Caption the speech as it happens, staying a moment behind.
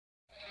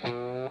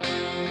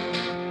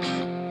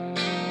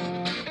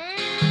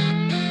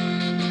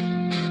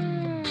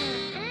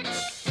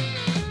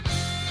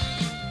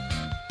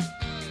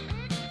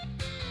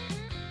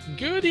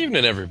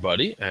evening,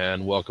 everybody,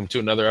 and welcome to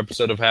another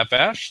episode of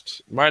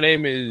Half-Ashed. My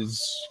name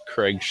is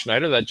Craig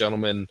Schneider. That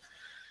gentleman,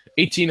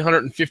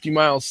 1,850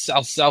 miles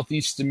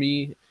southeast of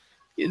me,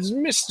 is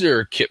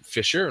Mr. Kip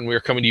Fisher, and we are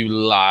coming to you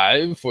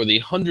live for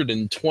the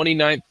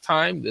 129th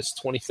time, this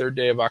 23rd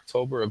day of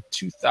October of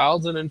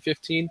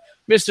 2015.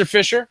 Mr.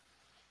 Fisher,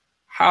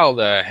 how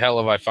the hell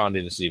have I found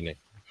you this evening?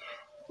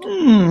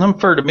 I'm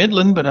fur to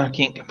Midland, but I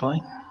can't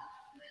complain.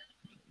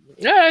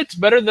 Yeah, it's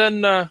better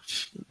than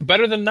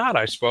not,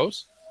 I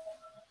suppose.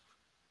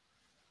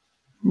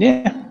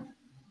 Yeah.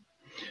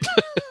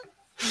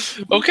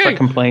 Okay. If I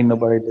complain,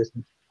 nobody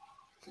listens.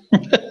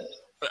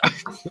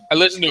 I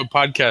listened to a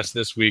podcast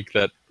this week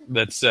that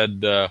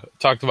said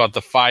talked about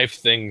the 5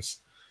 things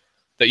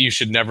that you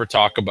should never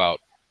talk about,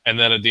 and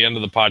then at the end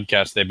of the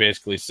podcast, they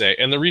basically say,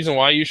 and the reason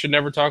why you should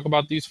never talk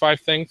about these 5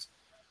 things,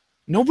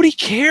 nobody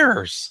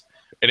cares.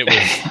 And it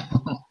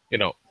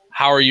was,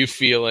 how are you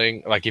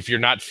feeling? Like, if you're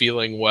not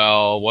feeling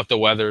well, what the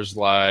weather's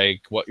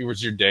like, what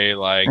was your day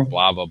like,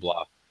 blah, blah,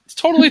 blah. It's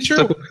totally true.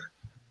 So,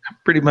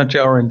 pretty much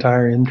our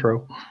entire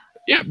intro.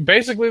 Yeah,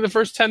 basically the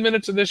first 10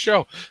 minutes of this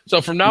show. So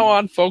from now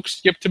on, folks,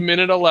 skip to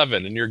minute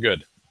 11 and you're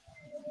good.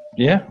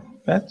 Yeah,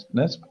 that's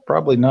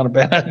probably not a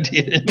bad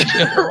idea in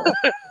general.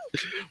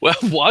 Well,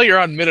 while you're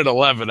on minute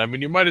 11, I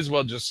mean, you might as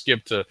well just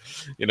skip to,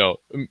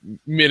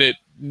 minute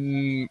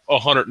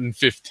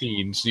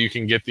 115 so you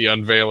can get the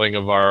unveiling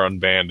of our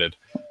Unbanded.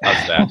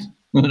 How's that?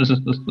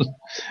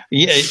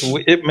 Yeah,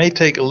 it may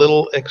take a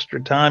little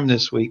extra time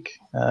this week.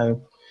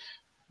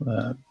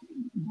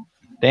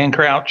 Dan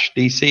Crouch,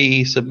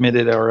 DC,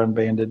 submitted our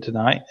Unbanded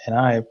tonight, and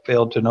I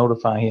failed to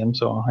notify him,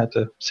 so I'll have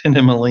to send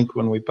him a link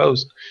when we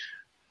post.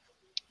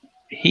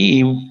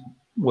 He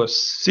was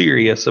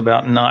serious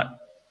about not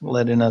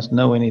letting us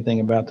know anything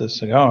about this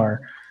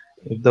cigar.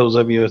 If those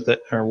of you that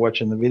are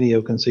watching the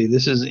video can see,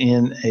 this is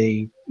in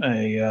a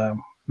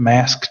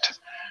masked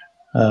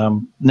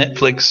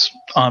Netflix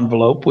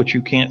envelope, which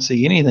you can't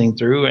see anything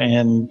through,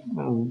 and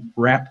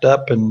wrapped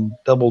up and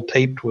double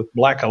taped with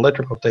black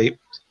electrical tape.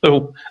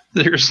 So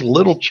there's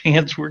little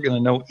chance we're going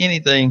to know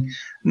anything,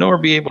 nor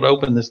be able to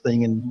open this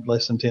thing in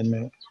less than 10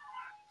 minutes.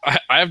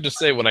 I have to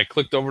say, when I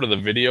clicked over to the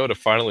video to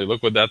finally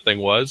look what that thing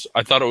was,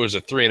 I thought it was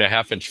a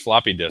 3.5-inch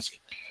floppy disk.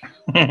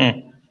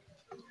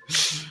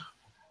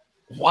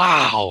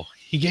 Wow.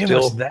 He gave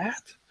us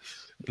that?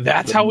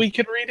 That's how we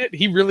can read it?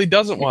 He really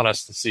doesn't want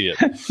us to see it.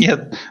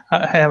 Yeah,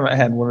 I haven't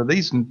had one of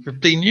these in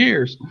 15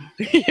 years.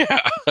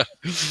 Yeah.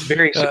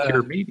 Very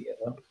secure media,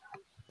 though.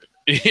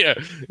 Yeah,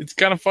 it's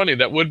kind of funny.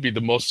 That would be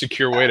the most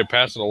secure way to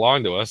pass it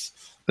along to us.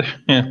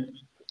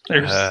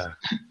 There's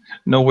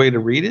no way to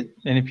read it,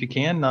 and if you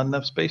can, not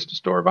enough space to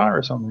store a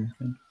virus on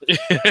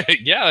there.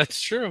 Yeah,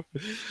 that's true.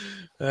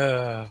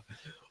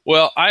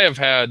 Well, I have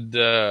had,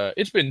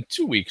 it's been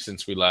 2 weeks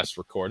since we last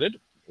recorded.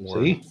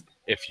 See?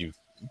 If you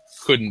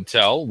couldn't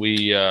tell,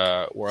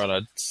 we're on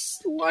a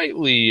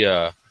slightly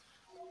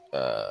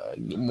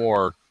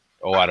more,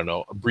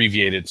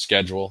 abbreviated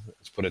schedule.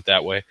 Let's put it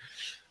that way.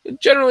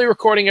 Generally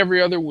recording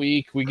every other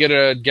week. We get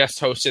a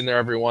guest host in there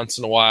every once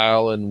in a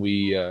while, and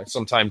we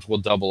sometimes we'll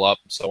double up,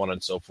 so on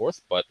and so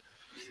forth. But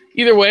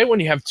either way,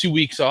 when you have 2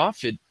 weeks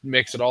off, it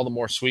makes it all the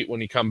more sweet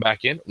when you come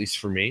back in, at least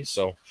for me.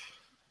 So,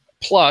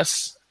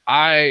 plus,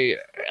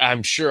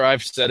 I'm sure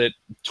I've said it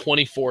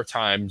 24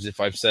 times, if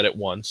I've said it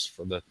once,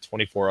 for the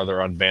 24 other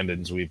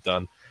Unbandeds we've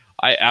done.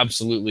 I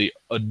absolutely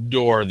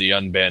adore the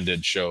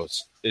Unbanded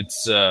shows.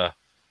 It's,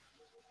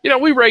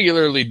 we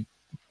regularly,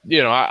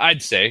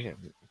 I'd say,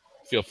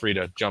 feel free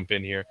to jump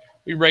in here.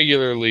 We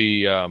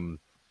regularly,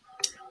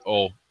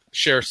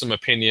 share some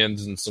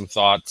opinions and some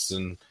thoughts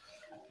and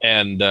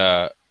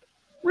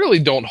really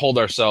don't hold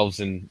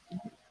ourselves in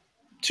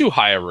too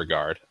high a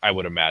regard, I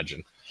would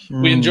imagine.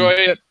 We enjoy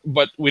it,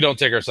 but we don't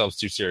take ourselves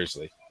too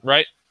seriously,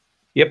 right?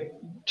 Yep,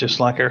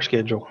 just like our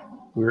schedule.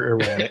 We're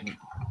erratic.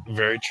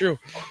 Very true.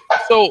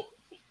 So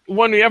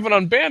when we have an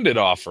Unbanded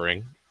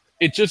offering,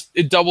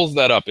 it doubles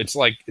that up. It's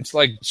like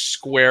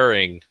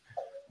squaring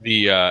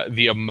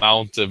the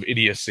amount of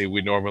idiocy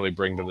we normally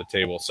bring to the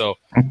table. So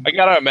I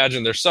gotta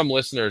imagine there's some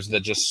listeners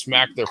that just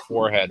smack their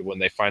forehead when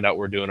they find out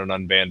we're doing an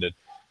Unbanded,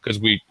 because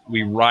we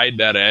ride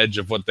that edge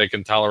of what they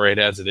can tolerate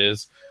as it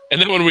is. And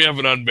then when we have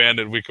an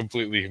Unbanded, we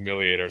completely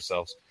humiliate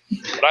ourselves.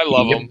 But I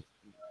love them.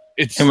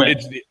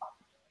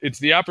 It's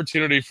the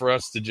opportunity for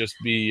us to just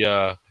be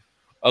a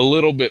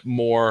little bit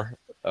more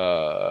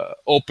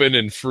open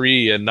and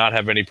free and not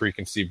have any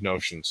preconceived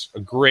notions. A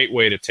great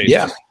way to taste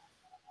it.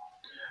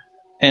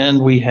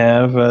 And we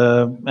have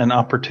an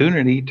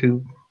opportunity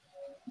to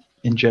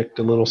inject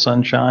a little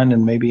sunshine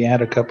and maybe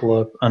add a couple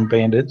of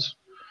Unbandeds.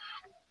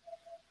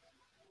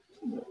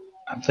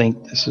 I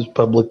think this is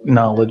public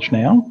knowledge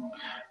now,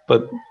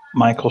 but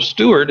Michael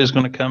Stewart is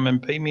going to come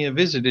and pay me a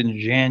visit in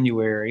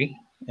January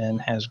and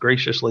has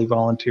graciously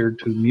volunteered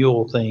to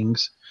mule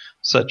things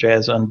such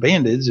as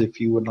Unbandeds. If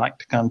you would like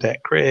to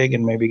contact Craig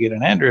and maybe get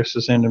an address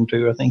to send them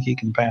to, I think he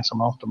can pass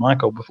them off to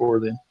Michael before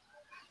then.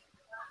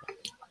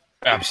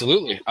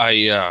 Absolutely.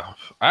 I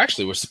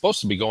actually was supposed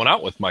to be going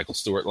out with Michael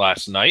Stewart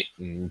last night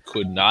and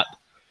could not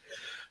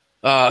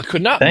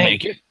Could not Dang.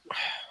 make it.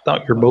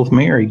 Thought you're both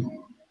married.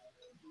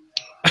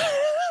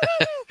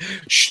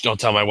 Shh, don't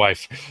tell my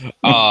wife.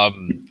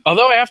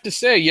 Although I have to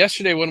say,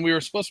 yesterday when we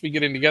were supposed to be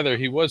getting together,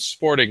 he was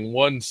sporting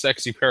one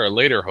sexy pair of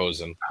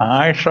lederhosen.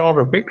 I saw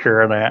the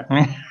picture of that.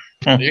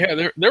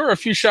 Yeah, there were a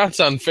few shots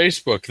on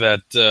Facebook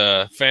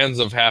that fans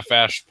of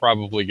Half-Assed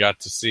probably got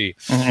to see.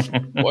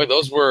 Boy,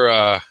 those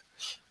were...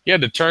 you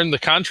had to turn the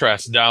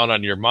contrast down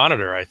on your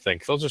monitor, I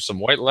think. Those are some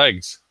white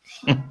legs.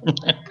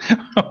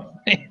 Oh,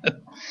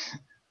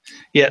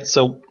 yeah,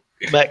 so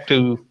back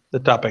to the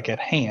topic at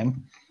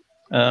hand.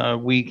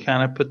 We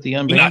kind of put the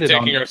Unbanded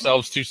Not taking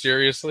ourselves too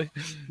seriously.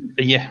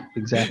 Yeah,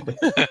 exactly.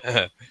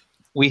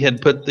 We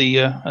had put the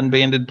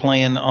Unbanded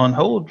plan on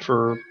hold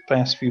for the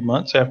past few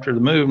months after the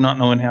move, not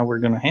knowing how we're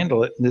going to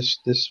handle it.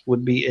 This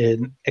would be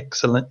an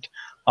excellent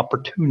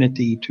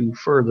opportunity to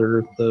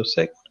further the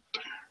segment.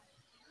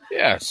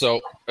 Yeah,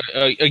 so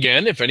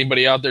again, if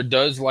anybody out there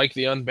does like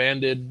the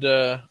Unbanded,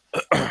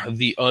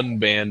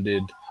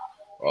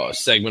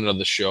 segment of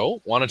the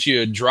show, why don't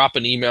you drop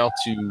an email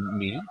to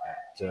me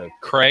at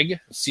Craig,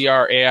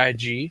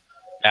 Craig,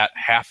 at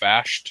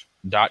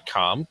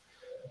halfassed.com.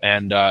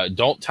 And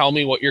don't tell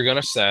me what you're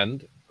going to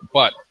send,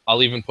 but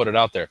I'll even put it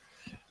out there.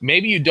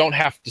 Maybe you don't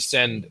have to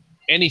send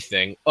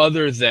anything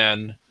other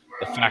than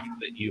the fact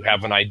that you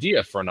have an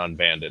idea for an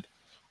Unbanded.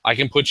 I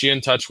can put you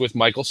in touch with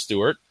Michael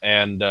Stewart,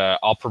 and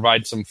I'll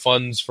provide some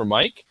funds for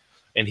Mike,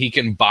 and he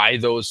can buy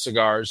those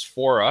cigars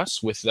for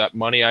us with that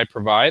money I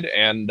provide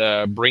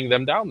and bring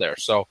them down there.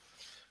 So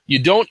you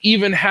don't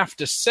even have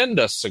to send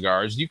us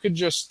cigars. You could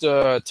just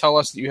tell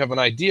us that you have an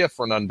idea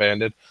for an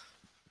Unbanded,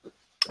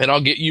 and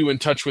I'll get you in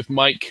touch with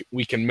Mike.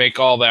 We can make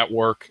all that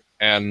work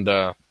and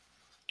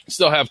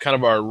still have kind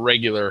of our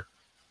regular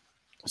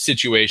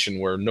situation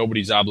where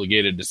nobody's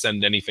obligated to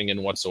send anything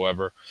in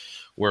whatsoever.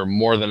 We're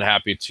more than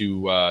happy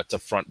to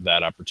front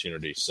that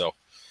opportunity. So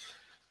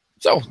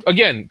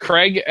again,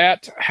 Craig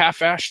at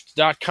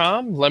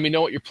halfassed.com. Let me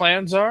know what your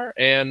plans are,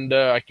 and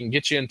I can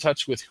get you in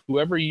touch with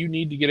whoever you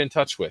need to get in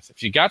touch with.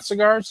 If you got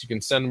cigars, you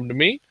can send them to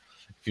me.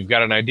 If you've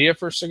got an idea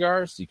for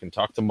cigars, you can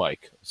talk to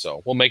Mike.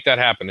 So we'll make that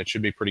happen. It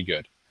should be pretty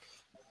good.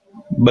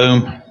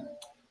 Boom.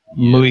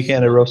 Muy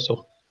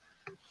generoso.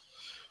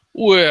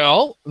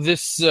 Well,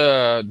 this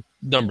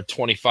number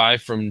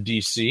 25 from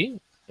DC,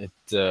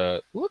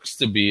 it looks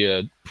to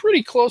be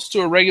pretty close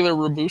to a regular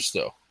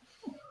Robusto.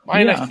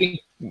 Mine, I think,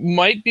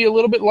 might be a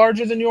little bit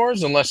larger than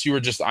yours, unless you were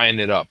just eyeing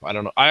it up. I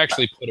don't know. I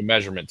actually put a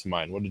measurement to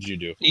mine. What did you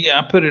do? Yeah,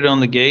 I put it on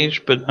the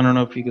gauge, but I don't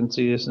know if you can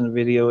see this in the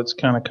video. It's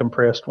kind of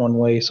compressed one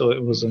way, so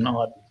it was an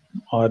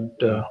odd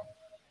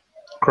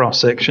cross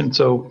section.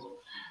 So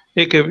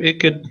it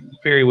could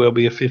very well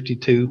be a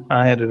 52.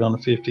 I had it on a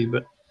 50,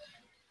 but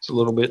it's a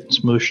little bit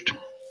smooshed.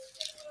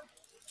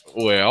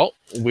 Well,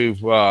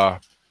 we've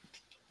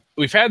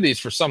had these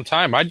for some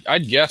time.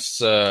 I'd guess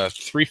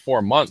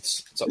 3-4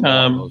 months, something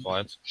along those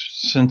lines.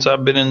 Since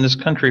I've been in this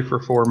country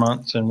for 4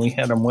 months, and we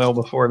had them well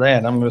before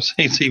that. I'm going to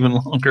say it's even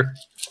longer.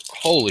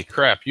 Holy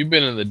crap! You've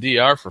been in the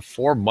DR for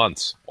 4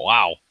 months.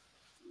 Wow.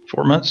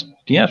 4 months?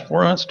 Yes,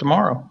 4 months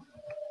tomorrow.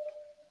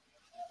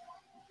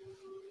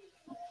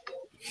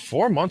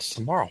 4 months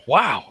tomorrow.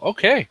 Wow.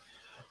 Okay.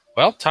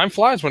 Well, time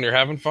flies when you're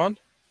having fun.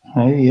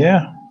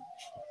 Yeah.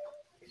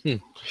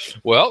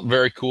 Well,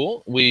 very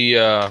cool.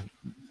 I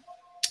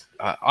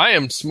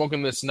am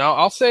smoking this now.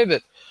 I'll say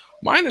that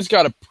mine has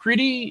got a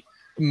pretty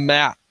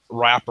matte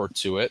wrapper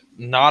to it.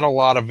 Not a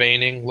lot of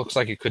veining. Looks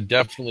like it could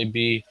definitely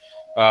be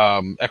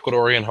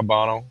Ecuadorian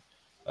Habano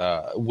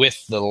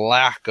with the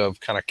lack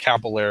of kind of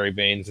capillary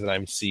veins that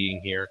I'm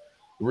seeing here.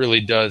 It really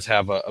does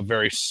have a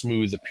very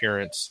smooth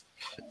appearance.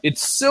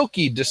 It's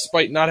silky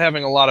despite not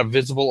having a lot of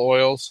visible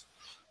oils,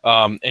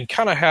 and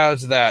kind of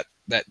has that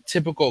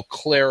typical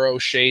Claro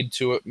shade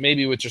to it,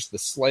 maybe with just the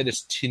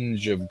slightest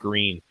tinge of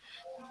green.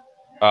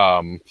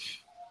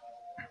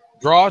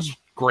 Draws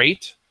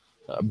great.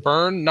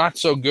 Burn not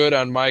so good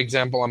on my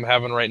example I'm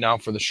having right now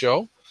for the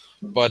show,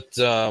 but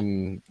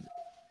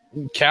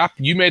cap,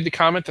 you made the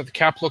comment that the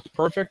cap looked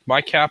perfect.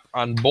 My cap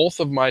on both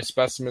of my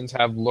specimens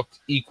have looked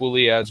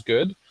equally as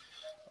good,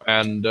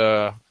 and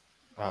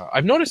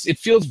I've noticed it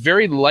feels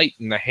very light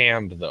in the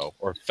hand, though,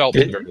 or felt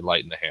very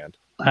light in the hand.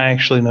 I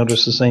actually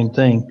noticed the same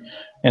thing,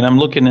 and I'm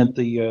looking at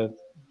the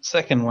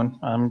second one.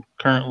 I'm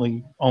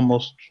currently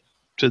almost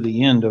to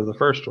the end of the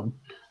first one.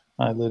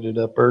 I lit it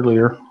up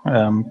earlier,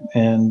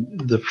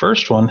 and the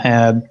first one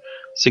had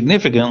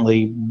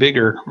significantly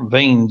bigger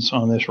veins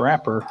on this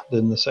wrapper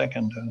than the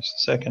second does.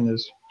 The second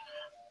is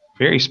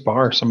very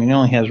sparse. I mean, it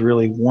only has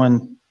really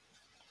one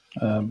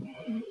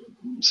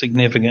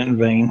significant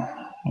vein.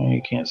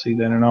 You can't see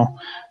that at all.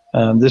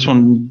 This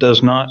one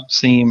does not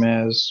seem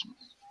as...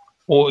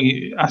 Well,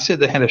 I said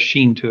they had a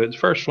sheen to it. The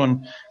first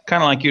one,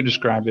 kind of like you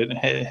described it,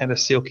 had a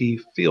silky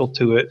feel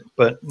to it,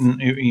 but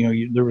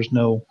there was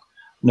no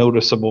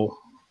noticeable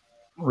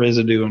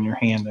residue on your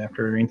hand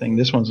after or anything.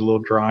 This one's a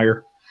little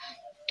drier,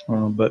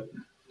 but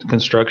the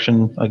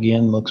construction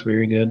again looks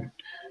very good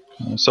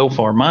so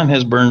far. Mine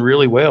has burned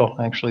really well,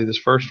 actually. This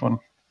first one,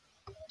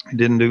 it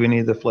didn't do any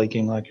of the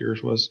flaking like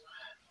yours was.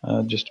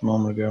 just a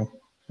moment ago.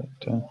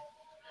 But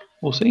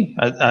we'll see.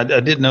 I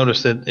did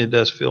notice that it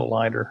does feel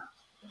lighter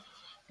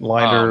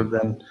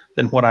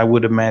than what I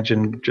would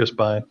imagine just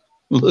by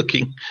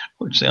looking,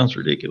 which sounds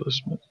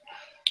ridiculous. But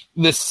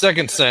This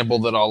second sample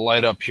that I'll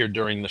light up here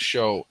during the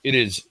show, it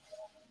is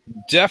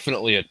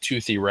definitely a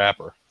toothy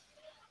wrapper.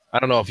 I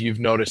don't know if you've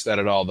noticed that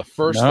at all. The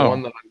first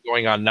one that I'm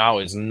going on now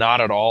is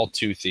not at all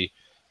toothy.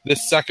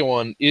 This second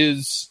one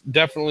is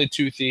definitely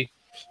toothy,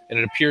 and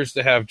it appears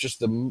to have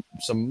just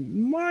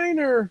some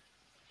minor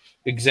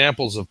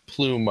examples of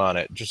plume on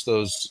it. Just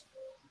those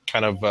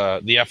kind of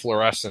the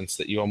efflorescence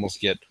that you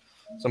almost get,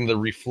 some of the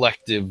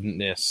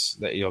reflectiveness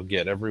that you'll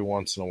get every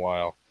once in a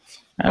while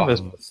I have off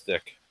of a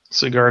stick.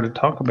 Cigar to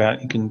talk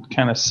about. You can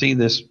kind of see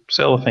this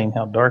cellophane,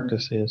 how dark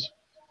this is.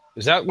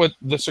 Is that what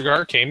the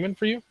cigar came in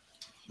for you?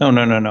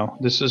 No.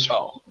 This is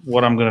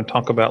what I'm going to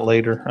talk about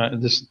later.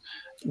 This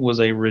was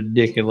a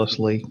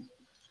ridiculously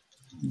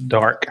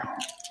dark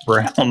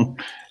brown.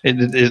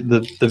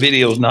 The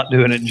video is not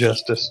doing it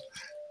justice.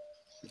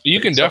 You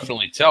can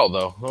definitely tell,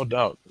 though, no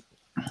doubt.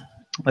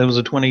 It was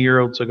a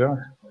 20-year-old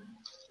cigar.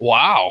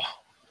 Wow.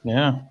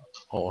 Yeah.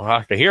 We'll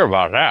have to hear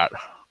about that.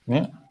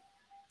 Yeah.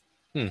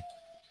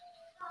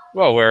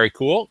 Well, very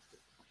cool.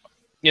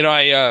 You know,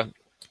 I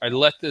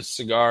let this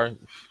cigar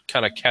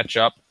kind of catch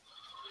up.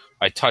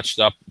 I touched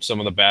up some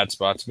of the bad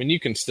spots. I mean, you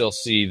can still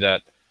see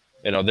that,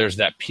 you know, there's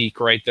that peak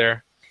right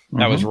there.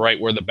 That was right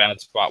where the bad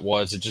spot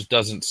was. It just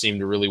doesn't seem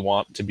to really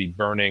want to be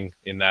burning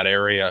in that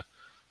area.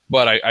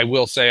 But I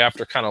will say,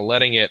 after kind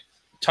of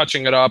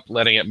touching it up,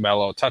 letting it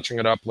mellow, touching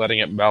it up, letting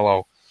it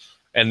mellow,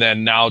 and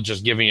then now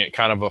just giving it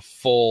kind of a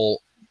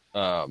full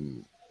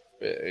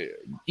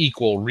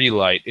equal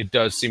relight, it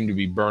does seem to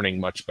be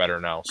burning much better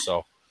now.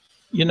 So,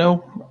 you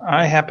know,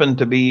 I happen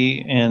to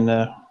be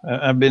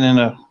I've been in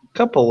a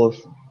couple of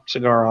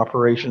cigar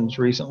operations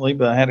recently,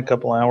 but I had a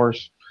couple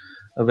hours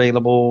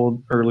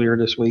available earlier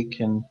this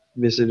week and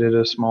visited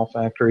a small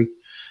factory.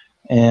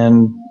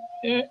 And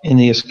in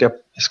the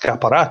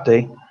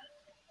escaparate,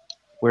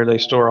 where they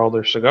store all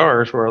their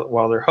cigars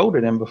while they're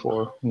holding them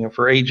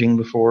for aging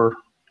before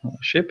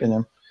shipping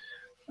them,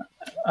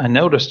 I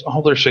noticed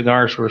all their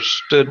cigars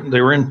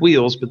they were in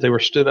wheels, but they were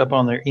stood up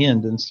on their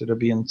end instead of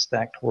being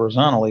stacked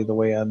horizontally the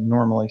way I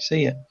normally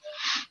see it.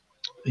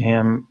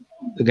 And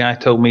the guy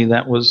told me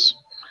that was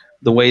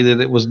the way that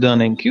it was done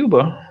in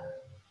Cuba,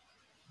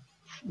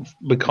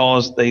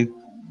 because the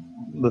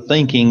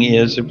thinking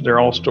is, if they're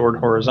all stored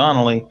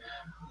horizontally,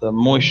 the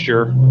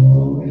moisture,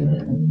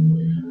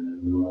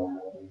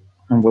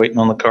 I'm waiting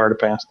on the car to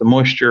pass, the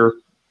moisture,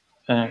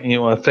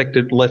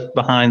 left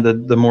behind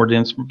the more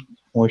dense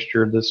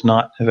moisture that's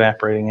not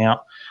evaporating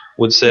out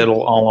would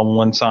settle all on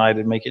one side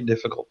and make it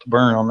difficult to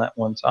burn on that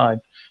one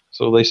side.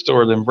 So they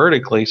store them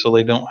vertically so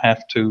they don't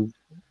have to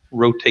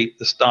rotate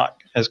the stock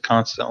as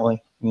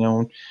constantly. You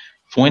know,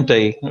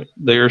 Fuente,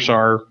 theirs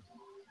are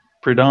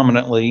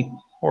predominantly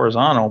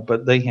horizontal,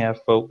 but they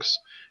have folks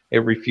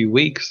every few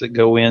weeks that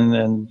go in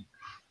and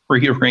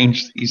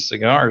rearrange these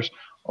cigars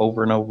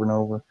over and over and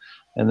over.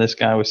 And this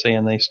guy was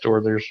saying they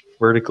store theirs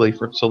vertically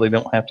so they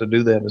don't have to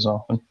do that as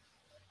often.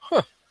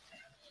 Huh.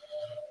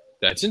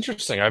 That's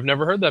interesting. I've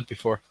never heard that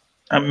before.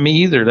 Me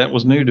either. That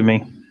was new to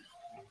me.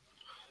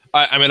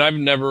 I mean, I've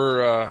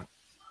never.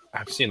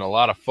 I've seen a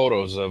lot of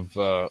photos of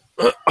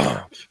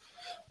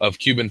of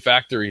Cuban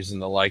factories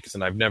and the likes,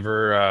 and I've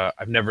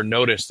never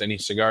noticed any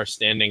cigars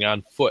standing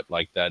on foot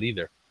like that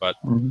either. But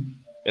you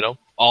know,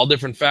 all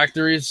different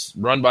factories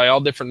run by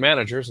all different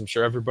managers. I'm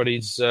sure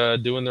everybody's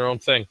doing their own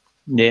thing.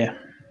 Yeah.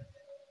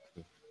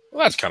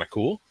 Well, that's kind of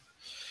cool.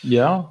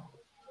 Yeah.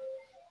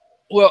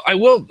 Well, I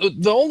will.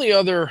 The only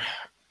other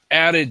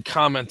added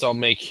comment I'll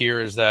make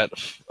here is that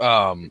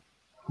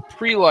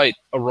pre-light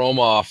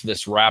aroma off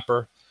this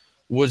wrapper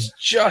was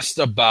just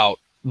about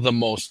the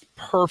most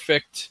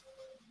perfect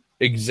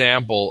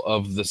example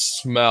of the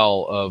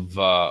smell of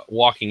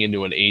walking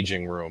into an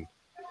aging room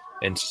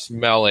and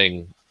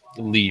smelling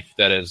leaf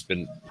that has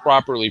been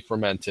properly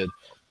fermented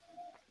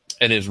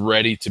and is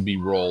ready to be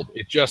rolled.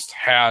 It just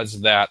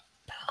has that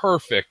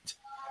perfect,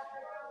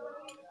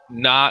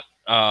 not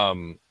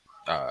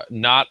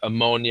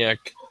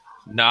ammoniac,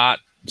 not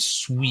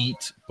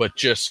sweet, but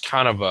just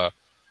kind of a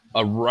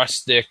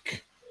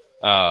rustic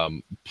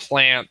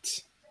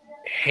plant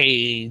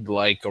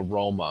hay-like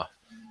aroma.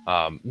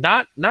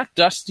 Not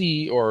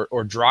dusty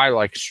or dry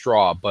like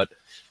straw, but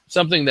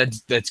something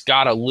that's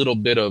got a little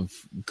bit of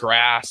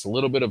grass, a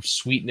little bit of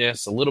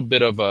sweetness, a little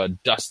bit of a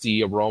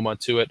dusty aroma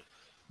to it,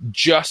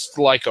 just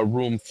like a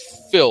room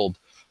filled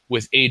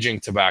with aging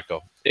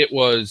tobacco. It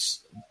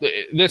was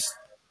the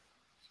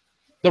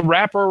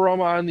wrapper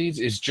aroma on these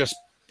is just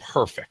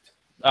perfect.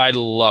 I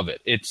love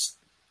it.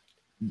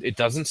 It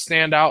doesn't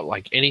stand out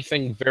like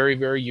anything very,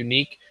 very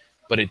unique,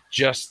 but it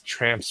just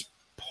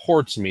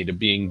transports me to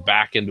being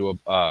back into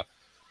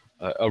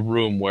a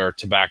room where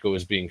tobacco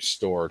is being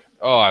stored.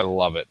 Oh, I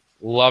love it.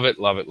 Love it,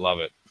 love it, love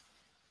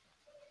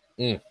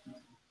it.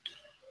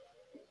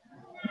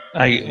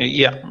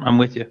 I'm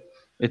with you.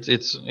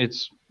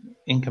 It's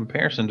in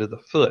comparison to the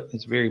foot,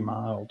 it's very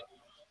mild.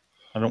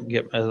 I don't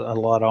get a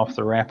lot off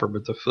the wrapper,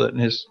 but the foot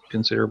is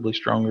considerably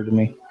stronger to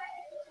me.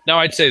 Now,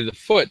 I'd say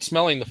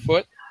smelling the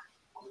foot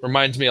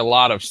reminds me a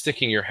lot of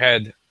sticking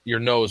your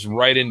nose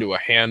right into a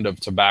hand of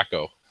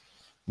tobacco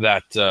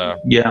that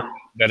Yeah.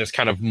 that is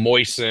kind of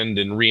moistened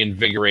and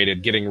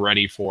reinvigorated, getting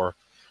ready for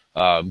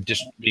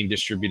being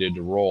distributed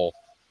to roll,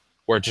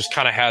 where it just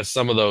kind of has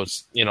some of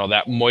those,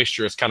 that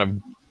moisture has kind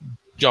of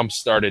jump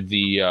started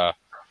the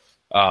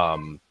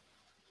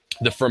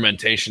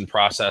fermentation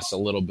process a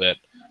little bit.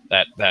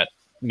 That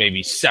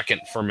maybe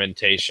second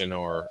fermentation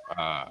or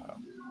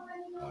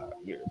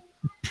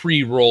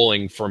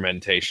pre-rolling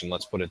fermentation,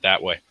 let's put it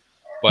that way.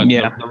 But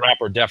Yeah. the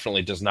wrapper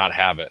definitely does not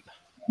have it.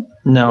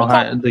 No, We'll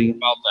talk about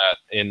that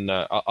in.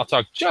 I'll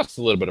talk just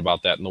a little bit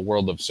about that in the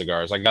world of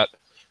cigars. I got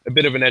a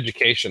bit of an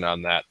education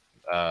on that,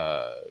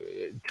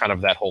 kind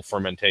of that whole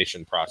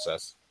fermentation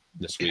process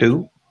this week.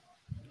 Cool.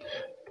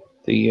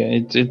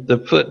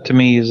 The foot to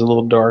me is a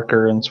little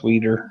darker and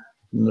sweeter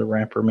than the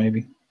wrapper,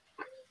 maybe.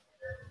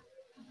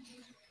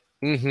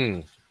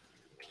 Mm-hmm.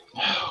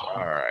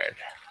 All right.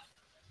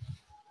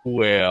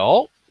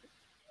 Well,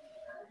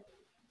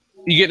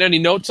 you getting any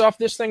notes off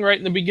this thing right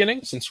in the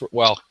beginning?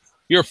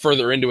 You're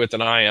further into it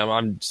than I am.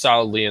 I'm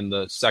solidly in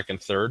the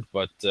second third,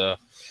 but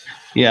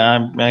yeah,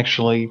 I'm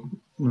actually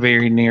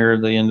very near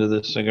the end of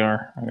this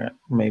cigar. I got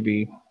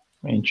maybe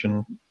an inch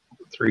and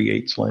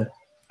 3/8 left.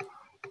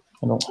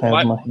 I don't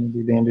have my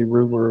handy dandy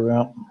ruler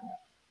out.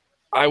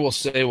 I will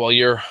say, while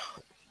you're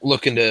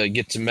looking to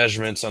get some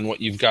measurements on what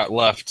you've got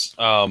left,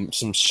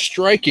 some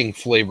striking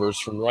flavors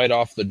from right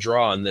off the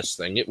draw on this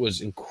thing. It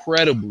was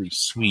incredibly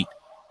sweet,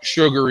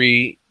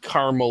 sugary,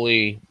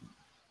 caramely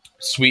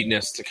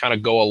sweetness to kind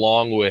of go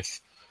along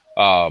with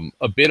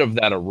a bit of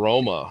that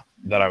aroma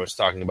that I was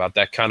talking about,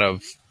 that kind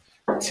of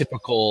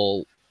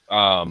typical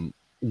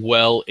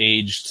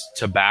well-aged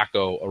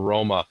tobacco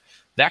aroma.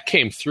 That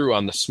came through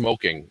on the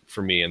smoking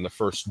for me in the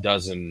first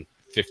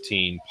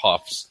 15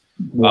 puffs.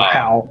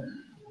 Wow.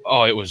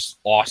 Oh, it was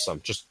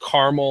awesome. Just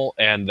caramel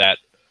and that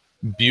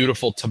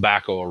beautiful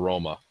tobacco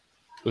aroma.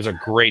 It was a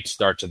great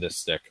start to this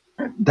stick.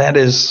 That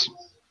is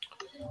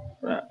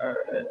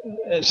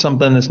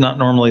something that's not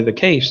normally the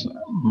case.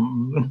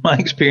 My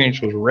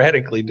experience was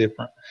radically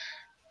different.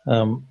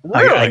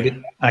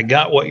 Really? I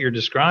got what you're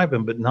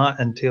describing, but not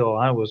until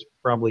I was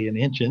probably an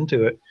inch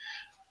into it.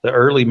 The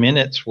early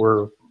minutes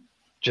were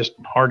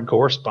just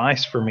hardcore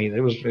spice for me. It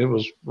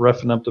was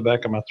roughing up the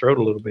back of my throat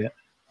a little bit.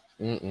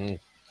 Mm-mm.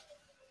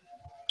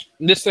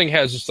 This thing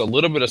has just a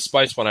little bit of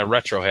spice when I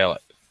retrohale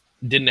it.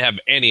 Didn't have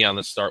any on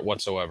the start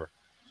whatsoever.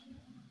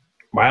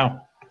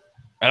 Wow.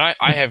 And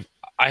I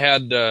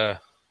had a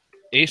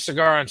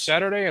cigar on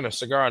Saturday and a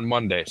cigar on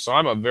Monday, so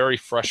I'm a very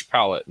fresh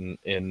palate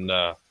in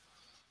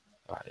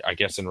I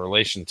guess in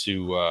relation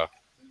to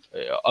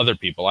other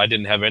people. I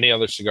didn't have any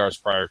other cigars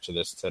prior to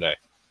this today.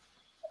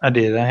 I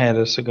did. I had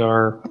a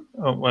cigar,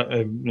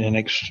 an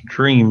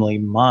extremely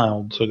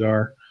mild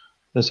cigar,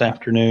 this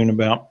afternoon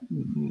about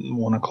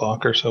 1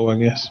 o'clock or so, I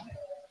guess.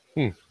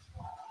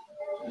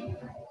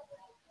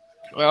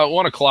 Well,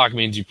 1 o'clock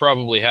means you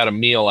probably had a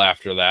meal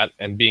after that,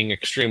 and being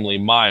extremely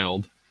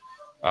mild,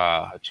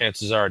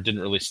 chances are it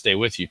didn't really stay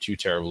with you too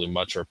terribly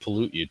much or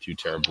pollute you too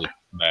terribly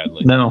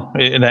badly. No,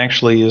 it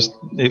actually is.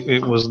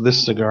 It was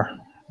this cigar,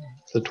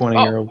 the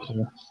 20-year-old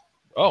cigar.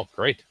 Oh,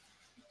 great.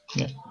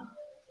 Yeah.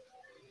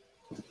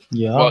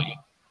 Well,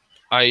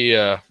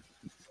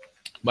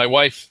 my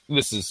wife,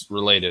 this is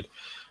related.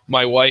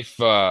 My wife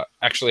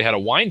actually had a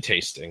wine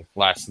tasting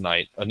last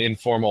night, an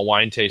informal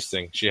wine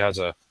tasting. She has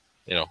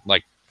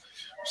like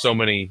so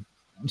many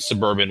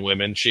suburban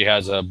women, she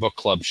has a book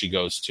club she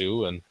goes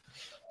to, and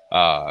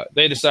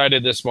they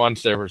decided this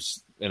month it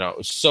was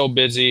so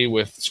busy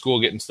with school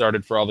getting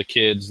started for all the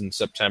kids in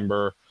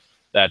September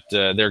that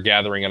their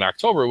gathering in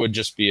October would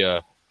just be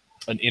an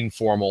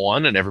informal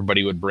one, and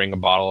everybody would bring a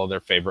bottle of their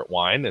favorite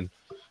wine, and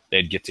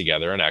they'd get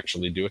together and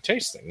actually do a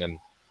tasting. And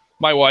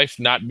my wife,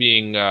 not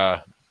being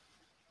a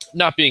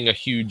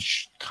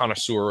huge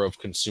connoisseur of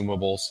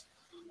consumables,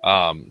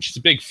 she's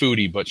a big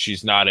foodie, but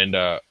she's not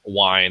into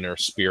wine or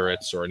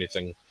spirits or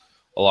anything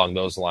along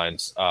those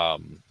lines,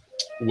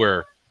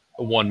 where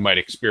one might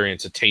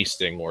experience a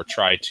tasting or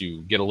try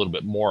to get a little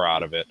bit more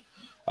out of it.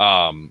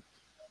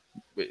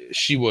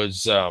 She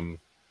was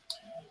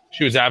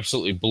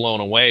absolutely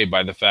blown away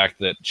by the fact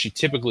that she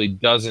typically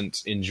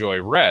doesn't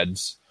enjoy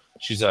reds.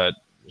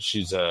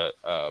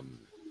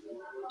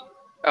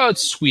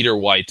 It's sweeter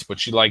whites, but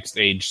she likes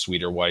aged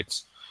sweeter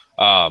whites.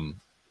 So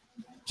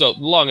the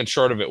long and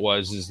short of it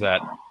is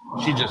that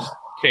she just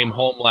came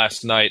home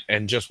last night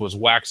and just was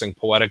waxing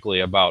poetically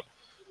about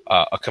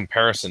a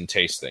comparison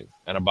tasting,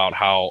 and about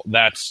how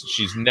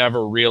she's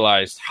never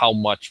realized how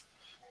much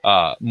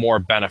more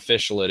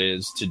beneficial it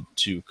is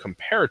to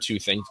compare two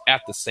things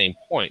at the same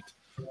point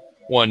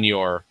when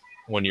you're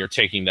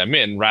taking them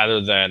in,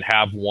 rather than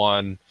have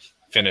one,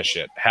 finish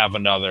it, have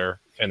another,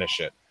 finish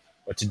it,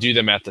 but to do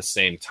them at the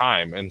same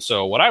time. And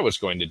so what I was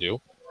going to do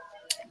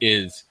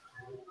is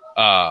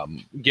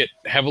get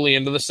heavily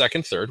into the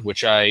second third,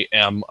 which I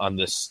am on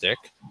this stick,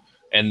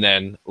 and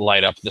then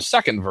light up the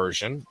second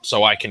version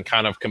so I can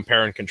kind of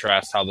compare and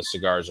contrast how the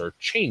cigars are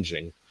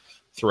changing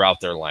throughout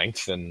their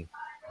length. And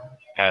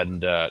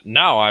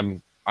now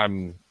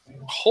I'm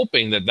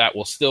hoping that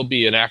will still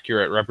be an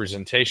accurate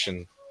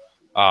representation.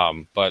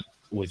 But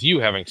with you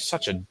having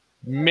such a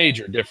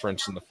major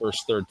difference in the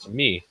first third to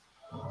me,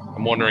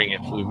 I'm wondering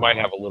if we might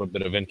have a little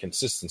bit of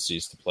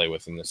inconsistencies to play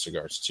with in the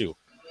cigars too.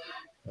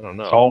 I don't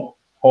know.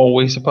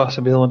 Always a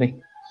possibility.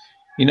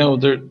 You know,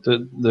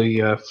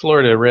 the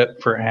Florida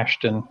rep for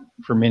Ashton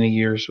for many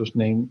years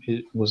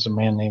was a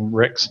man named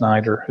Rex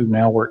Snyder, who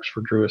now works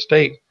for Drew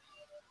Estate,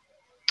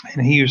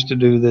 and he used to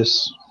do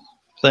this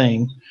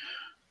thing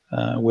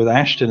with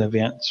Ashton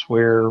events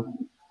where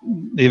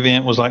the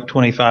event was like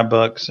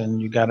 $25,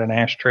 and you got an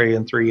ashtray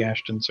and 3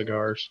 Ashton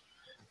cigars,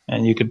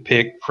 and you could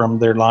pick from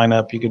their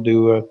lineup. You could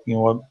do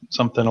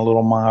something a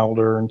little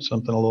milder and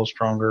something a little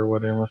stronger or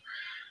whatever.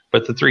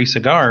 But the 3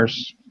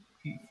 cigars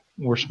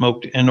were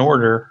smoked in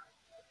order,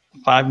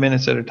 5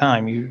 minutes at a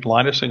time. You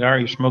light a cigar,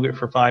 you smoke it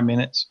for 5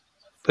 minutes,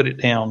 put it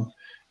down,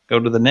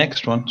 go to the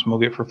next one,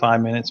 smoke it for 5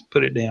 minutes,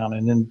 put it down,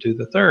 and then do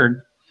the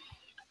third.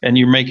 And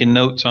you're making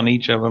notes on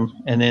each of them,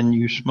 and then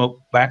you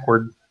smoke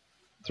backward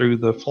through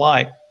the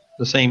flight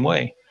the same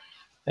way.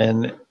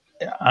 And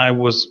I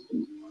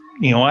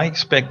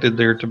expected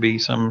there to be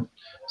some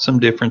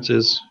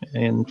differences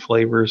in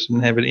flavors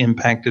and have it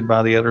impacted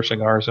by the other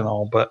cigars and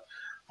all, but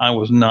I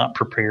was not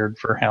prepared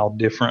for how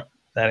different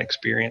that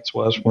experience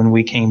was when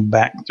we came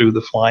back through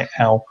the flight,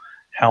 how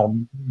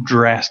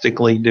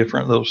drastically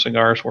different those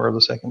cigars were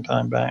the second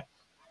time back.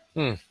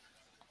 Kind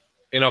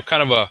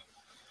of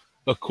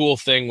a cool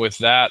thing with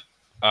that.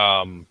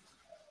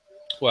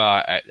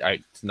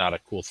 It's not a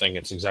cool thing.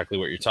 It's exactly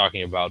what you're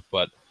talking about.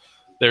 But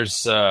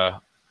there's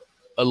a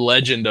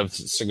legend of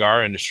the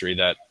cigar industry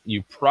that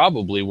you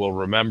probably will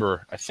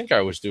remember. I think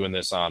I was doing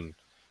this on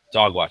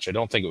Dog Watch. I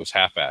don't think it was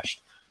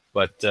half-ashed.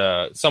 But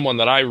someone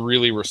that I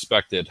really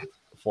respected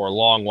for a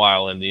long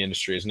while in the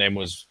industry, his name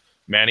was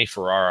Manny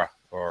Ferrara,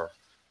 or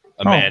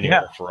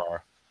Emmanuel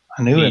Ferrara.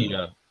 I knew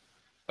him.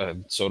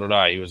 So did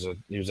I. He was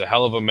a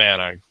hell of a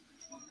man.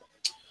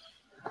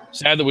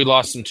 Sad that we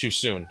lost him too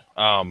soon.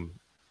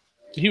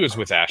 He was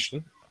with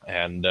Ashton,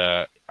 and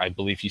I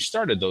believe he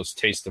started those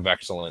Taste of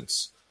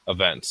Excellence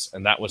events,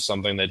 and that was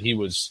something that he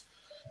was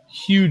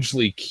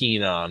hugely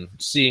keen on,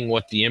 seeing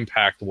what the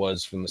impact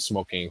was from the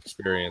smoking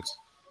experience,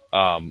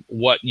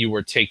 what you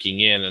were taking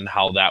in and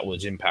how that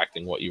was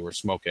impacting what you were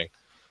smoking.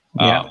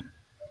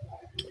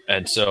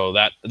 And so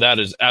that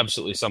is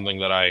absolutely something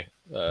that I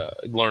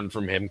learned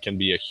from him can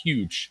be a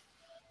huge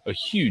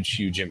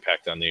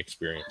impact on the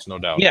experience, no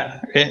doubt.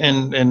 Yeah,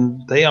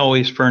 and they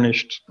always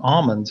furnished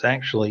almonds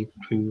actually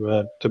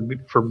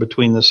for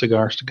between the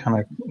cigars to kind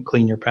of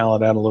clean your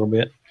palate out a little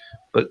bit.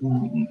 But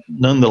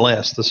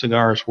nonetheless, the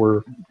cigars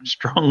were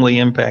strongly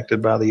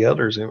impacted by the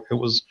others. It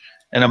was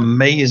an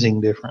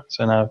amazing difference,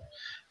 and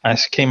I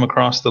came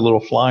across the little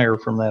flyer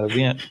from that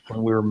event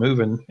when we were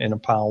moving in a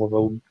pile of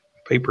old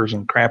papers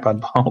and crap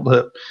I'd piled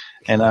up,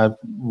 and I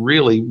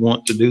really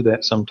want to do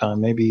that sometime,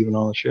 maybe even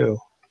on the show.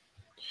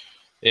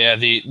 Yeah,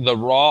 the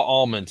raw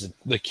almonds.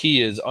 The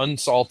key is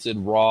unsalted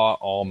raw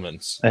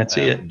almonds. That's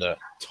it.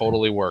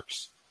 Totally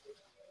works.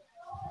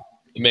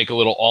 You make a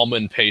little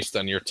almond paste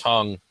on your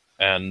tongue,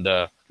 and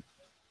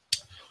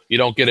you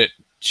don't get it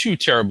too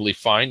terribly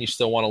fine. You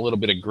still want a little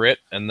bit of grit,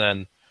 and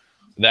then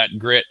that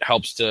grit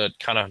helps to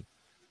kind of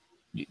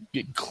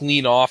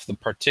clean off the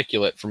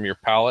particulate from your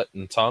palate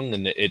and tongue,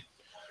 and it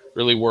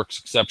really works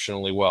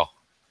exceptionally well.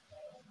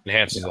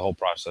 Enhances the whole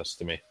process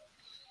to me.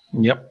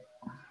 Yep.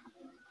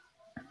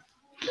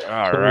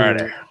 All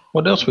righty.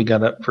 What else we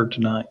got up for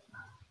tonight?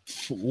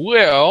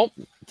 Well,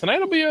 tonight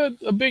will be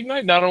a big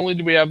night. Not only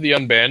do we have the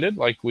Unbanded,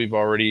 like we've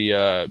already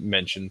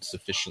mentioned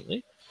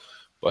sufficiently,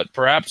 but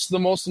perhaps the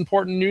most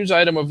important news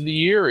item of the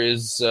year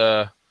is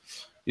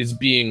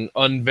being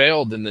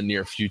unveiled in the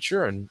near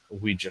future, and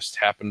we just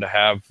happen to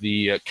have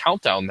the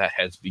countdown that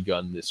has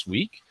begun this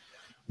week.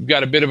 We've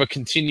got a bit of a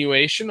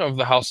continuation of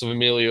the House of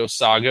Emilio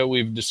saga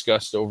we've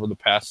discussed over the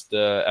past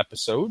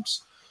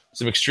episodes.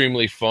 Some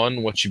extremely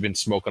fun What You've Been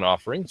Smoking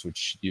offerings,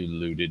 which you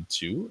alluded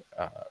to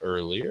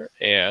earlier,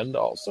 and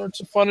all sorts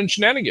of fun and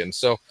shenanigans.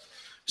 So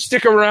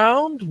stick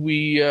around.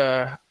 We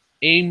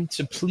aim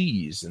to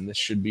please, and this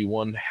should be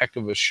one heck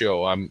of a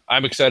show. I'm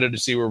excited to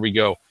see where we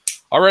go.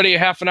 Already a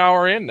half an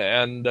hour in,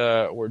 and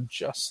we're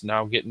just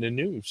now getting to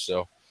news.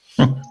 So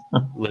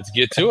let's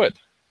get to it.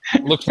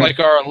 Looks like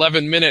our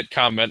 11-minute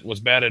comment was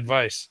bad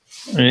advice.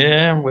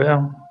 Yeah,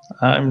 well,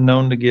 I'm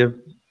known to give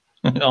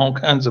all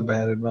kinds of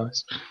bad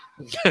advice.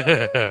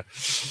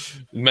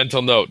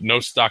 Mental note: no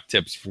stock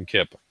tips from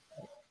Kip.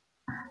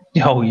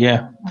 Oh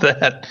yeah,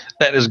 that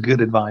is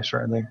good advice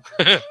right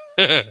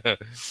there.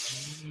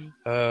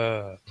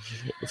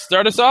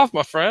 Start us off,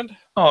 my friend.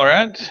 All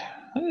right,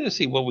 let's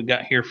see what we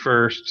got here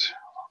first.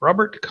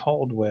 Robert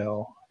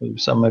Caldwell, who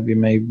some of you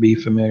may be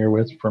familiar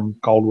with from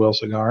Caldwell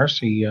Cigars.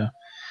 I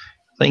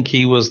think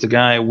he was the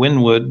guy at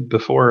Wynwood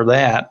before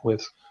that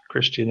with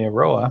Christian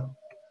Eiroa.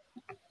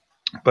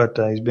 but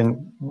he's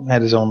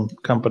had his own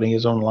company,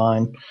 his own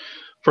line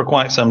for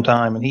quite some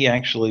time. And he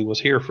actually was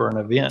here for an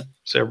event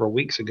several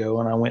weeks ago,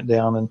 and I went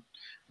down and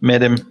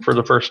met him for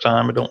the first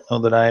time. I don't know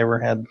that I ever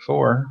had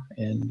before.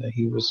 And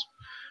he was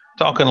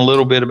talking a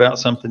little bit about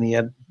something he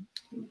had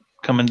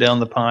coming down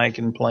the pike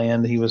and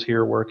planned. He was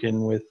here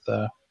working with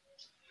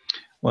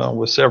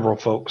several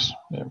folks.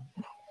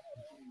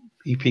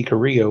 EP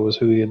Carrillo was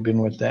who he had been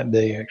with that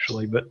day,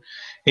 actually. But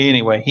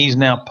anyway, he's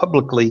now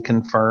publicly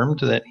confirmed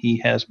that he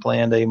has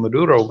planned a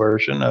Maduro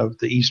version of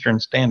the Eastern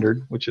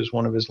Standard, which is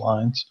one of his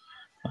lines.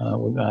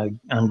 I'm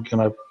going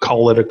to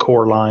call it a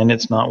core line.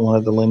 It's not one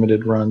of the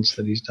limited runs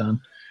that he's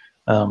done.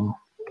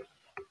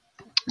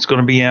 It's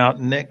going to be out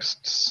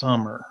next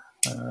summer.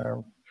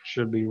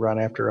 Should be right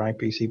after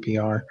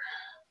IPCPR.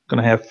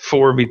 Going to have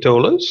 4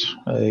 Vitolas,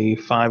 a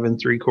 5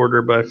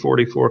 3/4 by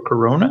 44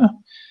 Corona,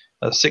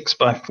 a 6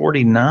 by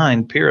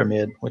 49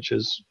 Pyramid, which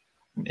is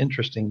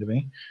interesting to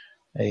me,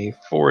 a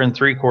 4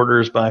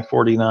 3/4 by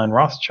 49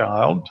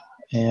 Rothschild,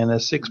 and a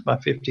 6 by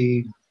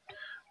 50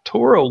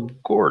 Toro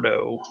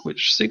Gordo,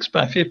 which 6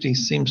 by 50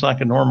 seems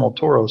like a normal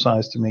Toro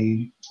size to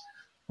me.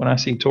 When I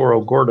see Toro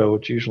Gordo,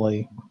 it's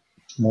usually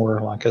more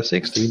like a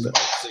 60. But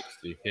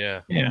 60,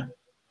 yeah. Yeah.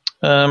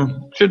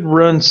 Should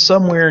run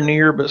somewhere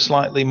near, but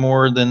slightly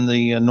more than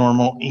the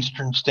normal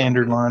Eastern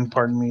Standard line.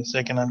 Pardon me a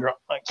second, I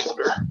dropped my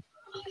cutter.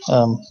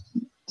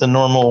 The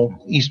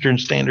normal Eastern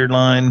Standard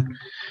line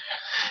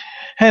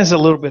has a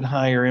little bit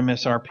higher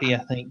MSRP,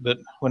 I think, but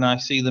when I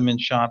see them in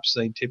shops,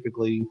 they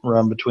typically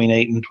run between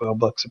 $8 and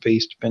 $12 a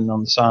piece, depending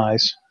on the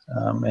size.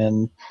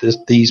 And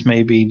these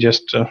may be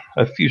just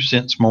a few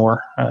cents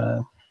more.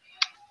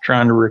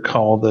 Trying to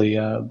recall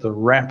the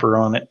wrapper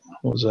on it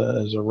was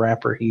a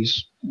wrapper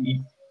he's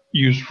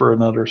used for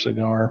another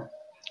cigar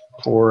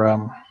for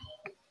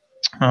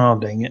oh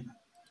dang it,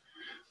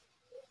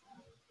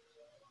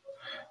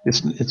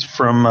 it's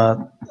from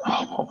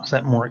what was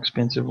that more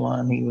expensive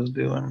line he was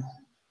doing?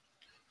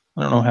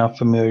 I don't know how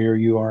familiar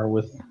you are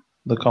with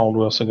the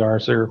Caldwell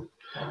cigars.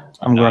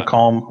 I'm going to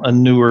call them a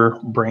newer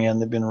brand.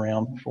 They've been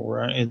around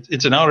for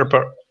it's an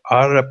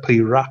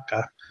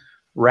Arapiraca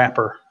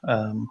wrapper.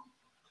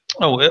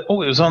 It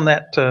was on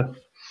that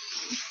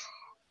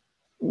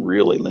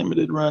really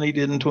limited run he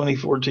did in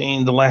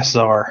 2014, the Last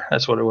Czar.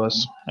 That's what it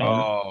was. And,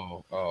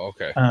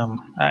 okay. I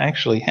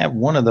actually have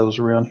one of those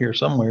around here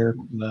somewhere.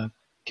 I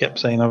kept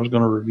saying I was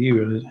going to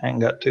review it. I hadn't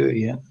got to it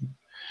yet.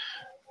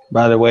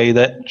 By the way,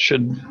 that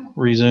should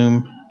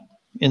resume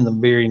in the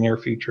very near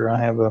future. I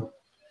have a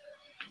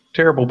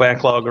terrible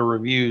backlog of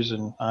reviews,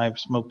 and I've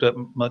smoked up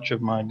much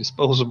of my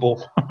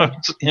disposable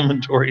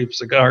inventory of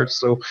cigars.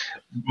 So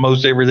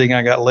most everything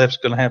I got left is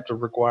going to have to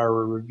require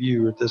a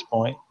review at this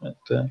point. But,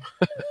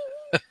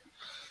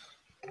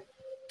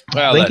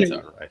 well, that's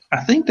all right.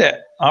 I think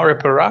that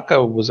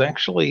Arapiraca was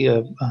actually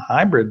a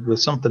hybrid with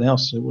something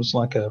else. It was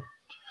like a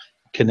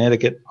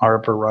Connecticut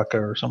Arapiraca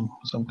or some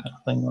kind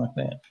of thing like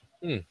that.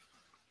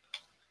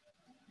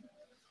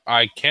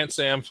 I can't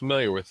say I'm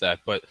familiar with that,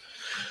 but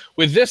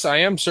with this, I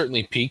am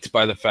certainly piqued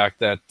by the fact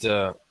that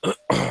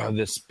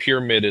this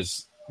Pyramid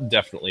is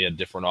definitely a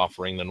different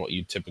offering than what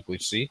you typically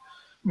see.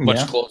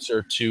 Much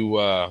closer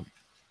to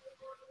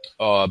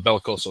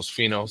Bellicosos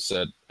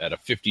Finos at a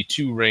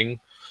 52 ring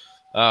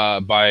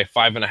by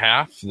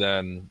 5.5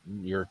 than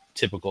your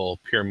typical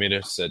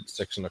Pyramidus at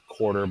 6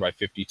 1/4 by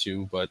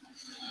 52. But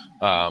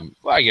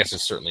I guess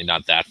it's certainly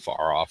not that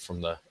far off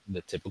from the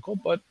typical,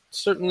 but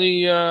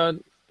certainly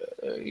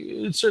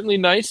it's certainly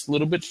nice. A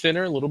little bit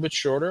thinner, a little bit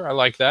shorter. I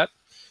like that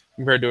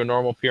compared to a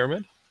normal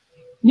Pyramid.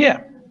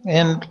 Yeah,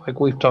 and like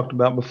we've talked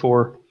about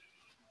before,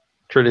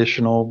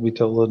 traditional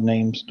Vitola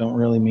names don't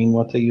really mean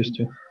what they used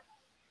to.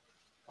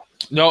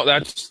 No,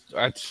 that's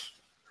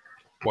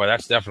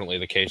definitely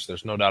the case.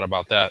 There's no doubt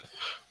about that.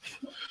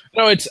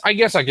 No, I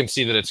guess I can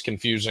see that it's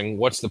confusing.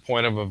 What's the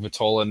point of a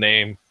Vitola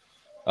name?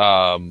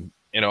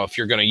 If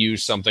you're going to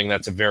use something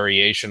that's a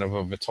variation of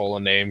a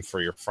Vitola name for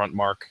your front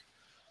mark,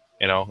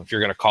 if you're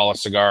going to call a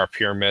cigar a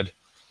Pyramid,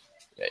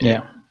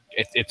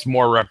 it's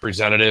more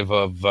representative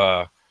of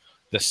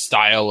the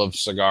style of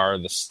cigar,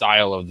 the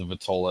style of the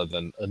Vitola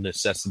than a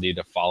necessity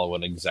to follow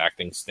an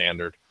exacting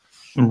standard.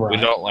 Right. We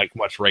don't like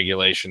much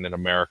regulation in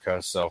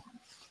America, so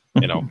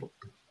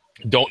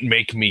don't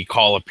make me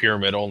call a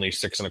Pyramid only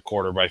 6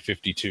 1/4 by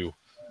 52.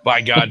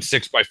 By God,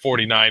 6 by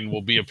 49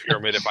 will be a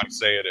Pyramid if I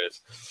say it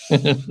is.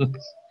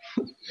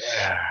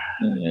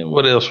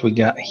 What else we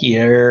got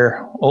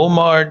here?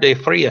 Omar de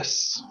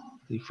Frias,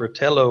 the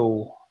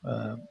Fratello.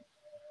 I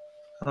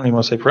don't even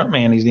want to say front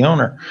man. He's the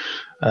owner.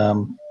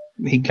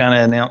 He kind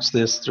of announced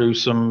this through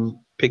some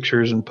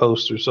pictures and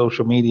posts through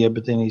social media,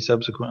 but then he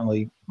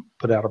subsequently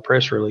put out a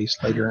press release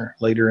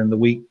later in the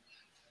week.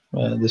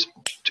 This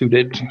 2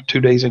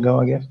 days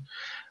ago, I guess,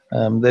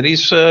 that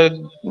he's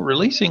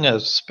releasing a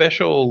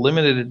special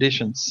limited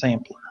edition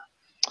sampler.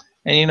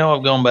 And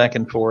I've gone back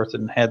and forth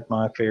and had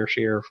my fair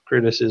share of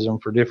criticism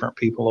for different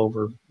people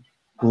over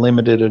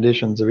limited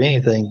editions of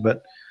anything,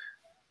 but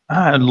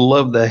I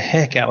love the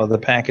heck out of the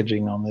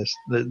packaging on this.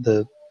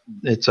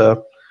 It's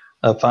a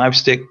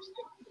 5-stick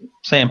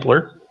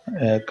sampler.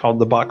 called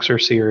the Boxer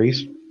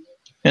series,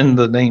 and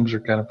the names are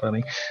kind of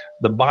funny.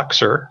 The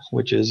Boxer,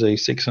 which is a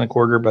 6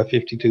 1/4 by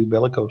 52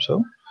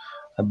 Bellicoso,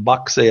 a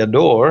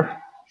Boxeador,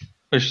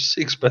 which is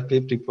 6 by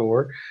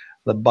 54,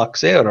 the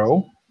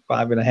Boxero,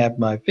 5.5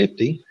 by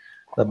 50,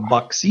 the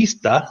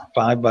Boxista,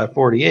 5 by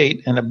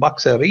 48, and a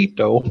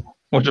Boxerito,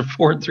 which is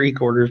 4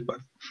 3/4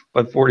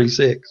 by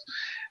 46.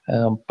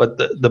 But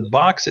the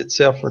box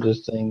itself for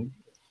this thing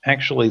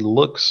actually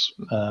looks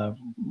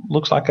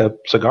like a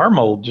cigar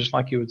mold, just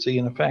like you would see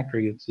in a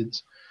factory.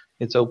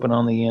 It's open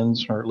on the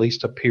ends, or at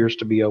least appears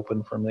to be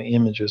open from the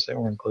images that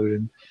were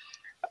included.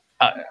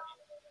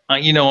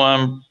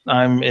 I'm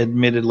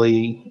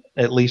admittedly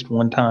at least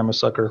one time a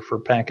sucker for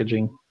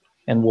packaging,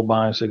 and will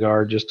buy a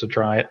cigar just to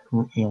try it.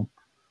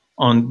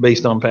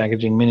 Based on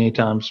packaging many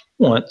times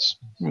once.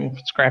 If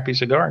it's a crappy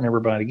cigar, I never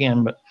buy it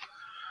again. But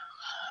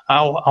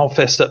I'll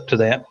fess up to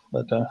that.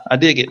 But I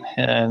dig it,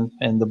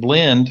 and the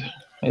blend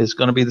is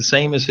going to be the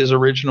same as his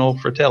original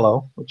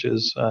Fratello, which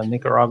is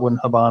Nicaraguan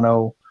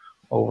Habano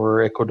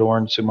over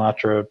Ecuadorian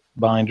Sumatra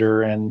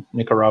binder and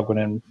Nicaraguan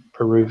and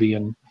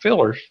Peruvian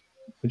fillers,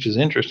 which is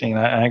interesting.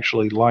 I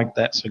actually like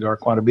that cigar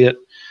quite a bit.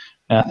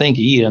 And I think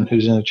Ian,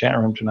 who's in the chat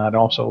room tonight,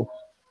 also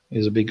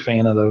is a big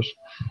fan of those.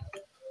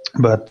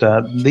 But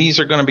these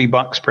are going to be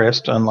box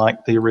pressed,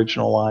 unlike the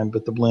original line,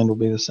 but the blend will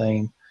be the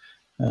same.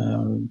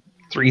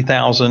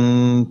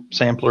 3,000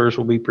 samplers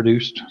will be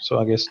produced. So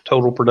I guess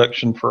total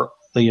production for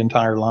the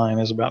entire line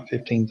is about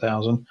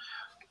 15,000.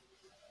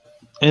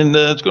 And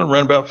it's going to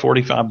run about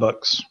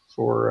 $45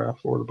 for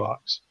the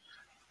box.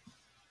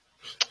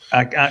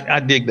 I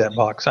dig that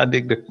box. I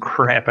dig the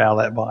crap out of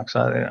that box.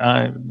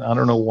 I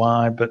don't know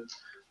why, but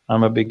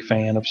I'm a big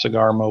fan of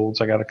cigar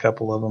molds. I got a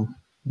couple of them,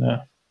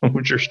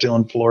 which are still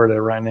in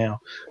Florida right now,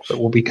 but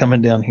will be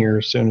coming down here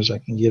as soon as I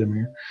can get them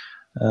here.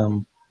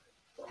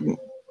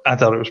 I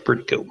thought it was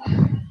pretty cool.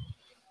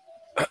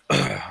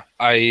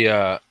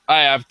 I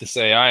have to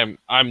say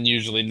I'm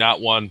usually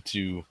not one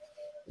to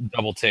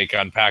double take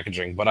on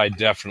packaging, but I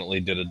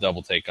definitely did a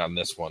double take on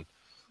this one.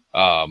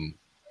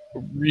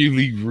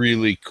 Really,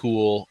 really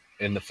cool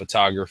in the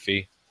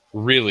photography.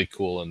 Really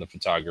cool in the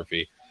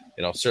photography.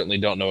 Certainly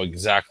don't know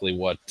exactly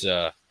what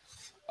it's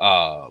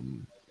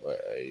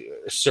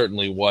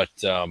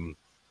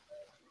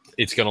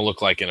going to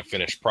look like in a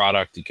finished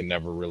product. You can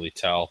never really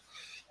tell.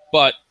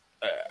 But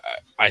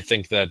I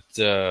think that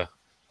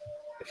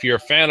if you're a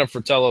fan of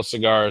Fratello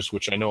cigars,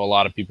 which I know a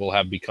lot of people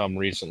have become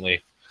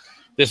recently,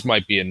 this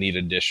might be a neat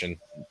addition.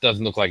 It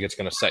doesn't look like it's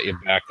going to set you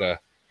back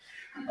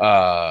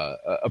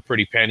a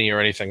pretty penny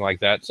or anything like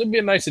that. So it'd be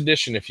a nice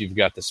addition if you've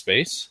got the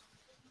space.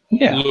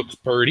 Yeah. It looks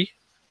pretty.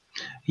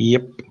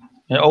 Yep.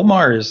 And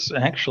Omar is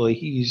actually,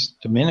 he's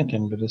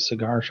Dominican, but his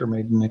cigars are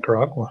made in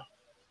Nicaragua.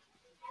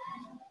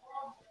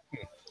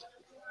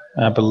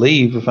 I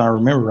believe, if I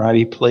remember right,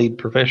 he played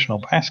professional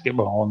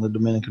basketball in the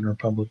Dominican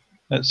Republic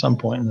at some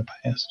point in the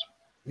past.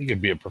 He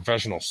could be a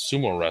professional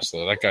sumo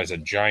wrestler. That guy's a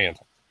giant.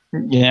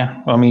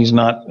 Yeah, I mean, he's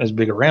not as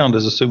big around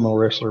as a sumo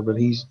wrestler, but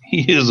he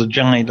is a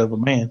giant of a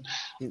man.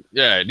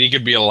 Yeah, he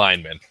could be a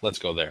lineman. Let's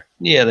go there.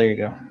 Yeah, there you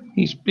go.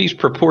 He's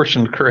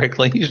proportioned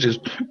correctly. He's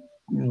just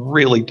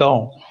really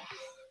tall.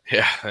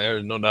 Yeah,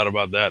 there's no doubt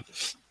about that.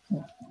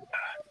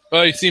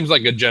 Well, he seems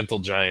like a gentle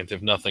giant,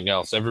 if nothing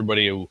else.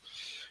 Literally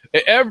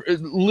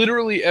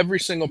every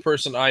single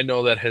person I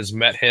know that has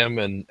met him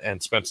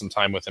and spent some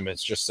time with him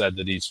has just said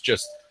that he's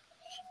just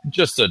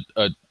a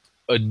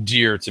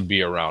dear to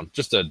be around.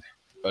 Just a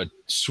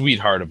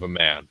sweetheart of a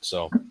man.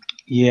 So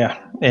yeah,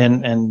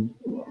 and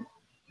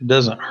it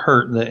doesn't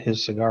hurt that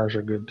his cigars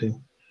are good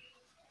too.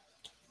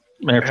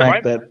 Matter of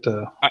fact,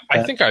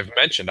 I think I've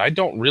mentioned I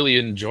don't really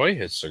enjoy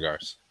his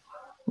cigars.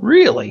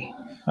 Really?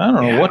 I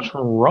don't know what's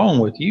wrong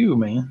with you,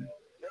 man.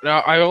 Now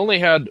I only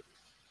had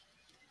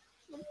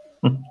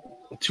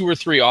 2 or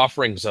 3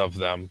 offerings of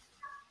them.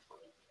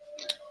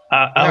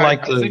 I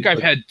think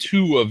I've had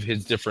 2 of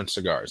his different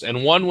cigars,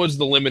 and one was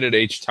the limited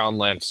H-Town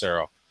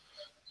Lancero.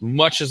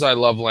 Much as I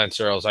love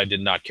Lanceros, I did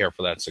not care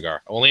for that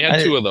cigar. I only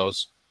had 2 of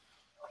those.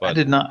 But I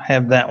did not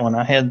have that one.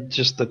 I had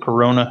just the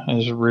Corona,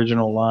 his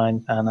original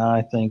line, and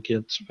I think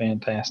it's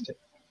fantastic.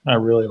 I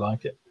really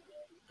like it.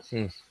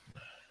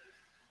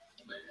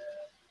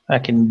 I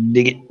can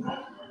dig it.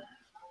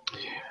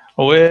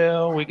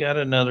 Well, we got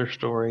another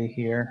story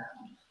here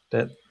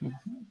that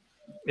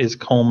is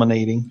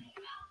culminating.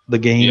 The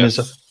game is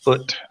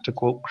afoot, to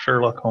quote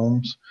Sherlock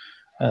Holmes,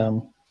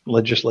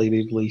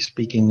 legislatively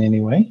speaking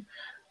anyway.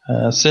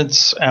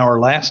 Since our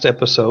last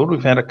episode,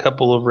 we've had a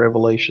couple of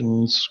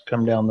revelations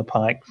come down the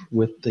pike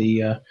with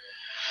the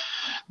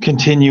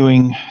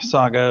continuing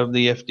saga of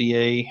the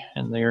FDA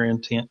and their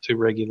intent to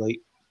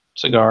regulate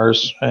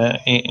cigars,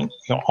 and,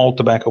 all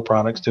tobacco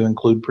products to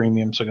include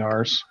premium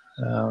cigars.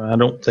 I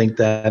don't think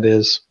that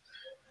is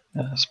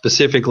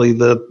specifically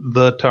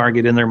the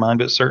target in their mind,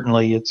 but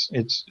certainly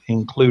it's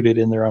included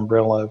in their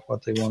umbrella of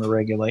what they want to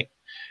regulate.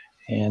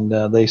 And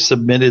they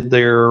submitted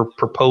their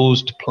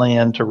proposed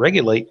plan to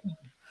regulate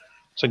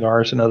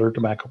cigars and other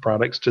tobacco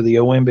products to the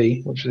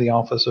OMB, which is the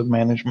Office of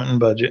Management and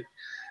Budget.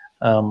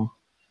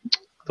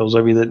 those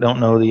of you that don't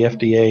know, the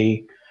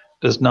FDA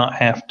does not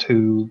have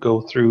to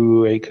go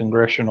through a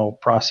congressional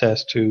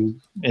process to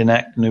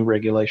enact new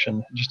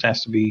regulation. It just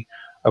has to be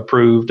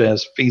approved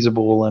as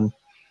feasible and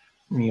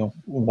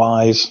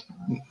wise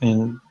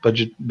in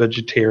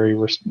budgetary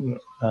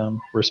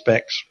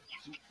respects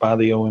by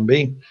the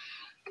OMB.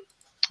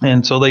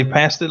 And so they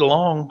passed it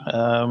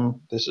along.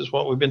 This is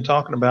what we've been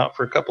talking about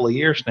for a couple of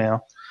years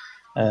now.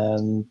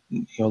 And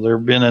there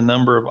have been a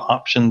number of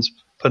options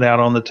put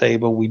out on the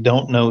table. We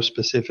don't know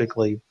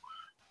specifically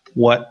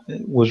what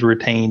was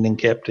retained and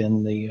kept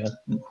in the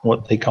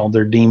what they called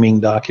their deeming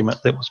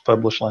document that was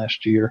published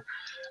last year.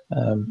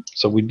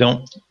 So we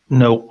don't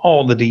know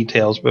all the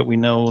details, but we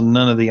know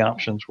none of the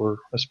options were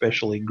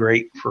especially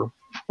great for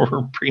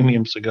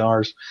premium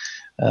cigars.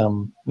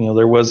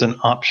 There was an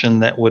option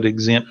that would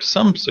exempt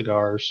some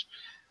cigars,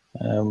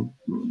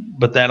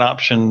 but that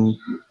option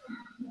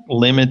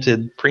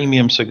limited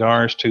premium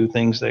cigars to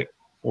things that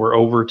were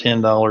over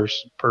 $10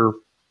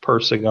 per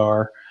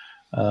cigar.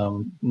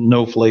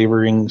 No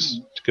flavorings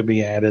could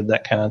be added,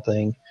 that kind of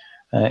thing.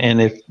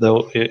 And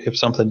if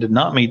something did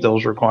not meet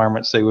those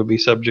requirements, they would be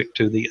subject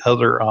to the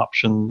other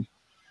option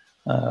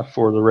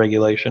for the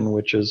regulation,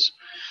 which is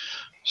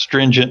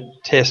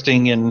stringent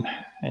testing and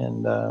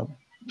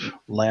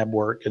lab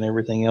work and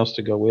everything else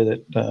to go with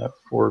it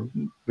for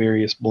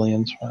various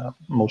blends,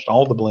 most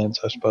all the blends,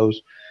 I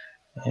suppose.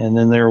 And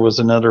then there was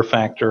another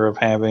factor of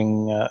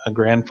having a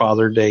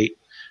grandfather date,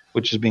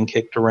 which has been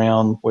kicked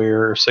around,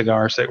 where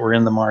cigars that were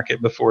in the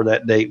market before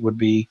that date would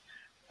be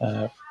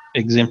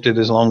exempted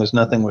as long as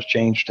nothing was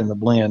changed in the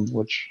blend,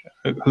 which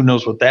who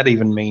knows what that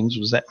even means.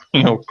 Was that,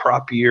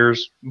 crop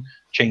years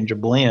change a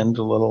blend,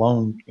 let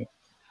alone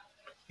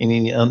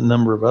any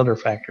number of other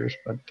factors.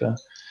 But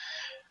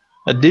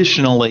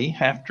additionally,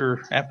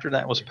 after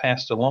that was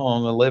passed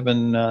along,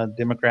 11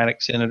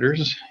 Democratic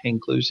senators,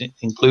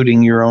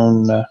 including your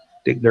own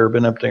Dick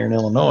Durbin up there in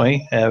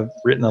Illinois, have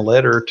written a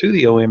letter to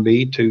the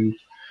OMB to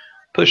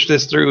push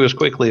this through as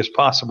quickly as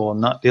possible and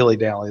not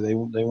dilly-dally. They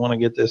want to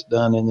get this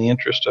done in the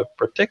interest of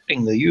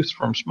protecting the youth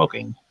from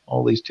smoking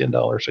all these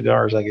 $10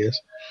 cigars, I guess.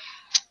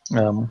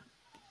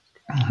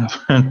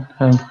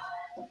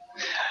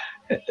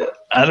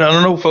 I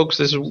don't know, folks.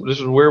 This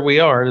is where we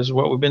are. This is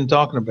what we've been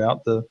talking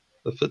about. The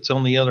foot's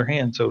on the other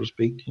hand, so to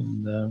speak,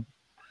 and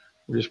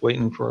we're just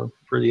waiting for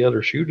the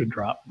other shoe to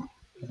drop.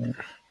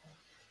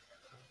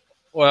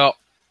 Well,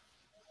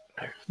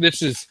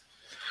 this is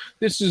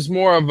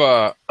more of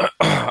a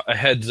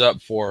heads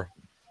up for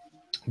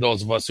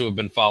those of us who have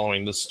been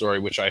following this story,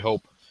 which I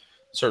hope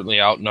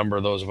certainly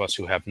outnumber those of us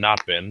who have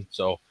not been.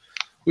 So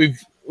we've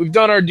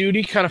done our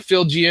duty, kind of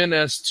filled you in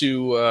as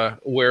to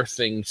where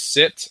things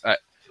sit.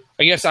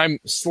 I guess I'm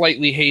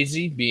slightly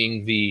hazy,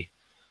 being the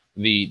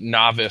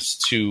novice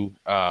to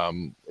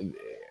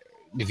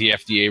the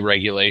FDA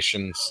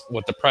regulations,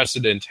 what the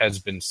precedent has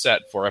been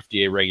set for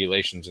FDA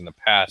regulations in the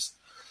past,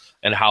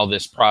 and how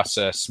this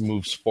process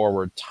moves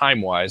forward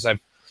time-wise. I've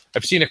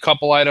seen a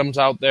couple items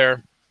out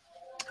there.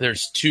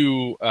 There's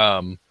two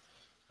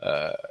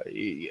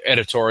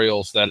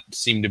editorials that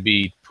seem to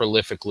be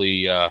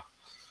prolifically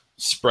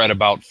spread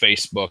about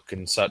Facebook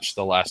and such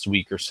the last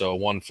week or so.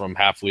 One from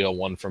Half Wheel,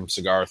 one from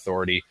Cigar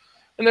Authority.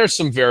 And there's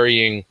some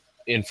varying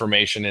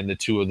information in the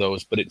two of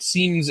those, but it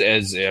seems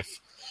as if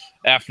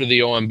after the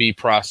OMB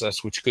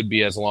process, which could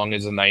be as long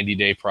as a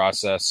 90-day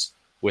process,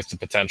 with the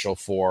potential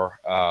for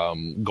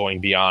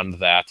going beyond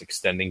that,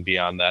 extending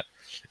beyond that.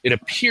 It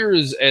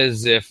appears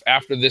as if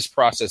after this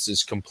process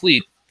is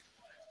complete,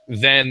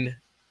 then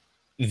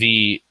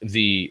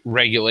the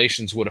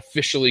regulations would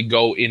officially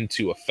go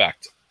into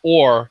effect.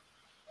 Or,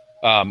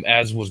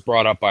 as was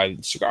brought up by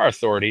the Cigar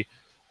Authority,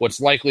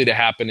 what's likely to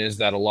happen is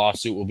that a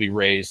lawsuit will be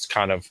raised,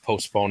 kind of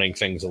postponing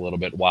things a little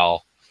bit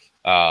while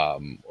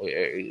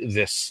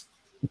this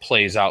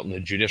plays out in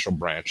the judicial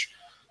branch.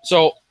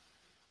 So,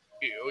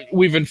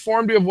 we've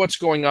informed you of what's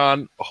going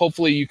on.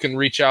 Hopefully you can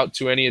reach out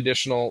to any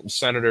additional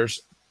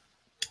senators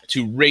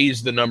to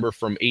raise the number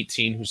from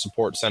 18 who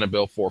support Senate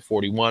Bill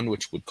 441,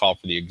 which would call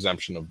for the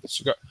exemption of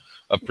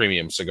of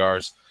premium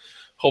cigars.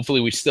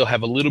 Hopefully we still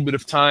have a little bit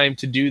of time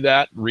to do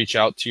that. Reach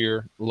out to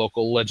your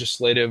local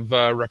legislative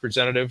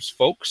representatives,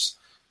 folks.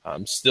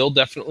 Still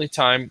definitely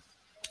time.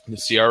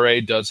 The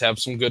CRA does have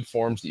some good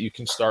forms that you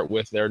can start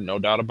with there, no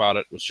doubt about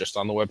it. It was just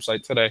on the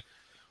website today.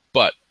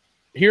 But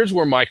here's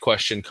where my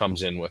question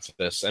comes in with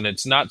this, and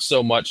it's not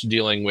so much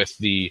dealing with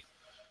the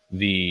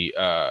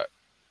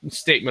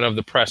statement of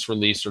the press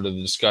release or the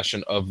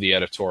discussion of the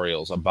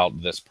editorials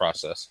about this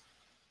process.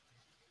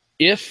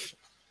 If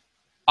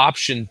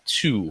option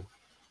 2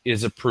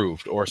 is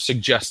approved or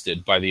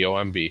suggested by the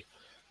OMB,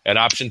 and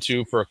option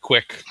 2, for a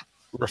quick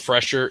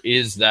refresher,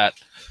 is that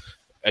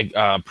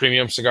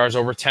premium cigars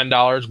over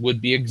 $10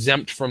 would be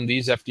exempt from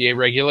these FDA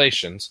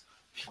regulations.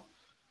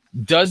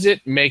 Does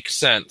it make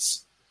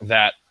sense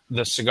that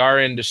the cigar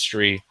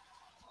industry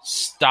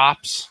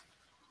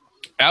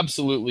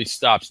absolutely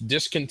stops,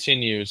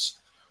 discontinues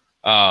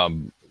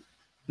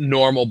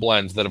normal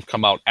blends that have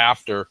come out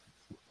after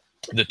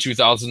the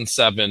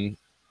 2007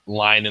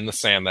 line in the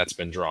sand that's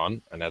been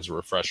drawn? And as a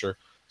refresher,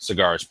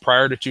 Cigars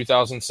prior to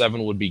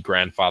 2007 would be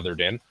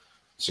grandfathered in.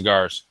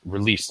 Cigars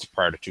released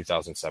prior to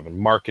 2007,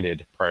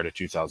 marketed prior to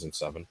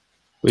 2007.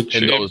 Which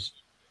And those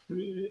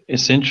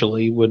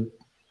essentially would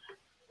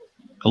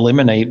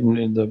eliminate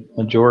the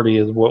majority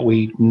of what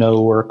we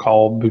know are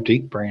called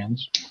boutique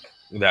brands.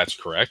 That's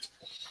correct.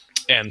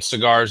 And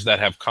cigars that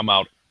have come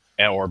out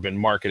or been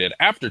marketed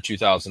after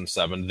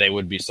 2007, they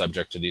would be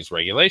subject to these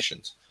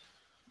regulations.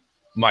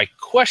 My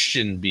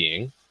question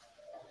being,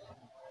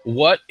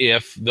 what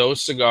if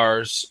those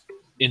cigars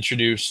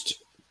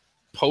introduced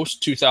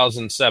post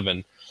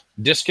 2007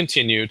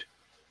 discontinued?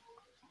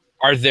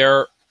 Are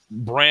there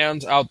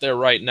brands out there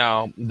right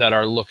now that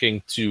are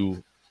looking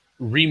to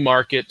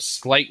remarket,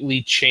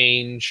 slightly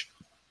change,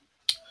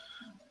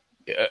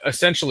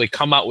 essentially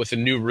come out with a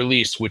new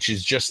release which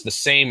is just the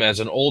same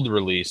as an old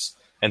release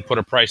and put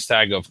a price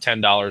tag of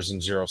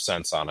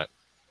 $10.00 on it?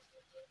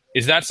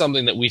 Is that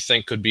something that we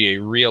think could be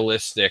a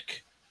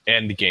realistic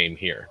end game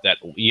here? That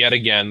yet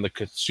again the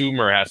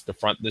consumer has to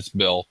front this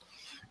bill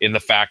in the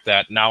fact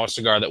that now a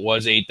cigar that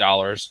was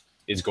 $8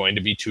 is going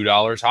to be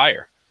 $2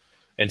 higher.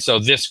 And so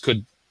this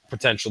could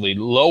potentially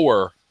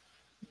lower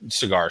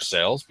cigar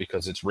sales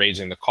because it's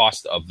raising the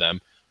cost of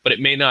them, but it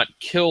may not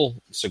kill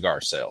cigar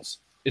sales.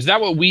 Is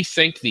that what we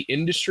think the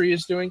industry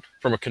is doing?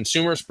 From a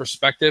consumer's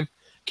perspective,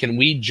 can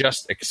we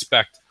just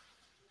expect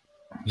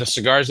the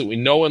cigars that we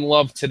know and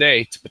love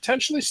today to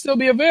potentially still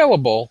be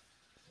available,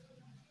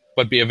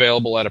 but be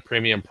available at a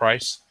premium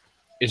price?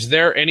 Is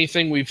there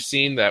anything we've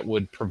seen that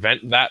would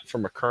prevent that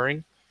from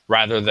occurring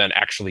rather than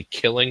actually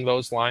killing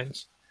those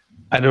lines?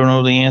 I don't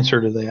know the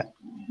answer to that.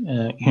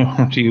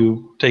 Do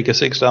you take a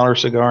 $6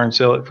 cigar and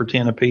sell it for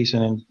 10 a piece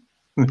and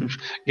then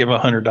give a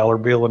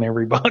 $100 bill in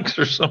every box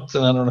or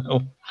something? I don't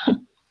know.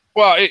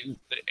 Well,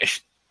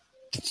 it's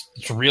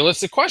a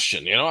realistic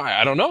question.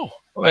 I don't know.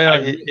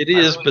 Well, it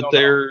is, really, but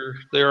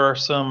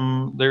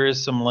there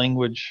is some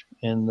language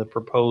in the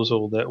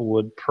proposal that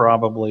would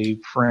probably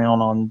frown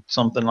on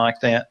something like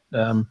that.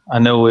 I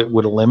know it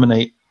would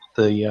eliminate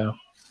the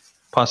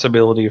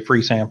possibility of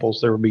free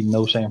samples. There would be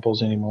no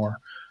samples anymore.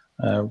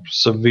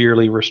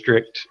 Severely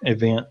restrict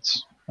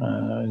events.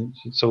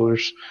 So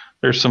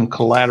there's some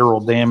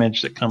collateral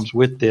damage that comes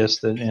with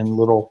this and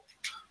little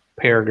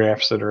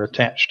paragraphs that are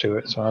attached to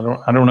it. So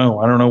I don't know.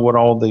 I don't know what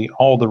all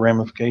the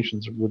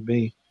ramifications would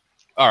be.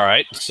 All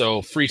right.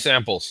 So free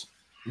samples.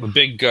 The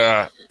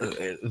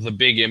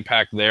big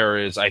impact there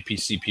is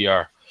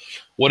IPCPR.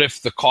 What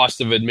if the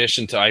cost of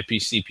admission to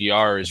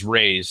IPCPR is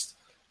raised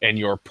and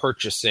you're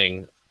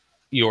purchasing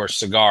your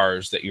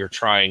cigars that you're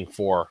trying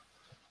for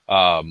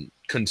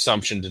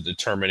consumption to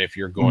determine if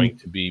you're going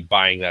to be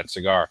buying that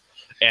cigar,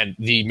 and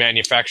the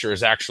manufacturer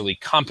is actually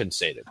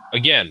compensated?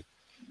 Again,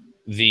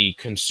 the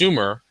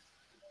consumer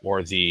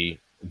or the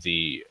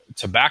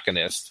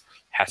tobacconist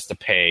has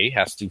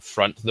to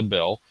front the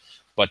bill,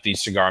 but the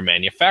cigar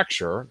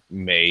manufacturer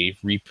may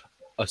reap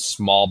a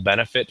small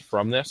benefit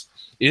from this.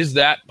 Is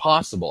that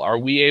possible? Are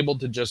we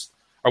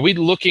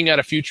looking at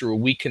a future where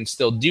we can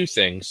still do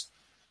things,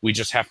 we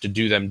just have to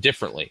do them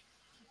differently?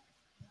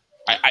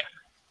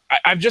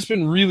 I've just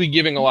been really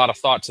giving a lot of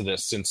thought to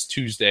this since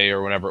Tuesday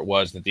or whenever it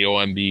was that the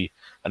OMB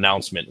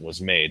announcement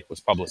was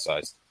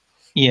publicized.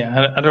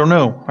 Yeah, I don't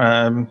know.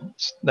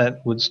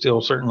 That would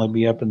still certainly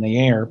be up in the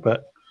air,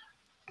 but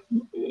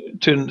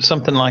to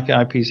something like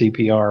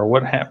IPCPR,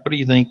 what do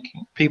you think?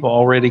 People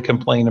already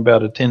complain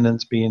about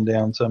attendance being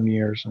down some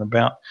years and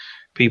about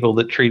people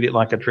that treat it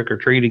like a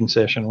trick-or-treating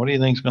session. What do you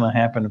think is going to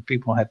happen if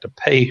people have to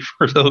pay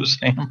for those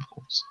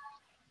samples?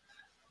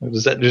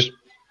 Does that just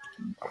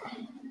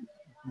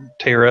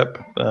tear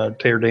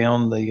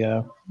down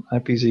the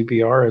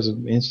IPCPR as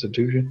an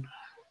institution?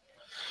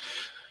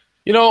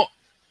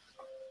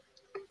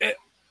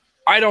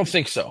 I don't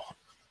think so.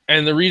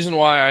 And the reason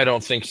why I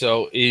don't think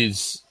so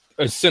is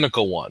a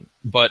cynical one.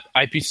 But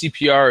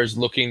IPCPR is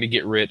looking to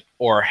get rid,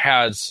 or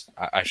has,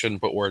 I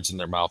shouldn't put words in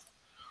their mouth.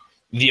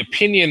 The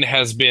opinion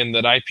has been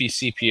that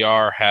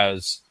IPCPR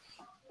has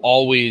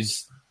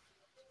always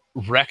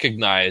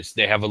recognized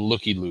they have a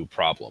looky-loo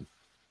problem.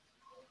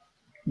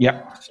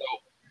 Yeah.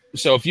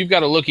 So if you've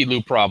got a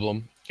looky-loo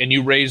problem and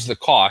you raise the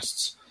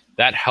costs,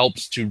 that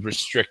helps to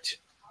restrict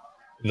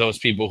those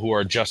people who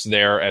are just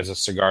there as a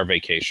cigar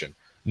vacation.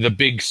 The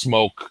big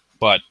smoke,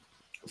 but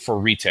for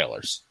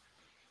retailers.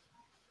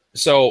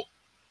 So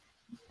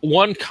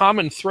one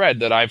common thread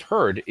that I've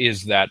heard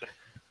is that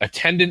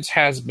attendance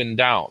has been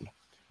down.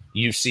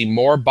 You see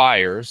more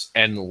buyers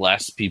and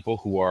less people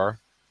who are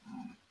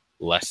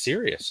less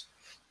serious.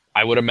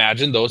 I would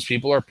imagine those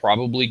people are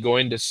probably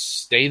going to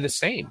stay the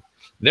same.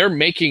 They're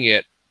making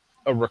it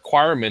a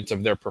requirement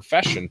of their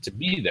profession to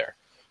be there,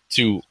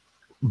 to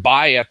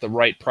buy at the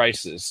right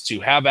prices, to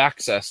have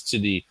access to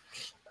the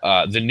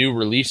new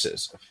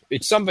releases.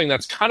 It's something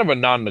that's kind of a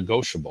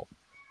non-negotiable.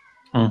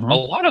 Mm-hmm.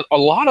 A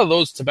lot of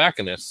those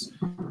tobacconists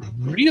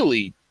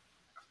really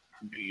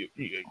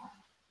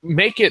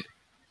make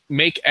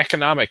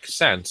economic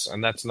sense,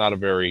 and that's not a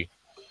very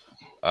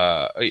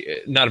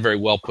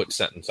well put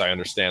sentence. I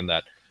understand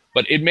that,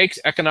 but it makes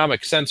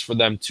economic sense for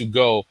them to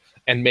go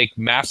and make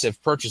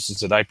massive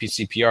purchases at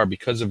IPCPR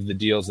because of the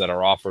deals that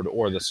are offered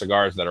or the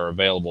cigars that are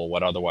available,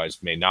 what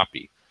otherwise may not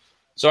be.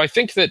 So I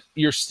think that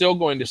you're still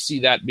going to see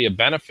that be a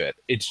benefit.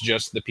 It's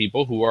just the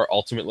people who are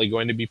ultimately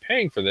going to be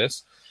paying for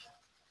this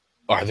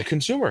are the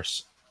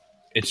consumers.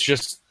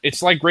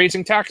 It's like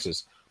raising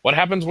taxes. What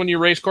happens when you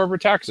raise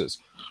corporate taxes?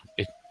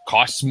 It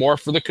costs more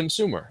for the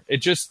consumer.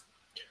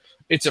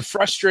 It's a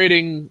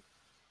frustrating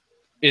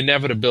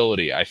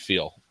inevitability, I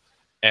feel.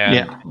 And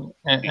yeah,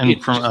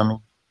 and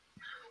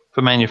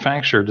for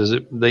manufacturer,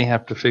 they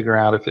have to figure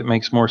out if it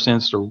makes more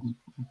sense to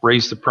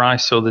raise the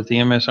price so that the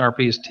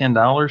MSRP is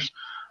 $10,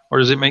 or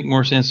does it make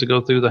more sense to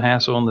go through the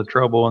hassle and the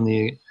trouble and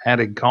the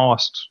added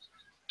costs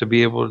to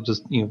be able to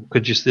just,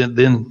 could you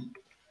then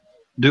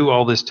do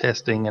all this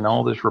testing and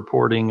all this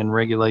reporting and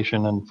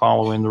regulation and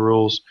following the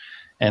rules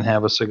and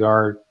have a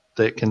cigar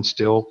that can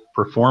still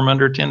perform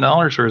under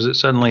 $10, or is it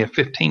suddenly a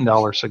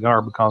 $15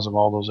 cigar because of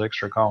all those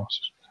extra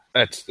costs?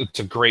 It's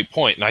a great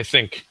point, and I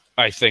think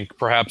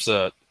perhaps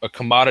a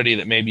commodity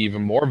that may be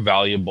even more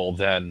valuable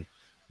than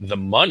the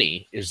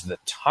money is the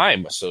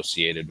time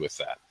associated with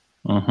that.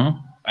 Mm-hmm.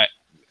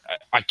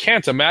 I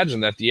can't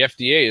imagine that the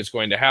FDA is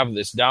going to have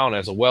this down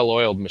as a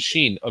well-oiled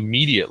machine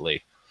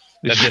immediately,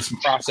 that this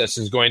process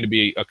is going to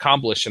be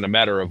accomplished in a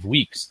matter of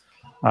weeks.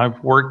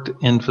 I've worked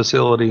in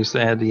facilities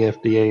that had the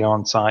FDA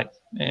on site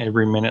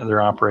every minute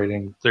they're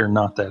operating. They're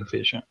not that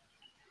efficient.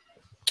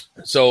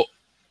 So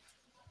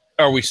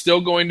are we still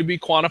going to be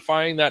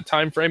quantifying that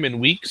time frame in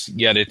weeks,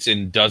 yet it's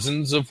in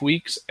dozens of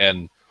weeks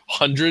and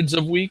hundreds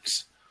of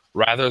weeks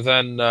rather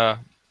than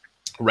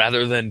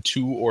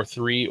 2 or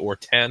 3 or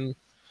 10?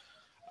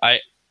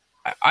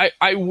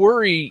 I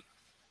worry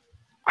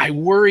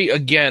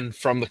again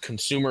from the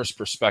consumer's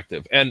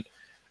perspective, and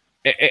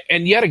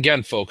yet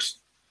again, folks,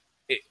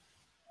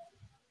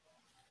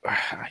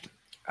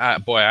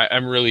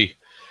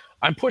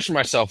 I'm pushing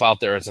myself out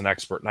there as an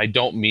expert, and I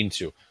don't mean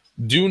to.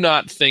 Do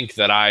not think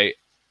that I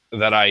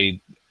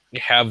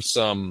have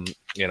some,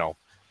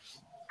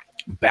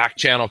 back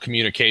channel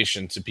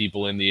communication to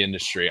people in the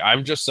industry.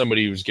 I'm just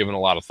somebody who's given a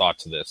lot of thought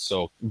to this,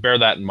 so bear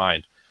that in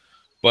mind.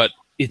 But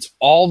it's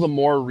all the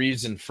more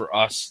reason for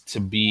us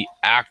to be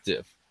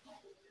active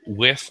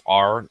with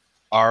our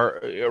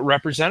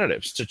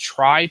representatives to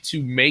try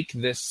to make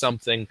this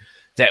something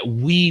that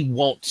we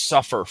won't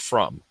suffer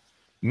from.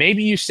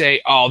 Maybe you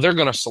say, oh, they're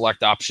going to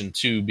select option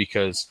 2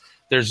 because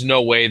there's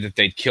no way that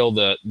they'd kill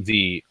the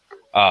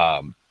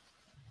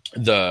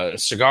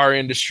cigar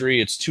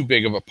industry. It's too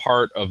big of a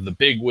part of the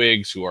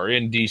bigwigs who are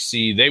in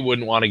DC. They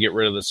wouldn't want to get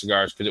rid of the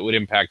cigars because it would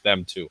impact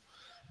them too.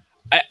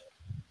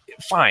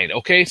 Fine.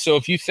 Okay. So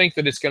if you think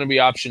that it's going to be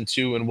option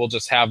 2 and we'll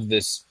just have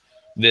this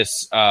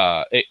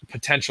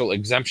potential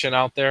exemption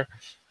out there,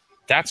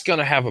 that's going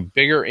to have a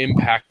bigger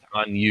impact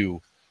on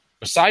you.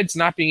 Besides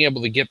not being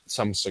able to get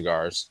some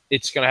cigars,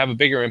 it's going to have a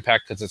bigger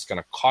impact because it's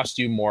going to cost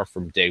you more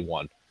from day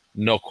one.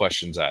 No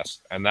questions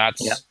asked. And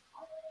that's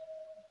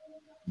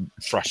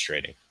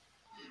frustrating.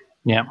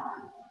 Yeah.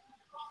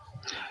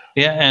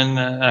 Yeah. And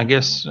I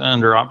guess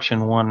under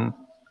option 1,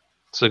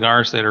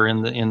 cigars that are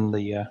in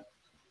the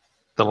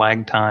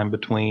lag time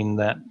between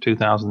that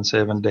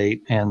 2007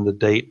 date and the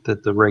date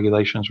that the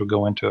regulations would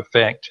go into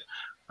effect,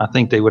 I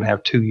think they would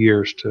have 2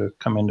 years to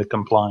come into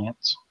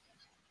compliance.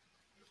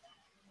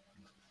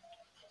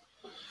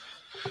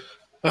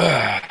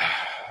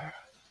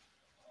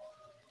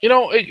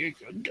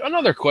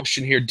 Another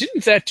question here.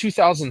 Didn't that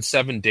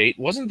 2007 date,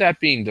 wasn't that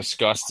being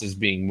discussed as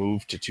being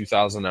moved to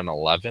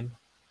 2011?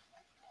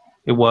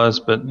 It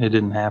was, but it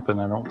didn't happen,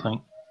 I don't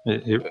think.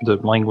 The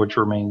language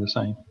remained the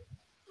same.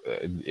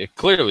 It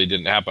clearly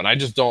didn't happen. I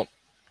just don't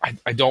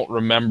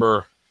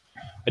remember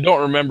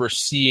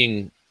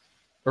seeing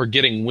or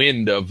getting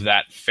wind of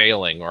that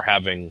failing or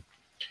having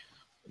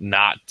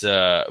not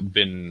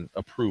been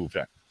approved.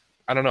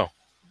 I don't know.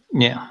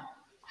 Yeah.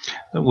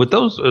 With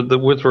those,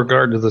 with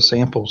regard to the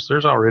samples,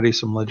 there's already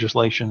some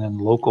legislation in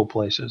local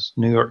places.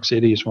 New York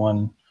City is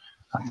one,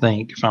 I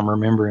think, if I'm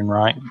remembering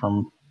right,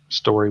 from a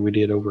story we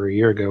did over a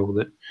year ago,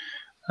 that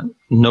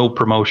no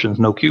promotions,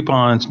 no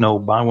coupons, no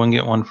buy one,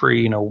 get one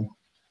free, no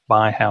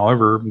buy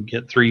however,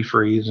 get 3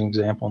 free as an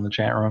example in the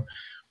chat room.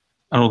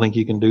 I don't think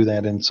you can do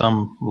that in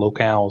some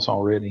locales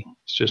already.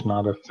 It's just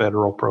not a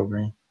federal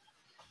program.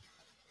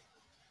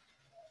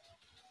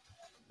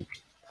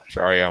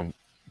 Sorry, I'm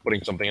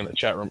putting something in the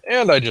chat room,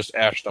 and I just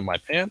ashed on my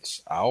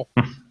pants. Ow.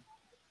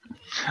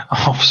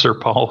 Officer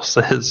Paul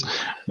says,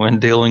 when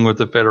dealing with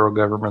the federal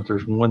government,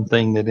 there's one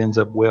thing that ends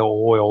up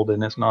well-oiled,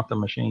 and it's not the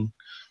machine.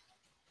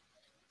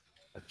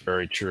 That's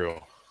very true.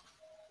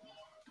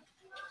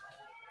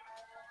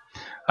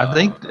 I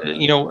think,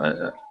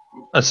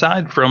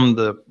 aside from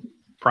the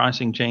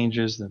pricing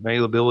changes, the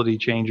availability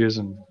changes,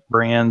 and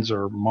brands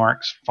or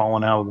marks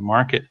falling out of the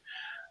market,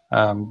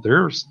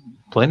 there's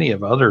plenty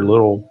of other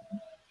little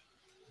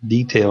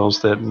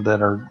details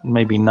that are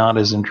maybe not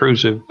as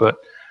intrusive, but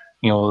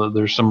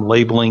there's some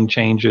labeling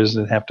changes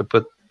that have to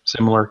put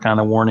similar kind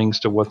of warnings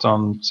to what's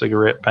on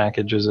cigarette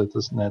packages at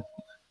this net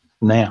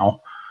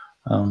now.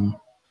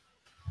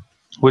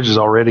 which is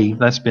already,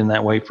 that's been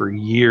that way for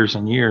years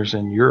and years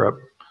in Europe.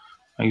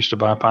 I used to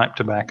buy pipe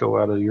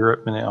tobacco out of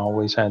Europe, and it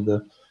always had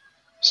the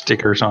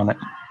stickers on it.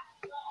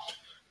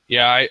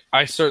 Yeah,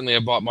 I certainly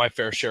have bought my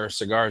fair share of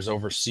cigars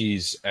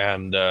overseas,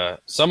 and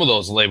some of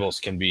those labels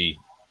can be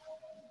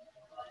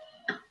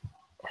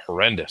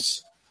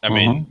horrendous. I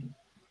mean,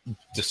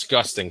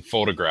 disgusting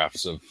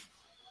photographs of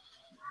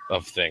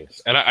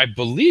things. And I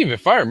believe,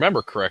 if I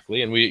remember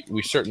correctly, and we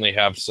certainly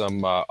have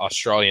some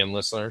Australian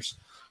listeners,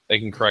 they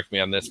can correct me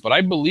on this, but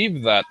I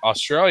believe that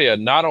Australia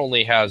not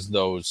only has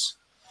those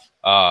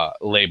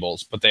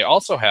labels, but they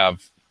also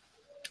have,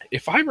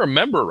 if I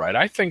remember right,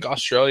 I think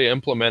Australia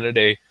implemented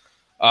a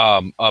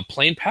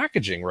plain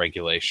packaging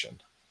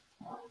regulation.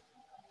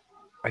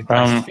 I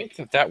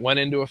think that went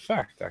into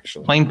effect,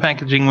 actually. Plain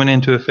packaging went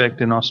into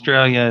effect in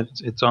Australia.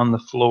 It's on the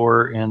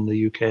floor in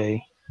the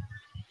UK.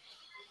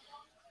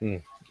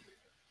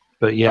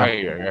 But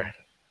yeah.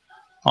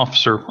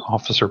 Officer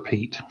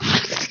Pete.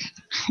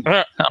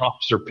 Not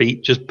Officer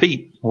Pete, just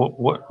Pete.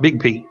 What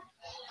Big Pete.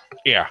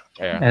 Yeah.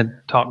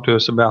 Had talked to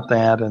us about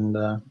that, and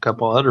a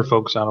couple of other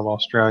folks out of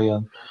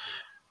Australia.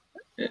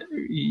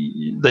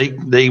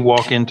 They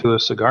walk into a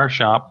cigar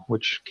shop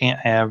which can't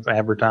have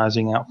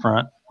advertising out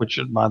front, which,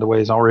 by the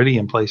way, is already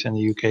in place in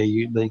the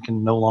UK. They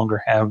can no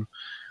longer have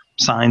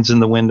signs in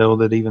the window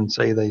that even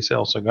say they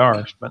sell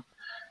cigars. But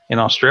in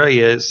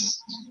Australia,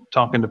 it's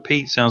talking to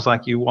Pete sounds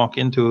like you walk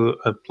into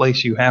a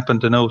place you happen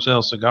to know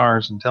sells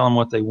cigars and tell them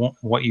what they want,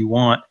 what you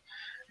want,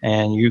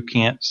 and you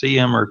can't see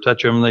them or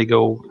touch them. They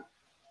go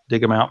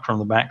dig them out from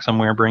the back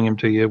somewhere and bring them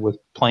to you with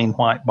plain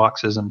white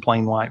boxes and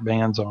plain white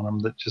bands on them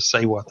that just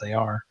say what they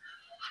are.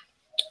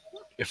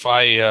 If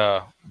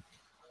I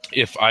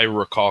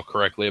recall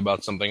correctly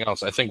about something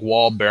else, I think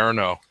Wal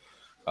Barano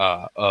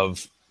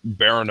of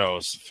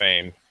Barano's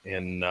fame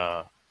in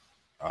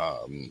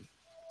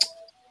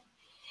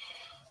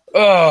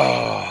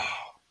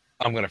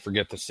I'm going to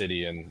forget the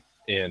city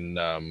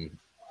in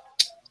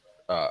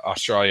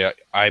Australia.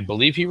 I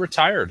believe he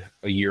retired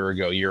a year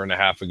and a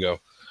half ago,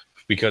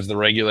 because the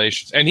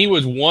regulations, and he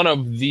was one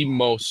of the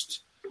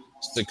most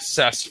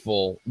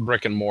successful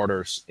brick and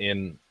mortars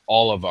in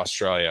all of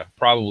Australia,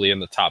 probably in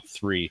the top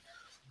 3,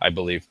 I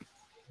believe.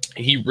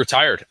 He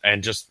retired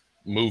and just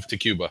moved to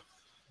Cuba.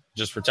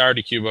 Just retired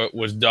to Cuba,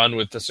 was done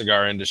with the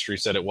cigar industry,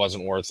 said it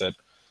wasn't worth it.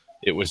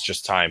 It was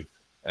just time.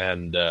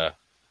 And,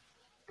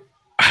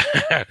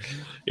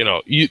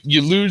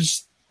 you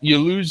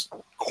lose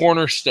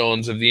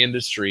cornerstones of the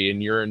industry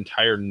in your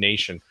entire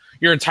nation,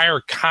 your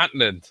entire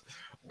continent.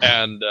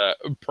 And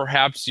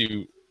perhaps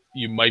you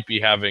might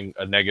be having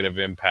a negative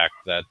impact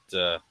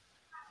that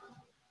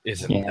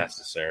isn't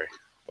necessary.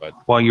 But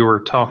while you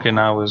were talking,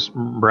 I was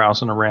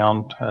browsing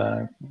around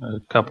a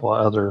couple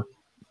of other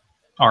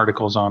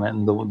articles on it,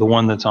 and the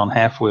one that's on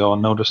Half Wheel, I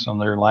noticed on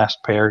their last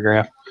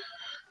paragraph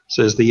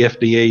says the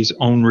FDA's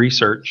own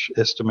research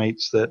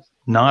estimates that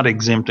not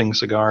exempting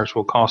cigars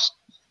will cost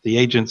the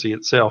agency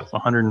itself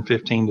 $115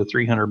 to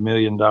 $300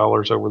 million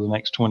over the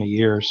next 20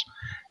 years,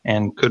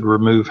 and could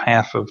remove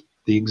half of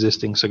the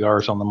existing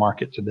cigars on the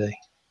market today.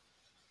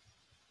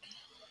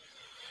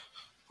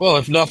 Well,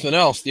 if nothing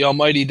else, the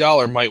almighty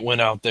dollar might win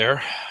out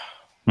there.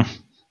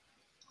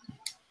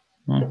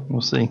 We'll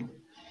see.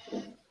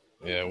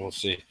 Yeah, we'll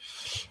see.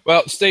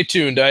 Well, stay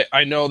tuned.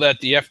 I know that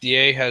the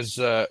FDA has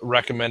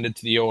recommended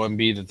to the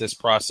OMB that this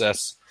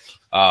process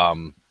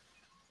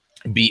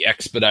be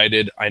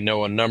expedited. I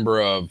know a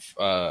number of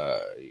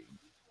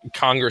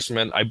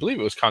congressmen, I believe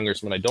it was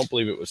congressmen, I don't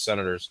believe it was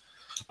senators,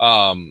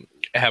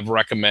 have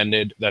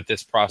recommended that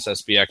this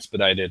process be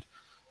expedited.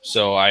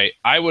 So I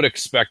would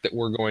expect that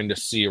we're going to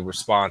see a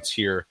response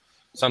here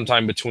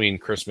sometime between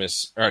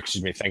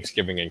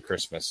Thanksgiving and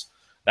Christmas.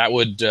 That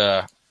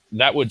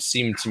would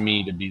seem to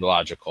me to be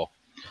logical.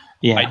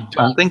 Yeah, I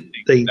don't think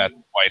that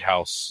the White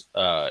House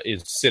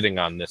is sitting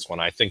on this one.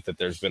 I think that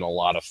there's been a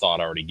lot of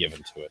thought already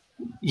given to it.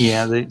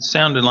 Yeah, it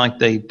sounded like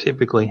they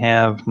typically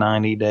have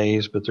 90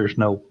 days, but there's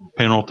no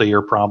penalty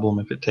or problem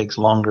if it takes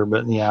longer.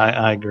 But yeah,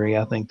 I agree.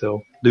 I think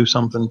they'll do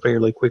something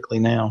fairly quickly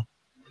now.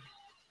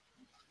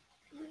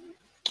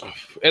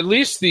 At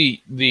least the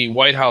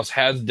White House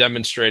has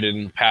demonstrated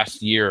in the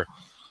past year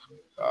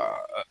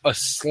a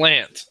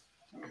slant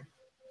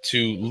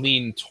to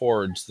lean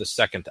towards the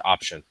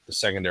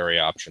secondary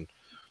option,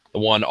 the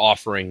one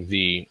offering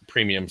the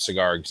premium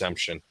cigar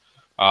exemption.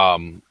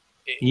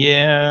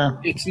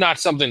 It's not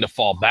something to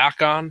fall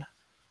back on,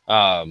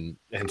 and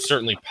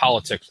certainly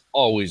politics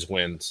always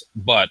wins.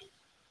 But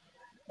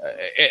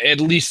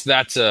at least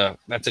that's a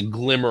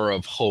glimmer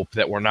of hope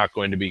that we're not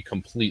going to be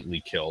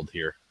completely killed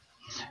here.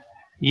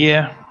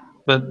 Yeah,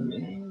 but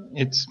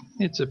it's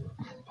a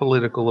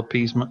political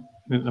appeasement.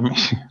 I mean,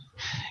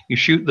 you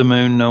shoot the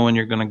moon knowing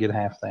you're going to get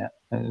half that.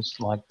 It's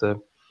like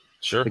the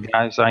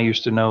guys I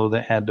used to know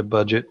that had to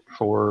budget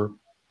for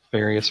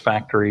various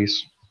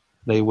factories.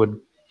 They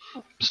would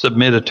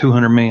submit a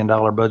 $200 million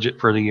budget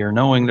for the year,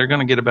 knowing they're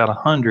going to get about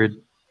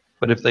 100.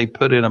 But if they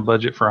put in a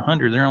budget for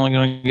 100, they're only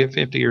going to get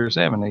 50 or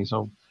 70.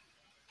 So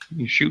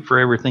you shoot for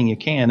everything you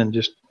can and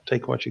just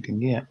take what you can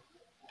get.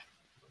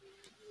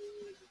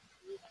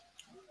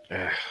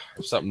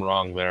 There's something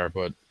wrong there,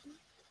 but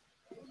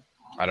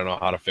I don't know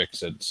how to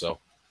fix it. So,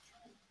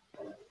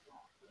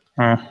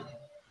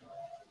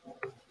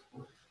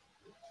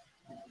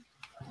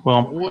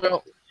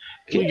 well,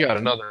 we got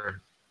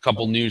another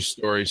couple news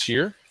stories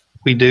here.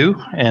 We do,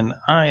 and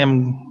I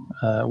am.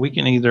 We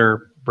can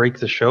either break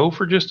the show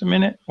for just a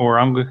minute, or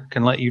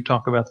can let you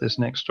talk about this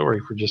next story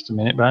for just a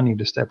minute. But I need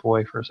to step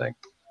away for a second.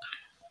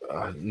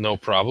 No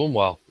problem.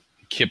 While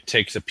Kip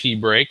takes a pee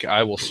break,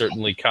 I will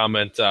certainly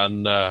comment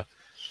on.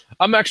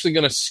 I'm actually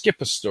going to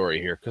skip a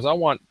story here because I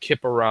want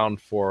Kip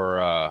around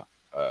for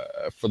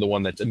the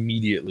one that's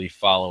immediately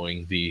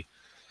following the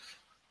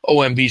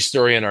OMB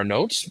story in our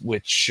notes,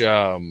 which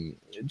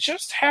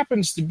just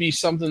happens to be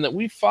something that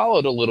we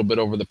followed a little bit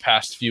over the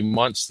past few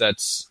months.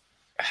 It's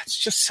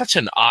just such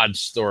an odd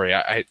story.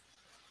 I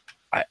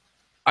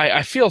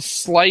feel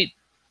slight,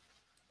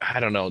 I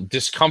don't know,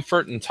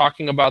 discomfort in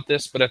talking about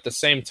this, but at the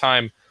same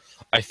time,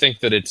 I think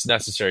that it's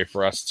necessary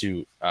for us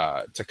to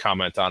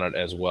comment on it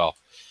as well.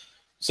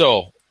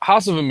 So,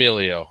 House of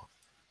Emilio,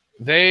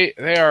 they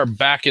are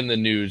back in the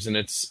news, and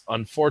it's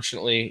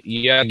unfortunately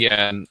yet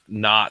again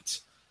not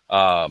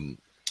a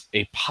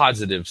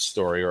positive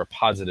story or a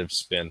positive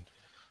spin.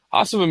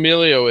 House of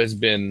Emilio has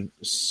been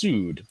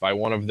sued by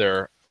one of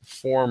their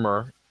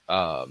former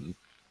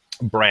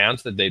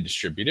brands that they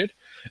distributed,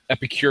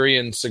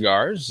 Epicurean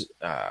Cigars,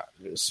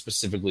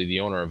 specifically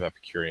the owner of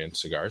Epicurean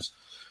Cigars.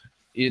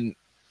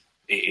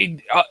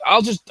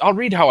 I'll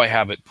read how I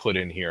have it put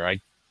in here.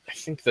 I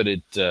think that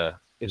it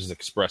is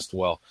expressed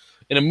well.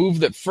 In a move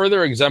that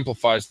further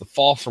exemplifies the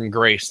fall from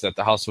grace that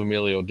the House of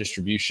Emilio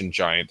distribution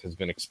giant has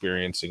been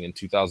experiencing in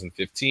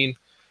 2015,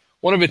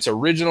 one of its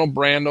original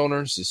brand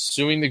owners is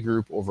suing the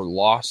group over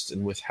lost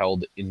and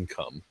withheld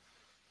income.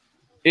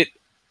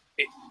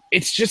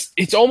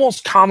 It's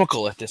almost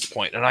comical at this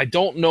point, and I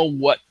don't know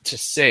what to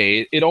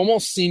say. It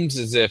almost seems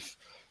as if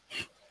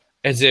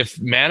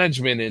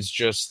management is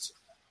just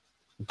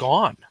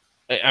gone.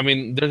 I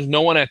mean, there's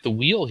no one at the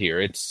wheel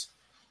here.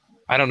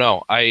 I don't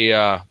know.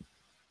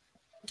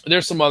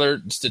 There's some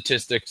other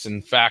statistics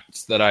and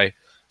facts that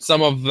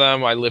some of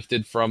them I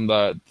lifted from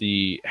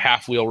the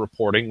half wheel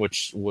reporting,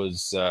 which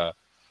was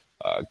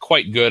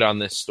quite good on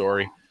this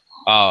story.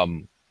 But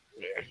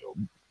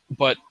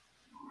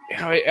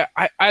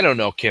I don't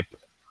know, Kip.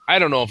 I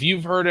don't know if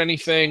you've heard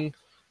anything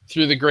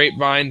through the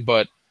grapevine,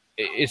 but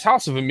is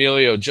House of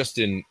Emilio just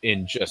in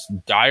just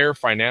dire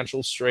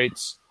financial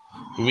straits?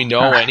 Do we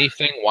know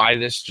anything why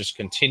this just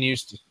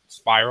continues to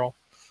spiral?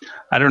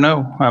 I don't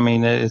know. I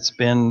mean, it's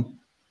been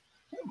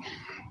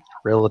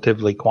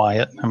relatively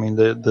quiet. I mean,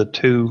 the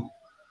two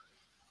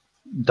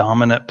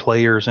dominant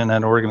players in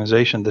that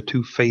organization, the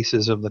two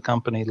faces of the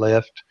company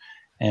left,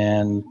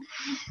 and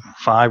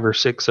 5 or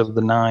 6 of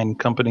the 9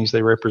 companies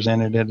they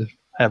represented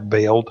have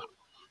bailed.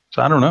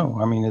 So I don't know.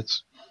 I mean,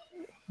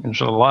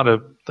 there's a lot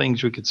of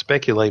things we could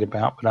speculate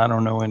about, but I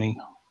don't know any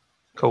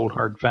cold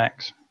hard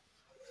facts.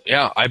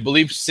 Yeah, I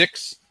believe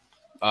 6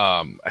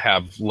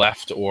 have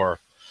left or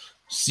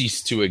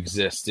ceased to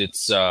exist.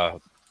 It's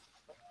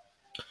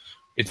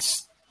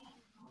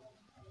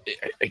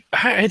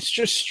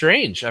just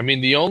strange. I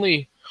mean, the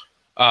only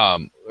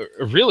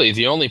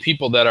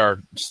people that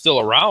are still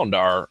around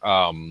are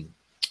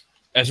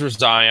Ezra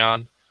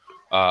Zion,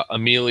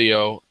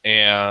 Emilio,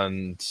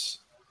 and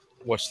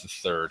what's the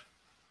third?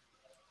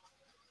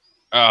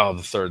 Oh,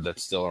 the third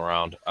that's still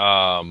around.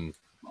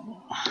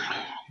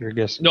 Your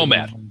guess?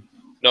 Nomad.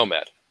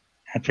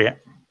 That's it.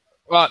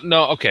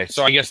 No, okay.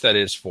 So I guess that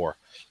is 4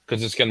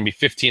 because it's going to be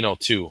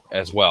 1502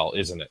 as well,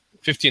 isn't it?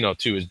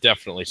 1502 is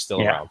definitely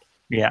still around.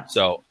 Yeah.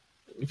 So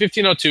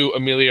 1502,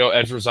 Emilio,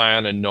 Ezra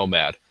Zion, and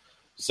Nomad.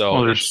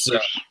 So there's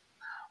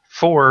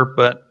 4,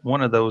 but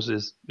one of those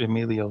is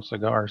Emilio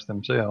Cigars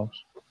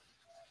themselves.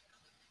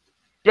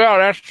 Yeah,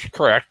 that's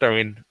correct. I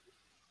mean,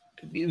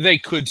 they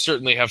could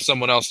certainly have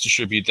someone else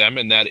distribute them,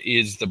 and that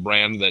is the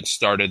brand that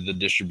started the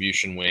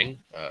distribution wing.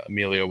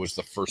 Emilio was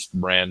the first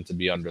brand to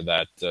be under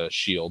that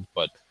shield,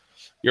 but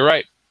you're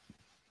right.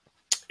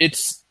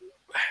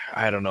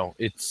 I don't know.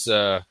 It's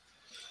a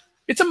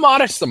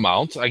modest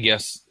amount, I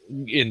guess,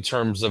 in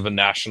terms of a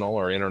national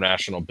or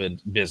international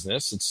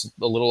business. It's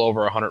a little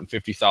over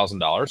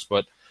 $150,000,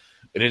 but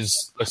it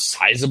is a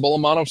sizable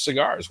amount of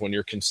cigars when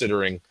you're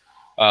considering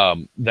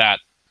that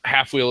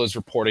Half Wheel is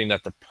reporting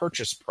that the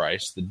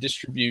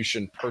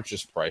distribution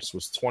purchase price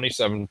was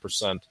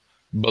 27%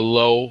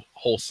 below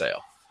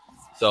wholesale.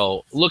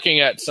 So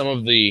looking at some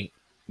of the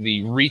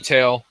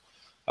retail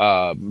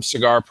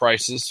cigar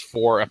prices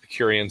for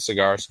Epicurean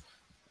cigars,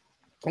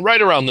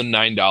 right around the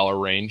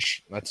 $9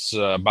 range. That's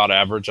about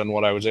average on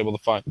what I was able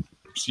to find.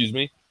 Excuse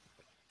me.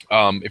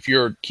 If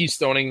you're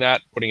keystoning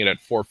that, putting it at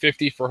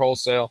 $450 for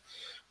wholesale,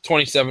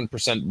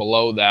 27%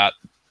 below that,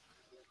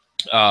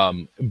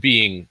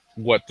 being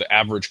what the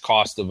average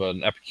cost of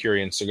an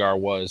Epicurean cigar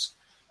was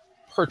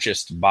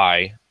purchased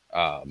by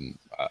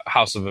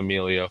House of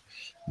Emilio.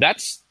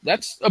 That's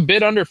a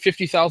bit under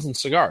 50,000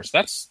 cigars.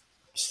 That's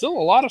still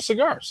a lot of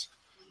cigars.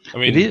 I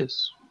mean, it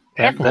is.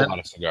 Heck of a lot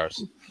of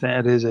cigars.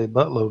 That is a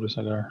buttload of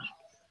cigars.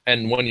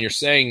 And when you're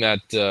saying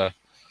that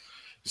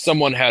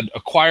someone had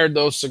acquired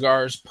those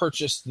cigars,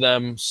 purchased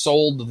them,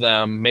 sold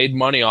them, made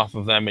money off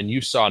of them, and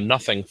you saw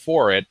nothing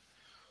for it,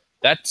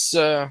 that's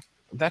a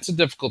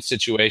difficult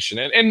situation.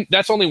 And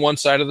that's only one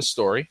side of the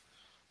story.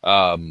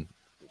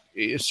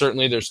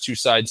 Certainly there's two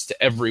sides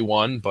to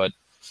everyone, but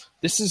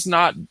this is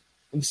not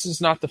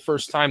the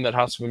first time that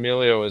House of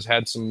Emilio has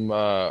had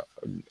some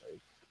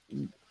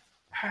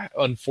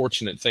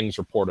unfortunate things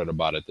reported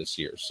about it this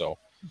year. So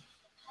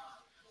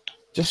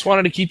just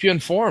wanted to keep you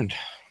informed.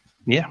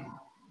 Yeah.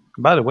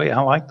 By the way,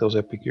 I like those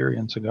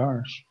Epicurean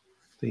cigars.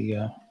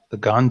 The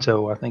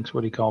Gonzo, I think is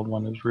what he called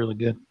one. It was really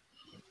good.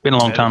 Been a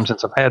long time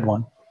since I've had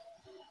one.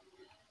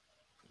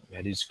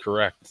 That is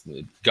correct.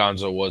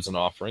 Gonzo was an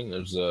offering.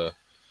 There's a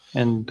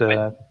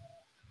go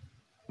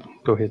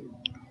ahead.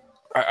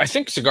 I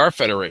think Cigar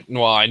Federation.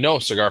 Well, I know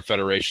Cigar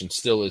Federation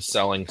still is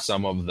selling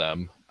some of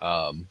them.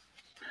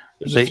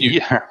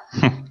 Yeah,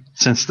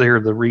 since they're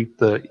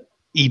the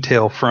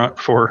e-tail front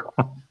for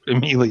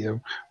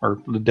Emilio, or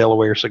the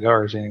Delaware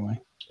cigars anyway.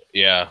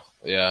 Yeah.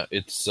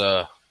 It's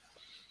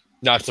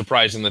not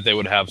surprising that they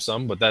would have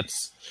some, but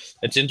that's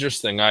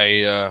interesting.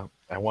 I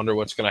wonder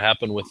what's going to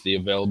happen with the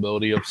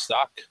availability of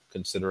stock,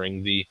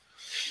 considering the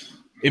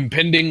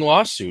impending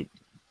lawsuit.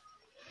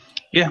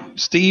 Yeah,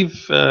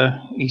 Steve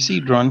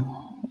Isidron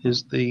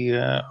is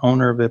the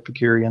owner of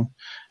Epicurean.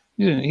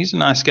 He's a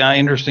nice guy,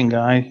 interesting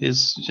guy.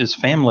 His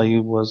family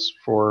was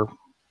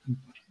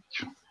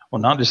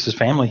not just his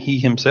family, he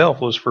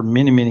himself was for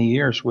many, many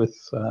years with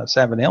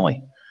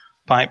Savinelli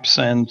pipes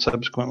and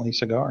subsequently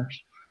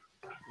cigars.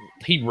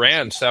 He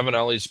ran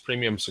Savinelli's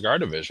premium cigar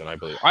division, I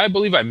believe. I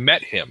believe I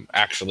met him,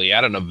 actually,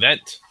 at an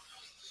event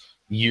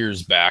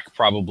years back,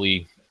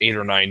 probably 8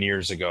 or 9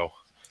 years ago.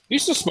 He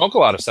used to smoke a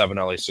lot of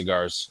Savinelli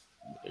cigars.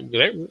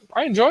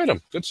 I enjoyed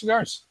them. Good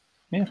cigars.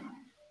 Yeah.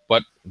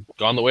 But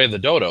gone the way of the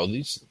dodo,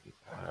 these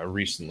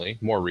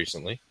more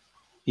recently.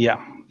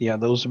 Yeah,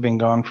 those have been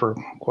gone for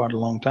quite a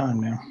long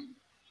time now.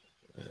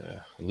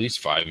 At least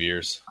 5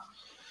 years.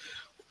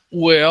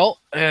 Well,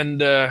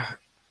 and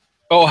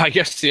I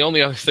guess the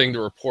only other thing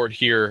to report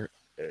here,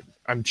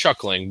 I'm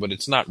chuckling, but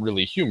it's not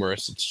really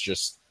humorous. It's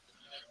just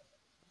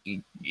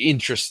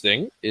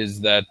interesting,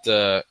 is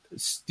that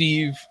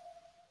Steve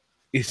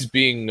is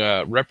being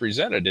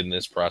represented in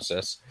this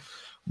process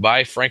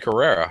by Frank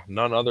Herrera,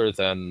 none other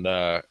than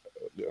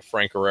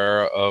Frank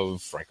Herrera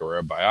of Frank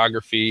Herrera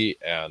Biography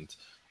and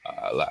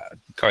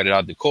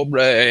Caridad de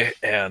Cobre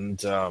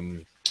and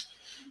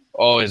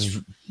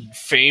his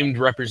famed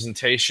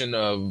representation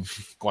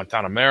of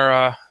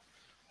Guantanamera.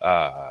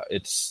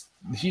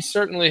 He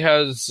certainly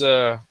has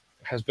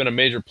been a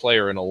major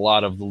player in a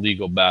lot of the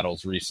legal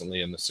battles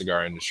recently in the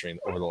cigar industry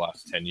over the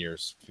last 10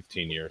 years,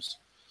 15 years.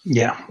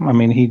 Yeah, I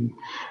mean, he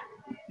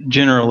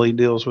generally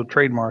deals with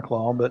trademark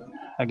law, but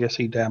I guess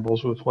he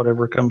dabbles with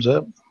whatever comes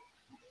up.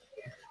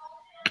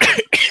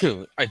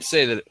 I'd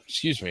say that,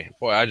 excuse me,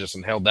 boy, I just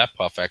inhaled that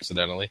puff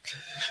accidentally.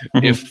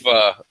 If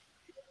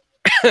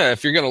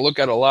you're going to look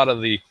at a lot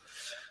of the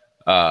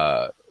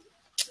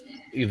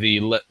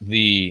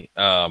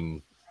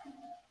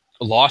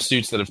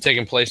lawsuits that have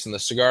taken place in the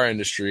cigar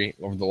industry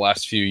over the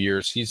last few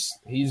years,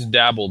 he's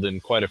dabbled in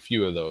quite a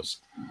few of those.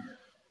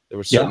 There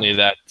was certainly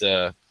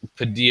that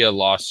Padilla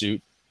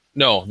lawsuit.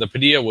 No, the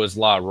Padilla was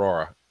La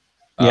Aurora.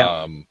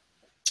 Yeah.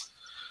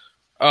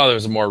 There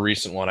was a more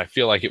recent one. I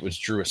feel like it was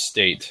Drew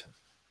Estate.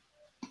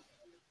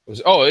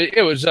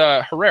 It was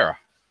Herrera.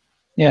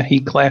 Yeah, he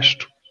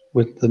clashed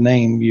with the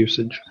name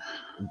usage,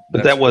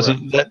 but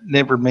that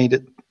never made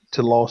it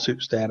to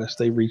lawsuit status.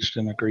 They reached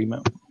an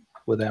agreement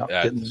without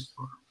getting.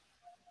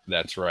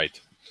 That's right.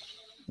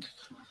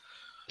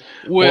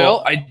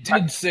 Well, I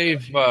did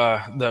save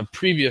the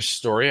previous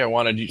story. I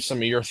wanted some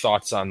of your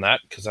thoughts on that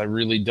because I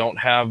really don't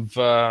have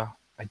a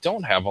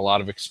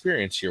lot of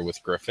experience here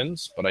with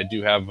Griffins, but I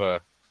do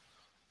have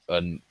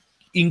an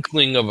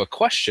inkling of a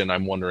question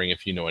I'm wondering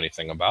if you know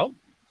anything about.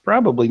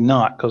 Probably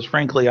not, because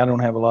frankly, I don't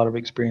have a lot of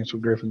experience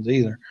with Griffins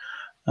either.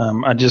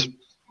 I just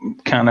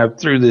kind of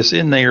threw this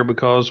in there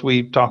because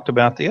we talked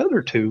about the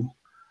other two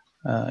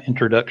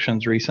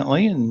introductions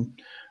recently, and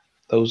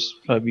those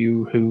of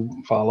you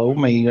who follow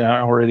may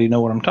already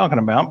know what I'm talking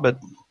about, but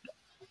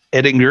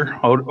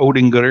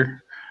Oettinger,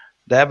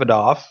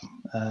 Davidoff,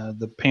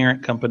 the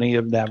parent company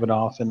of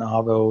Davidoff and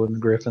Avo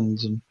and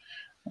Griffins and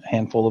a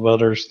handful of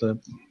others, the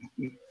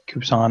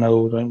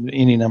Cusano,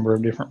 any number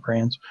of different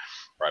brands.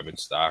 Private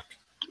stock.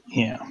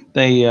 Yeah.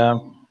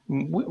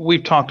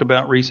 We've talked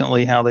about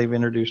recently how they've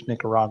introduced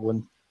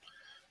Nicaraguan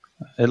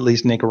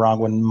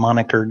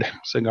monikered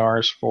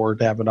cigars for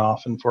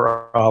Davidoff and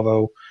for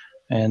Avo.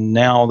 And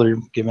now they're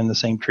giving the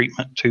same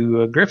treatment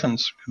to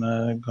Griffins.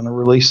 Going to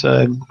release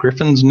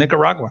Griffins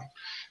Nicaragua.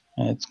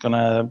 And it's going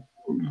to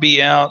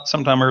be out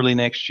sometime early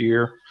next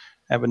year.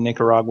 Have a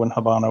Nicaraguan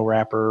Habano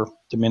wrapper,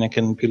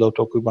 Dominican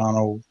Piloto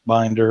Cubano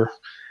binder,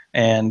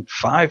 and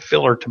 5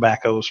 filler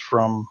tobaccos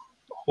from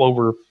all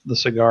over the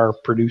cigar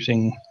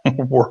producing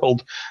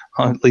world,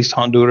 at least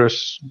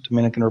Honduras,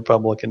 Dominican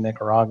Republic, and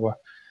Nicaragua.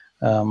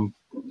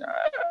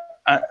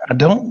 I I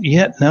don't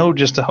yet know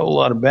just a whole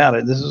lot about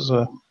it. This is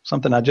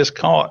something I just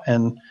caught,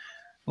 and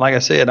like I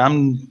said,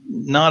 I'm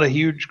not a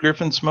huge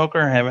Griffin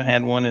smoker. I haven't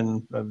had one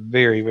in a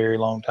very, very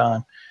long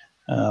time.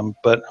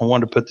 But I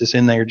wanted to put this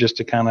in there just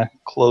to kind of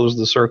close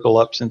the circle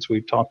up since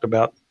we've talked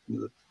about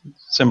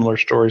similar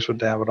stories with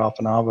Davidoff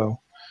and Avo.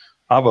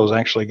 Avo's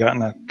actually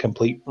gotten a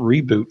complete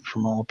reboot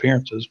from all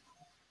appearances.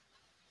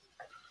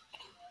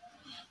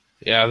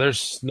 Yeah,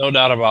 there's no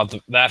doubt about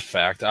that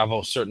fact.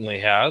 Avo certainly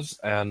has,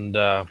 and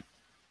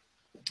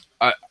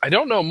I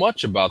don't know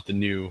much about the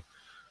new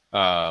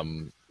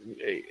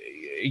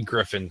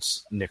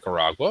Griffin's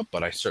Nicaragua,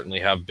 but I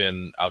certainly have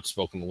been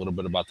outspoken a little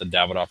bit about the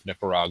Davidoff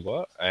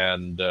Nicaragua,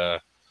 and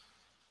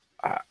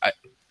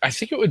I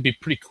think it would be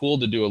pretty cool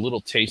to do a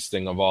little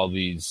tasting of all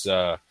these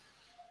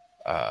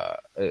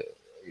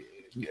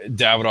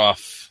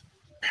Davidoff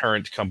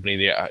parent company,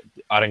 the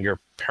Ottinger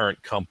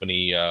parent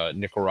company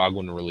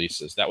Nicaraguan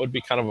releases. That would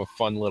be kind of a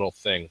fun little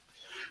thing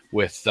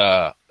with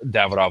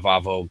Davidoff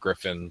Avo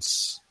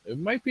Griffins. It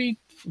might be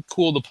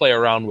cool to play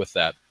around with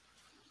that.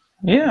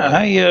 Yeah,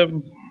 I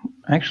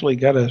actually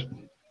got a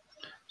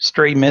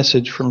stray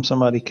message from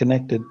somebody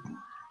connected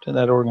to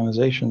that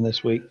organization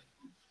this week.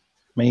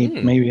 May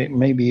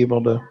be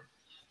able to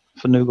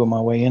finagle my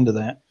way into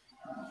that.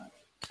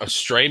 A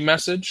stray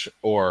message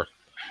or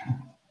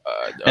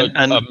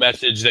a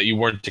message that you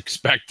weren't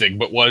expecting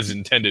but was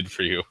intended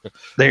for you?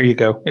 There you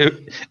go.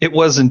 It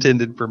was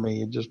intended for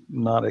me, just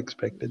not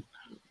expected.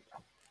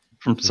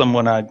 From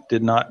someone I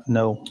did not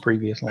know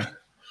previously.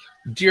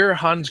 Dear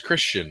Hans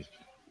Christian,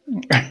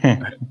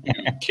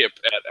 Kip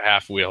at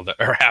halfwheel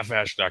or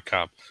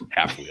halfash.com.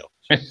 Halfwheel.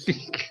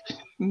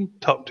 You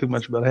talk too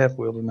much about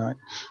halfwheel tonight.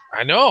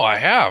 I know, I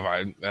have.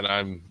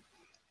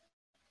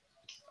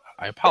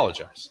 I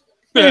apologize.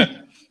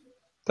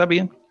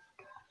 Está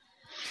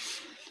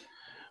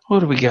What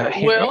do we got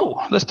here?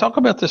 Well, let's talk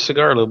about this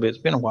cigar a little bit. It's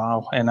been a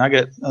while, and I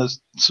got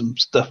some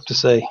stuff to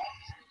say.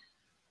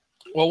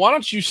 Well, why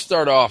don't you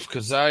start off?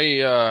 Because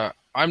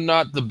I'm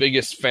not the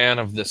biggest fan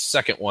of this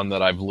second one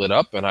that I've lit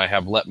up, and I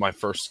have let my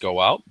first go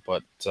out.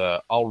 But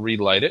I'll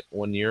relight it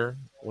when you're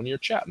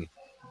chatting.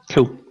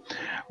 Cool.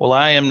 Well,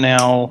 I am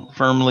now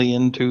firmly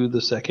into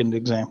the second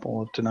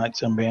example of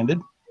tonight's Unbanded,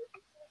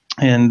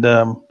 and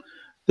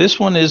this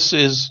one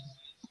is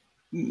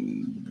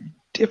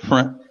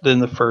different than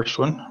the first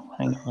one.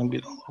 Hang on, I'm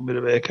getting a little bit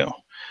of echo.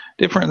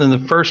 Different than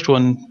the first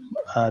one.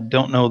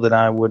 Don't know that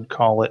I would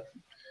call it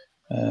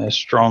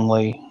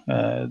strongly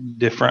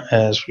different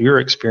as your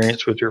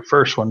experience with your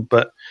first one,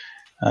 but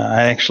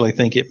I actually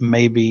think it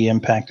may be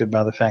impacted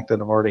by the fact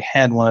that I've already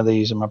had one of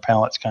these and my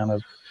palate's kind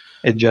of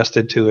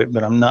adjusted to it,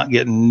 but I'm not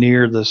getting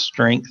near the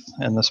strength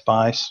and the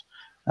spice.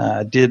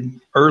 I did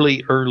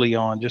early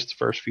on, just the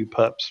first few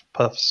puffs,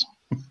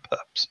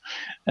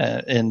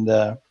 and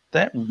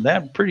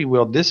that pretty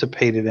well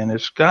dissipated, and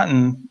it's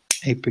gotten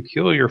a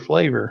peculiar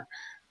flavor.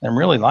 I'm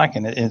really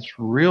liking it. It's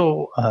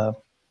real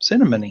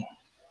cinnamony,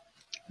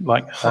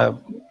 like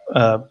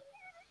the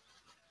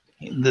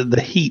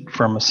heat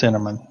from a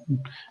cinnamon,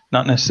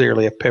 not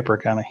necessarily a pepper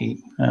kind of heat.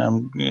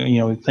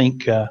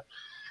 Think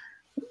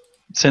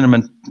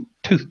cinnamon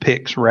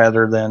toothpicks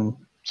rather than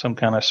some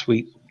kind of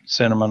sweet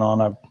cinnamon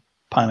on a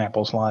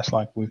pineapple slice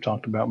like we've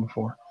talked about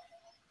before.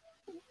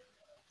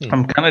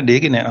 I'm kind of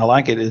digging it. I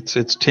like it.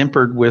 It's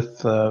tempered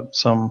with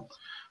some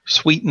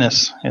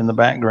sweetness in the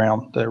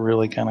background that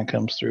really kind of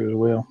comes through as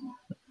well.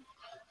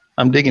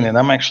 I'm digging it.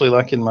 I'm actually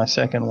liking my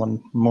second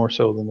one more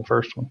so than the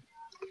first one.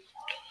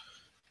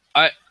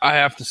 I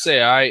have to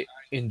say I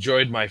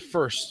enjoyed my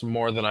first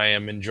more than I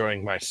am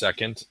enjoying my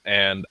second,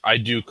 and I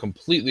do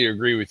completely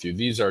agree with you.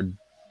 These are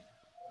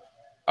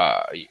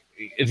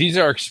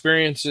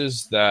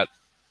experiences that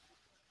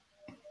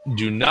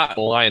do not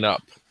line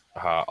up.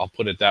 I'll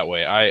put it that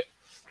way.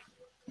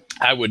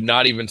 I would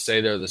not even say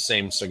they're the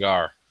same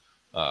cigar,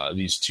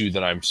 these two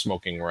that I'm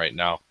smoking right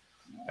now.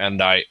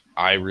 And I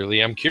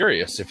really am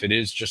curious if it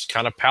is just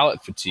kind of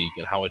palate fatigue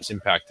and how it's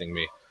impacting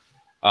me.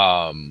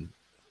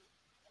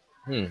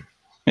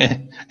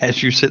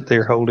 As you sit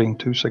there holding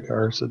two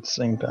cigars at the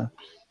same time.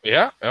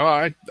 Yeah,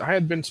 I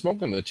had been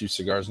smoking the two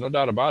cigars, no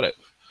doubt about it.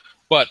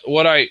 But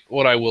what I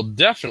will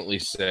definitely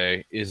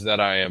say is that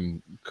I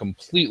am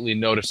completely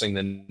noticing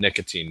the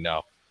nicotine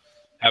now.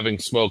 Having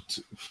smoked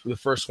the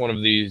first one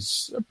of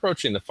these,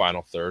 approaching the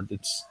final third,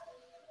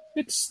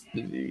 it's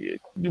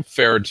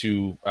fair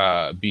to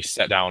be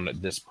set down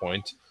at this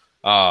point.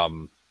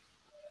 And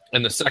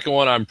the second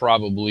one, I'm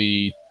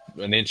probably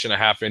an inch and a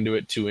half into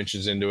it, 2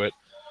 inches into it.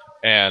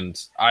 And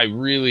I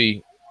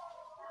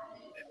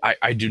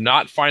do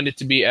not find it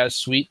to be as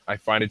sweet. I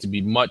find it to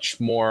be much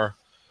more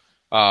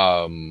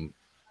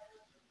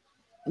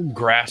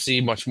grassy,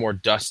 much more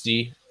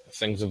dusty,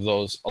 things of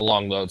those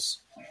along those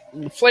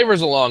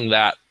flavors along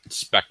that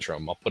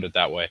spectrum. I'll put it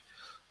that way.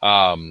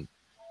 I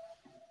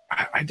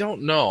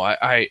don't know.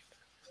 I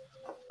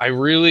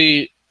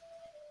really,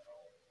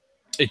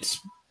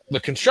 the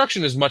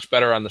construction is much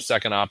better on the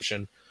second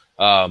option.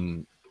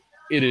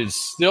 It is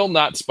still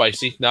not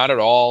spicy, not at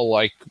all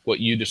like what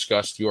you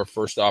discussed, your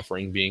first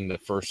offering being the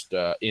first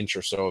inch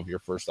or so of your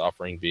first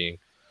offering being.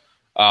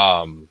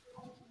 But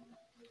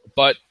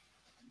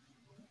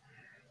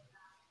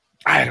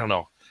I don't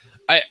know.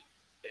 I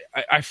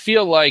I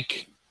feel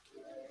like,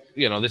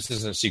 this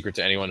isn't a secret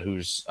to anyone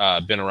who's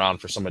been around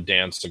for some of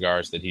Dan's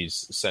cigars that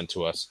he's sent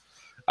to us.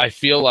 I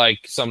feel like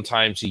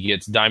sometimes he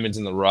gets diamonds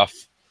in the rough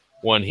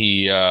when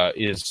he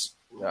is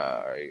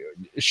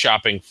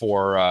shopping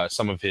for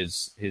some of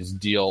his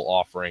deal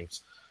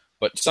offerings.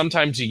 But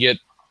sometimes you get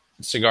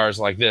cigars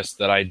like this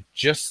that I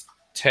just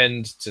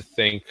tend to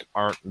think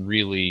aren't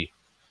really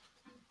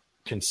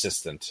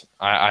consistent.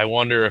 I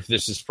wonder if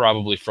this is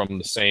probably from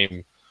the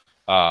same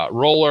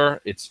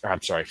roller.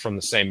 From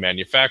the same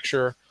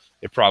manufacturer.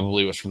 It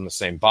probably was from the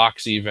same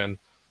box even,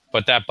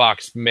 but that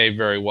box may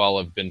very well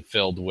have been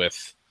filled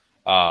with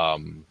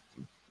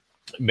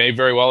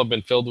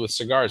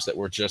cigars that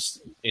were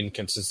just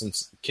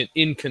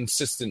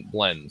inconsistent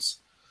blends.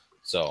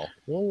 So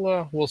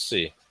we'll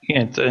see.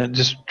 Yeah, it's,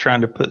 just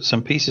trying to put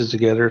some pieces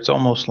together. It's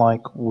almost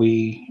like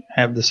we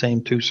have the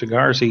same 2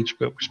 cigars each,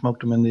 but we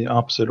smoked them in the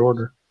opposite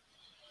order.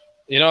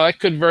 That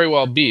could very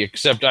well be,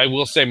 except I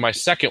will say my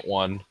second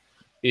one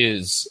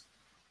is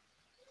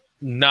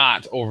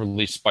not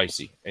overly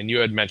spicy. And you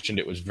had mentioned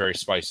it was very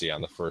spicy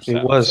on the first It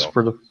half, was so.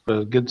 for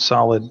a good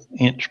solid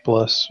inch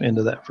plus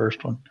into that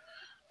first one.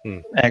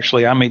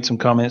 Actually, I made some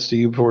comments to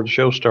you before the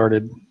show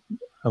started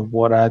of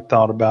what I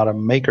thought about a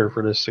maker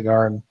for this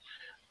cigar, and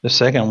the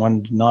second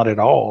one, not at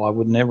all. I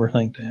would never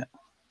think that.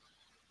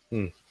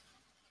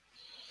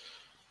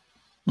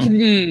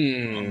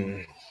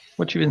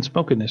 What you been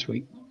smoking this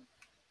week?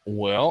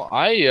 Well,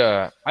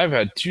 I've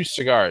had 2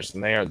 cigars,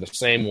 and they are the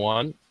same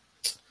one.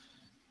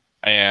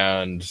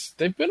 And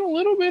they've been a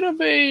little bit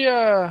of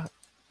a,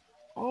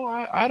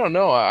 I don't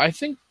know. I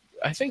think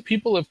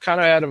people have kind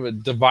of had a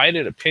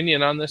divided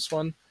opinion on this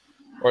one,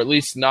 or at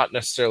least not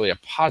necessarily a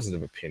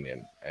positive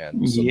opinion.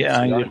 And so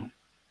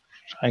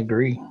I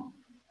agree.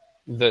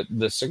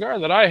 The cigar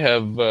that I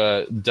have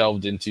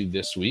delved into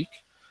this week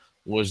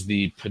was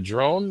the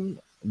Padron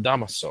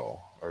Damaso,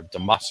 or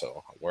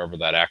Damaso, wherever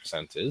that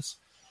accent is.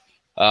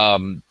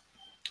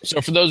 So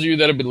for those of you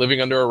that have been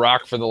living under a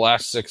rock for the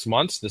last 6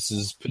 months, this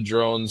is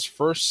Padron's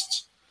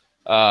first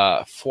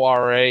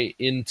foray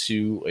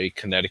into a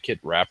Connecticut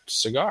wrapped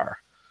cigar.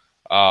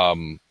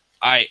 I'll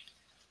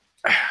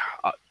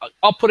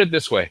put it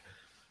this way.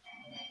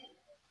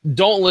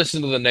 Don't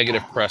listen to the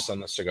negative press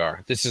on the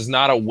cigar. This is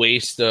not a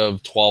waste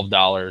of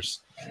 $12.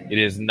 It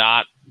is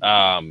not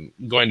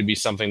going to be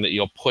something that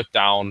you'll put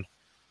down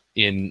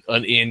in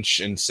an inch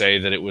and say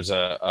that it was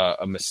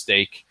a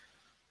mistake.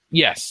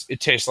 Yes, it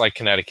tastes like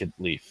Connecticut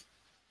leaf.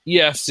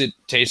 Yes, it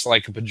tastes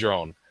like a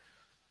Padron.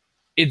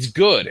 It's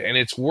good and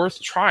it's worth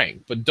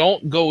trying, but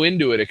don't go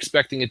into it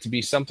expecting it to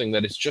be something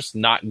that it's just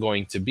not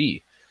going to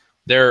be.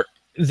 They're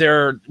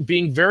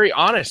being very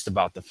honest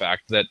about the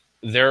fact that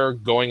they're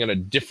going in a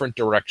different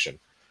direction,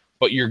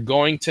 but you're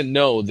going to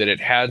know that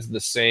it has the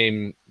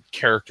same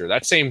character,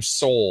 that same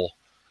soul,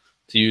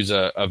 to use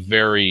a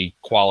very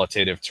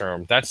qualitative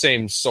term. That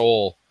same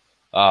soul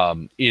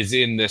is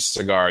in this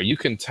cigar. You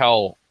can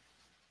tell,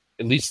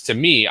 at least to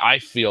me, I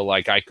feel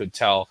like I could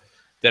tell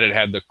that it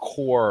had the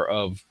core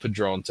of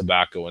Padron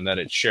tobacco and that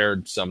it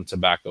shared some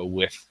tobacco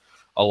with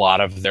a lot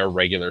of their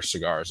regular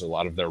cigars, a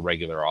lot of their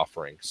regular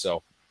offerings.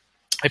 So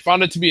I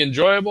found it to be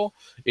enjoyable.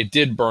 It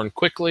did burn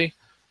quickly.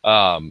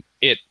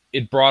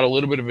 It brought a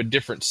little bit of a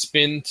different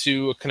spin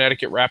to a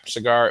Connecticut wrapped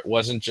cigar. It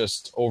wasn't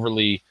just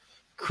overly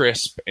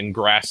crisp and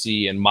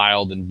grassy and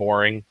mild and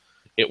boring.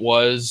 It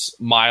was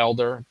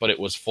milder, but it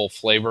was full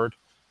flavored.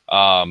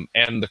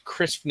 And the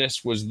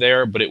crispness was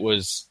there, but it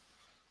was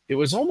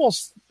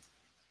almost,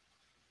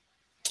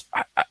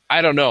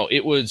 I don't know,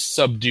 it was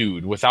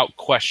subdued without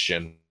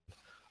question.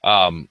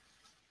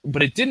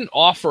 But it didn't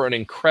offer an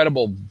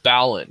incredible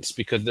balance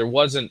because there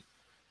wasn't,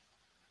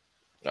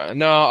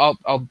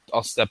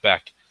 I'll step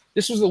back.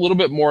 This was a little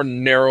bit more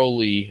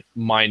narrowly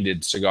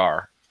minded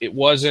cigar. It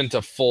wasn't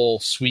a full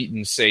sweet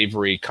and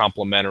savory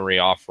complementary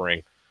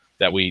offering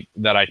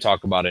that I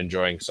talk about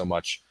enjoying so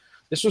much.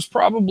 This was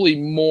probably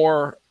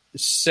more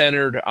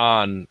centered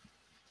on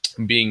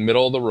being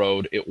middle of the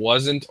road. It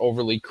wasn't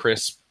overly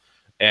crisp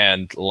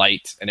and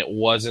light, and it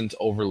wasn't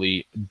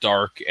overly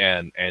dark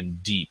and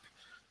deep.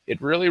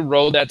 It really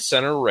rode that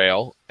center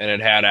rail, and it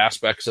had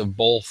aspects of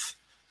both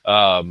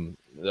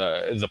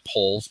the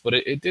poles, but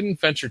it didn't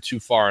venture too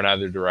far in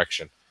either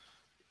direction.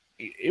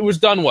 It was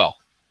done well.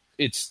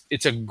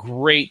 It's a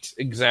great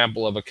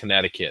example of a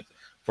Connecticut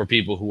for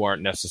people who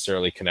aren't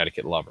necessarily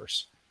Connecticut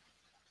lovers.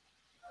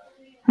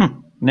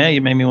 Now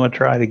you made me want to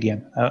try it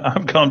again.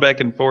 I've gone back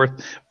and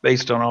forth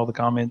based on all the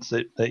comments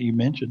that you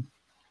mentioned.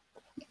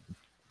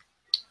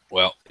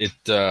 Well, it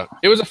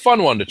was a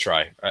fun one to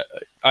try.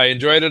 I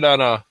enjoyed it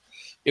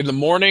in the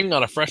morning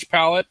on a fresh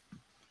palate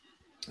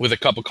with a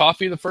cup of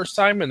coffee the first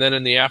time, and then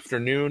in the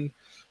afternoon,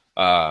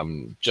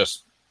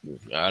 just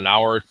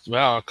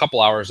a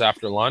couple hours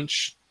after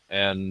lunch,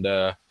 and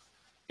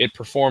it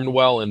performed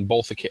well on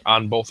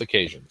both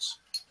occasions.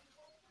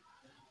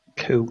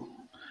 Cool.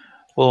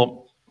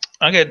 Well,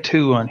 I got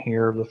two on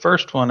here. The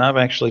first one I've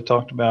actually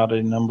talked about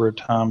a number of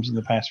times in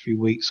the past few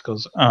weeks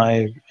because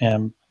I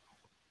am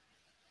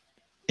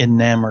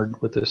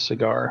enamored with this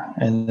cigar,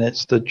 and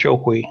it's the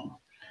Chokwi.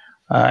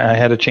 I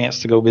had a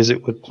chance to go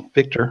visit with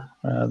Victor,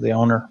 the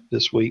owner,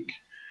 this week,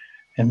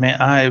 and man,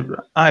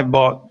 I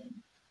bought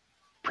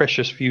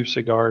precious few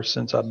cigars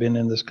since I've been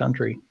in this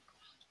country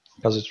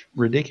because it's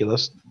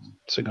ridiculous.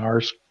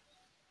 Cigars,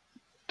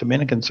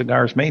 Dominican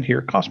cigars made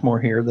here cost more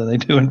here than they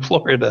do in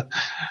Florida.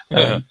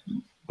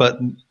 But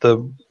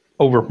the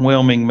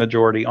overwhelming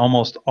majority,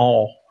 almost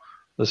all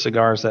the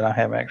cigars that I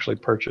have actually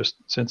purchased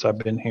since I've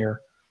been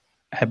here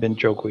have been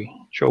Chokwi.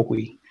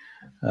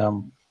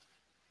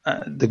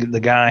 The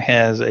guy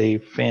has a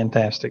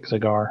fantastic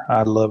cigar.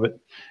 I love it.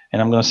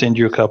 And I'm going to send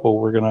you a couple.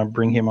 We're going to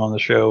bring him on the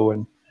show,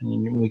 and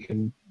we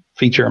can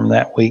feature him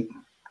that week.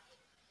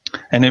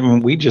 And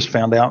then we just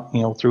found out,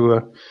 through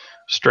a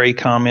stray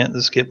comment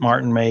that Skip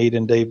Martin made,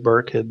 and Dave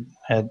Burke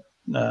had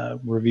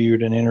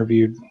reviewed and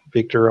interviewed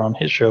Victor on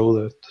his show,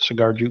 the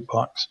Cigar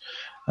Jukebox,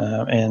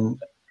 and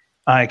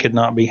I could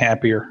not be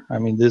happier. I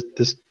mean,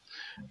 this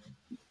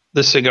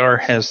cigar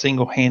has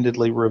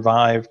single-handedly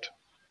revived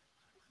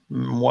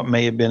what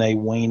may have been a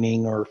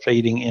waning or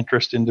fading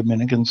interest in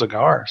Dominican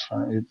cigars.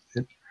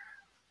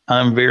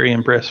 I'm very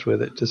impressed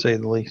with it, to say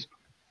the least.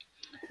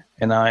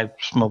 And I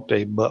smoked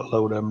a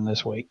buttload of them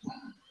this week.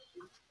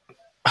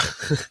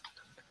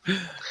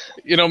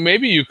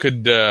 Maybe you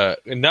could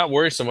not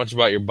worry so much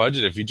about your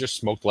budget if you just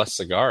smoked less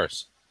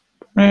cigars.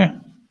 It's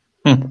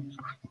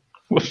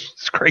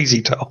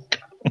crazy talk.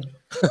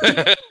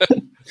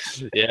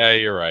 Yeah,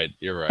 you're right.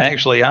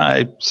 Actually,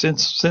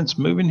 since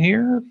moving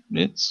here,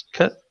 it's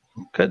cut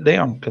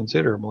down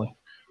considerably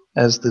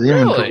as the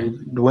inventory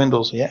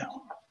dwindles. Yeah,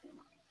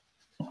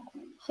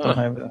 don't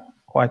have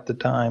quite the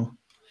time.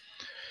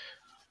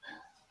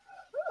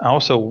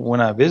 Also,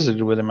 when I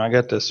visited with him, I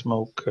got to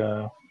smoke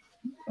a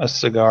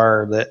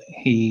cigar that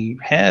he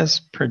has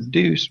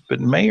produced,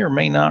 but may or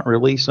may not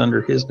release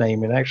under his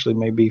name. It actually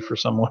may be for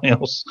someone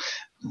else,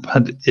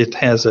 but it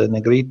has a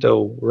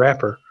Negrito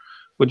wrapper,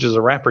 which is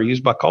a wrapper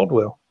used by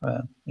Caldwell,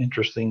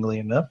 interestingly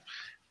enough.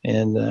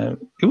 And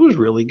it was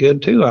really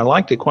good, too. I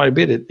liked it quite a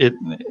bit.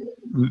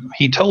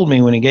 He told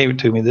me when he gave it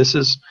to me, this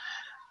is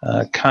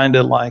kind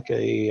of like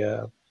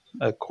a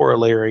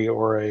corollary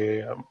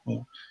or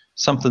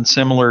something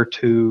similar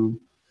to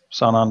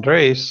San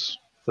Andres,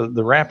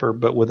 the wrapper,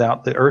 but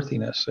without the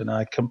earthiness. And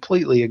I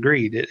completely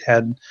agreed. It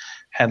had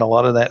a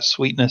lot of that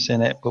sweetness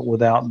in it, but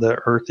without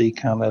the earthy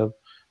kind of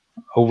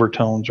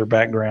overtones or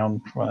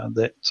background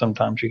that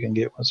sometimes you can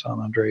get with San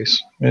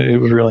Andres.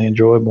 It was really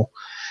enjoyable.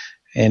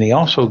 And he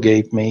also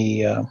gave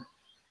me a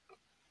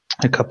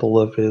couple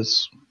of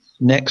his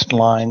next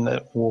line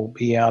that will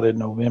be out in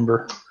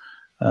November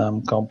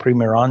called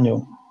Primer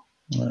Año.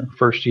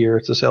 First year.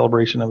 It's a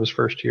celebration of his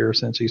first year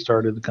since he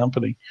started the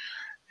company.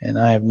 And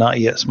I have not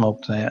yet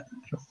smoked that.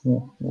 So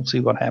we'll see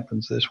what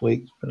happens this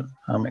week, but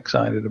I'm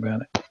excited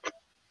about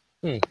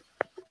it.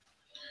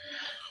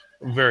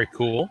 Very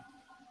cool.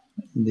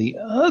 The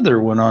other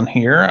one on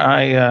here,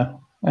 I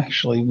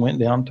actually went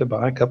down to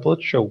buy a couple of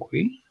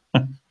Chokwi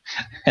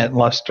at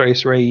Las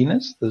Tres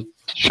Reinas, the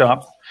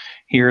shop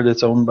here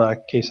that's owned by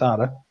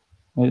Quesada.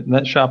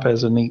 That shop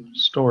has a neat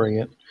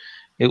story.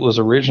 It was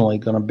originally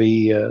going to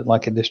be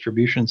like a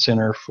distribution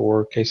center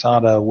for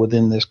Quesada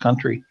within this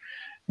country.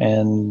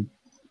 And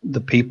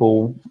the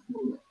people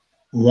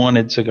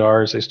wanted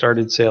cigars. They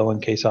started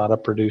selling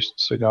Quesada-produced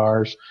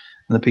cigars.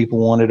 And the people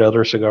wanted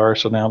other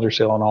cigars, so now they're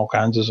selling all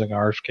kinds of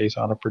cigars,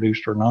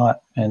 Quesada-produced or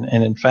not. And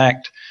in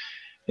fact,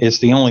 it's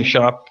the only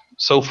shop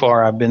so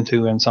far I've been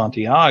to in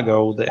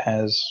Santiago that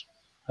has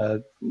a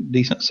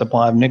decent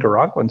supply of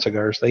Nicaraguan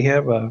cigars. They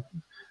have a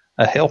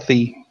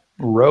healthy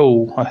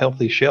a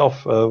healthy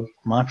shelf of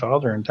My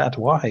Father and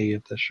Tatuaje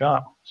at the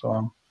shop.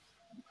 So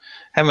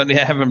I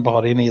haven't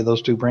bought any of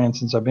those two brands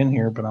since I've been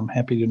here, but I'm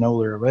happy to know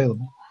they're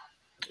available.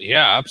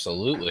 Yeah,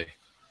 absolutely.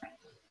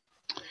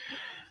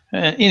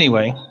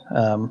 Anyway,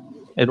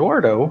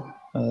 Eduardo,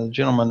 the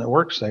gentleman that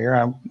works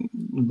there,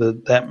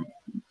 that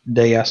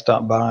day I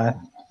stopped by, I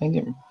think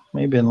it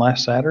may have been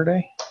last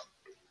Saturday.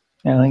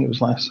 Yeah, I think it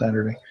was last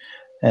Saturday.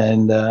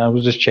 And I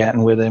was just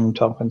chatting with him,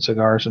 talking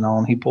cigars and all,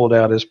 and he pulled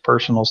out his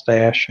personal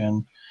stash.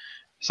 And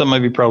some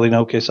of you probably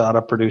know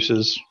Quesada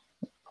produces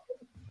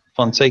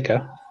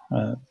Fonseca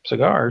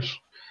cigars.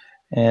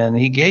 And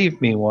he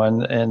gave me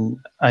one, and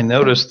I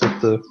noticed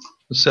that the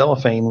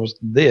cellophane was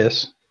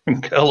this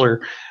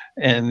color.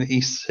 And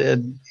he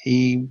said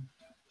he,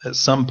 at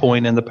some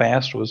point in the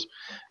past, was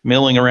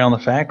milling around the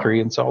factory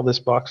and saw this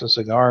box of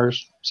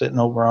cigars sitting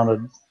over on a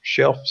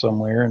shelf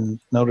somewhere and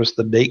noticed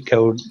the date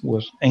code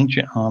was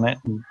ancient on it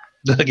and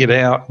dug it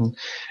out. And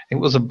it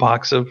was a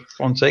box of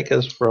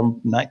Fonsecas from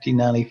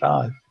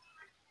 1995.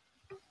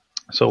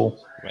 So,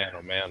 man,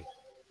 oh man.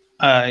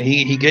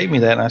 He gave me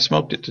that, and I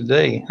smoked it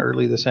today,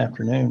 early this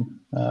afternoon,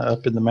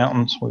 up in the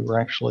mountains. We were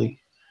actually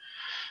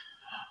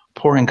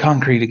pouring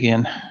concrete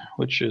again,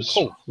 which is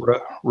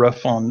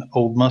rough on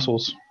old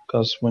muscles,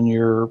 because when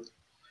you're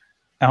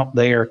out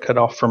there, cut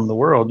off from the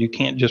world. You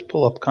can't just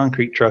pull up a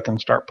concrete truck and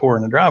start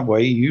pouring the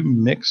driveway. You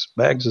mix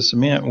bags of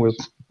cement with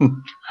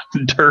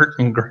dirt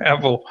and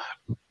gravel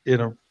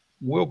in a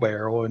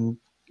wheelbarrow, and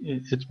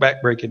it's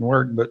backbreaking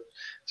work, but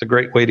it's a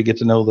great way to get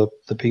to know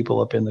the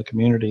people up in the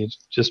community. It's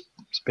just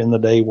spend the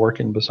day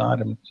working beside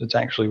them. It's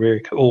actually very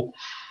cool.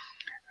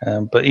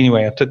 But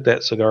anyway, I took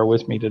that cigar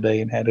with me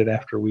today and had it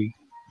after we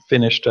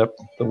finished up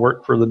the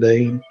work for the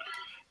day.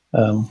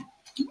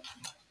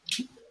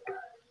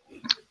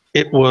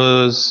 It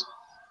was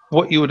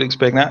what you would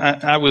expect.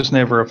 I was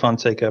never a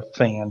Fonseca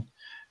fan,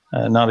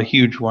 not a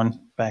huge one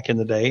back in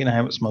the day, and I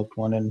haven't smoked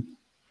one in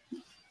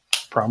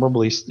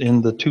probably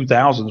in the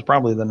 2000s,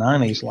 probably the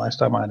 90s, last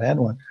time I'd had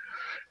one.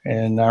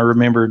 And I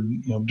remembered,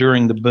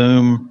 during the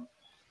boom,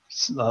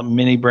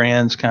 many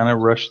brands kind of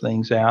rushed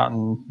things out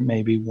and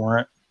maybe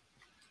weren't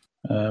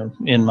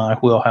in my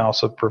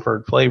wheelhouse of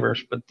preferred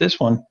flavors. But this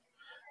one,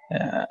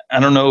 I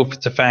don't know if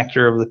it's a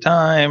factor of the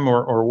time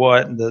or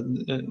what.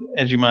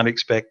 As you might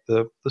expect,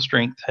 the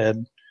strength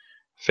had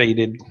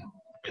faded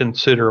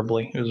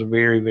considerably. It was a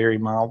very, very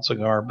mild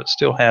cigar, but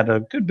still had a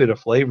good bit of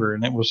flavor,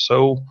 and it was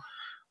so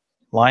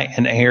light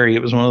and airy.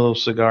 It was one of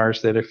those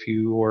cigars that if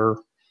you were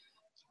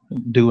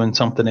doing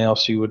something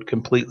else, you would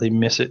completely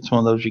miss it. It's one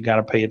of those you got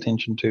to pay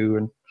attention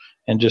to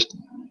and just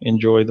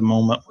enjoy the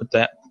moment with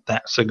that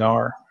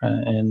cigar.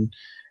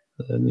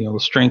 The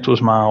strength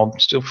was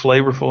mild, still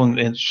flavorful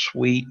and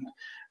sweet.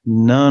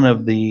 None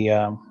of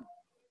the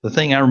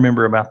thing I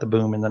remember about the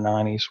boom in the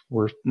 90s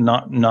were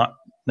not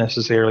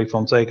necessarily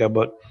Fonseca,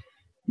 but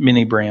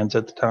many brands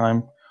at the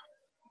time,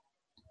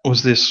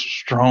 was this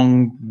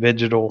strong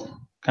vegetal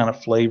kind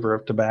of flavor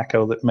of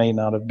tobacco that may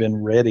not have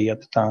been ready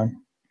at the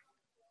time.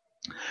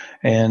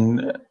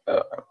 And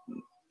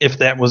if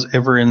that was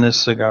ever in this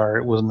cigar,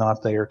 it was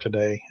not there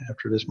today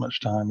after this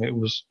much time. It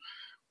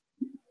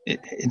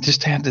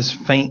just had this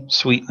faint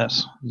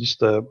sweetness,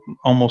 just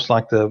almost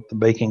like the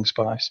baking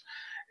spice.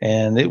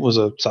 And it was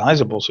a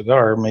sizable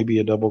cigar, maybe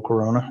a double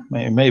Corona.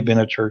 It may have been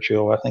a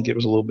Churchill. I think it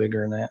was a little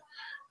bigger than that.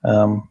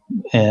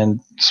 And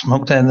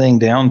smoked that thing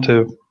down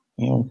to,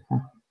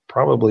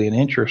 probably an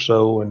inch or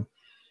so, and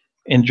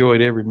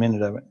enjoyed every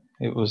minute of it.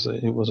 It was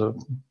a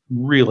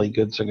really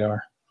good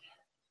cigar.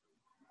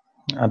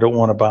 I don't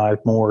want to buy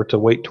more to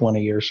wait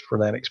 20 years for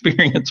that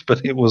experience,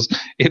 but it was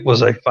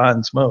a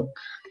fine smoke.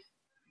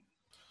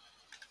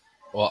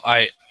 Well,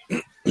 I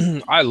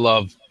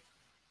love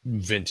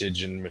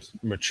vintage and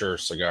mature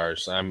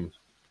cigars.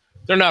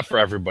 They're not for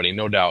everybody,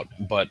 no doubt,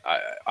 but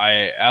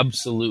I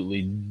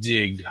absolutely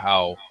dig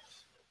how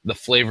the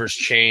flavors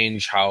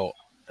change, how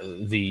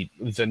the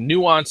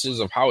nuances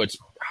of how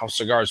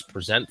cigars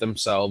present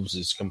themselves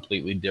is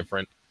completely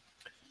different.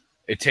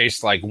 It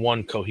tastes like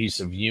one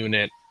cohesive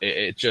unit.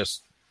 It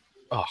just,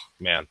 oh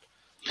man,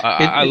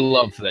 I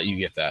love that you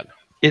get that.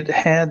 It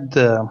had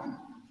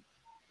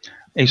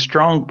a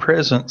strong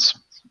presence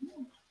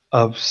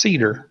of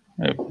cedar,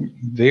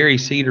 very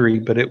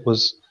cedary, but it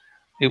was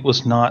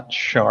not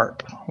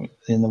sharp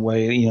in the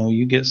way,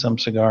 you get some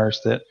cigars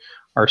that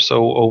are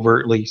so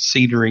overtly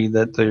cedary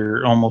that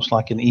they're almost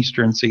like an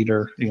Eastern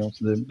cedar,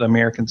 the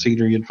American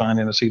cedar you'd find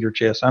in a cedar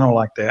chest. I don't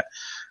like that,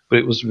 but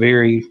it was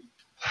very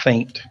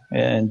faint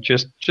and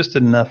just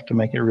enough to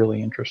make it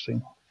really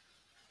interesting.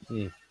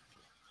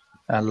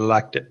 I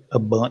liked it a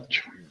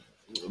bunch.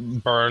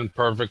 Burned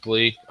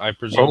perfectly, I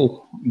presume.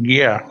 Oh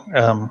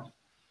yeah,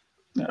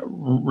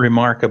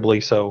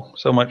 remarkably so.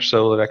 So much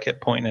so that I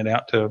kept pointing it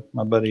out to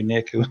my buddy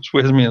Nick, who was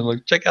with me. I was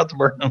like, "Check out the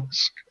burn on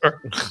this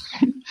cigar."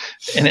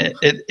 And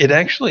it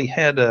actually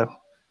had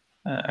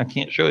I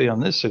can't show you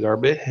on this cigar,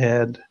 but it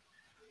had.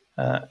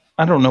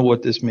 I don't know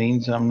what this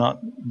means. I'm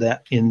not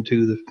that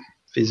into the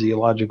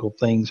physiological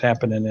things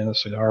happening in a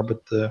cigar,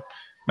 but the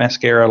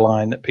mascara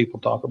line that people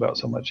talk about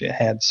so much, it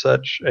had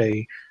such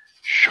a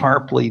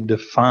sharply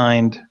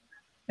defined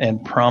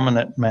and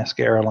prominent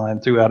mascara line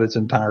throughout its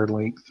entire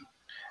length.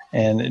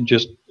 And it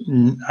just,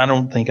 I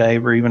don't think I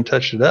ever even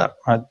touched it up.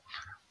 I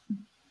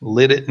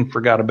lit it and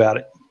forgot about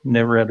it.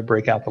 Never had to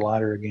break out the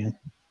lighter again.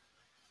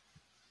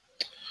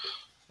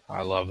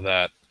 I love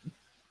that.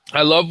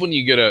 I love when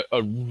you get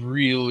a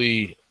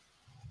really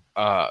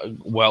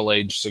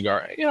well-aged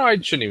cigar. I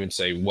shouldn't even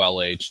say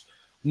well-aged.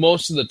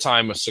 Most of the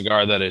time, a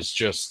cigar that is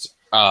just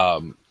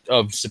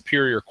of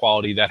superior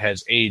quality that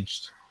has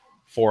aged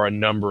for a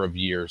number of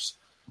years.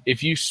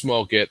 If you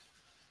smoke it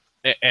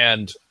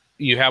and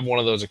you have one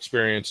of those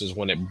experiences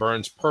when it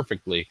burns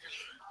perfectly,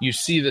 you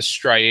see the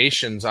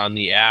striations on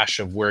the ash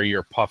of where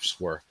your puffs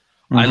were.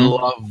 Mm-hmm. I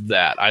love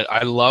that.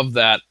 I love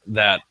that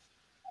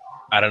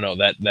I don't know,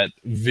 that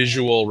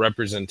visual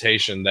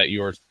representation that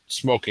you're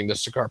smoking the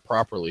cigar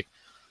properly.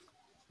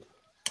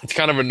 It's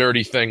kind of a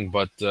nerdy thing,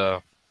 but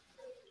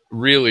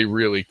really,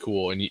 really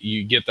cool. And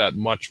you get that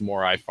much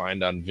more, I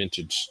find, on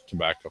vintage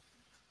tobacco.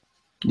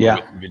 Yeah.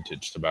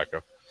 Vintage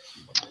tobacco.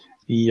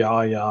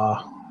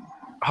 Yeah.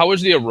 How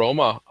was the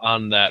aroma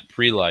on that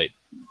pre-light?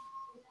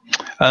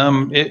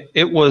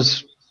 It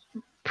was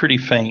pretty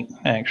faint,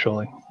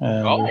 actually.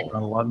 There's not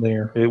a lot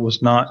there. It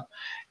was not.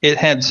 It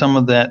had some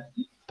of that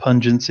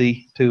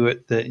pungency to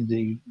it that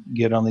you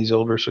get on these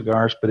older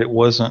cigars, but it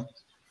wasn't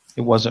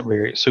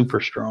very super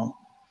strong.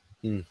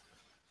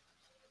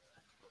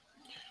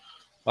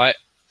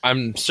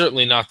 I'm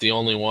certainly not the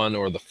only one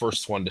or the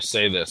first one to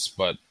say this,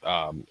 but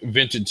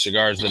vintage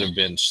cigars that have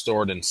been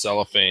stored in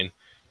cellophane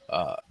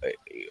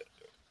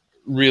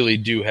really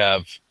do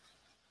have.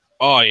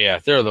 Oh yeah,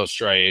 there are those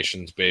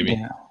striations, baby.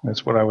 Yeah,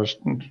 that's what I was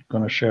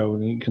going to show.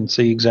 You can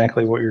see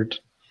exactly what you're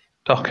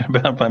talking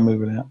about by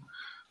moving out.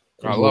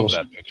 I love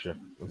that picture.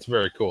 It's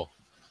very cool.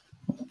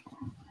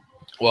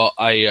 Well,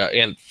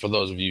 and for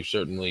those of you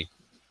certainly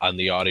on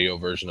the audio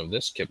version of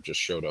this, Kip just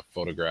showed a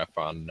photograph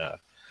on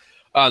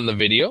the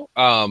video.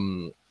 I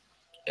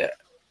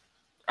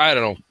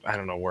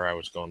don't know where I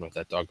was going with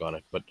that, doggone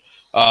it, but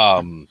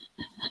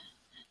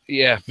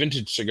yeah,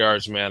 vintage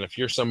cigars, man. If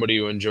you're somebody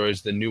who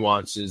enjoys the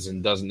nuances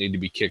and doesn't need to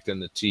be kicked in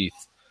the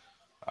teeth,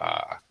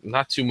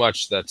 not too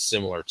much that's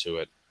similar to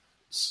it.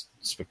 It's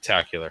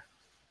spectacular.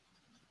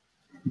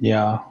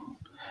 Yeah.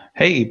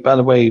 Hey, by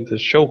the way, the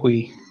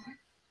Shohui.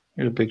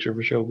 Here's a picture of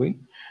a Shohui.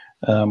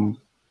 Not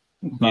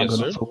Yes, going to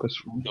sir. focus.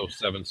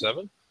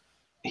 077.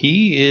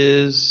 He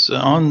is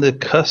on the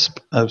cusp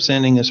of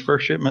sending his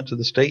first shipment to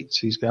the States.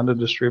 He's got a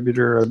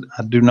distributor.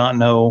 I do not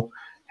know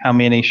how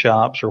many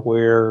shops or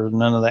where,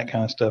 none of that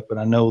kind of stuff, but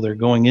I know they're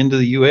going into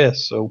the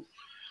U.S., so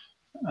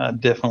I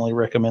definitely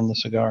recommend the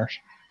cigars.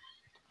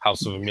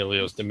 House of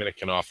Emilio's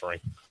Dominican offering.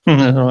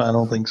 I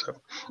don't think so.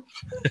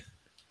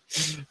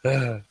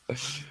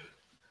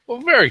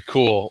 Well, very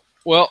cool.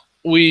 Well,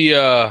 we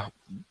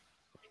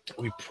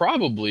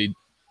probably,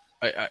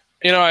 I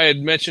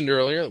had mentioned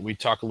earlier that we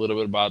talk a little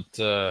bit about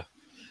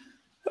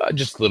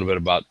just a little bit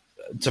about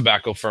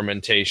tobacco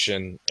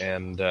fermentation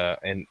and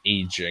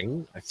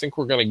aging. I think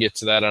we're going to get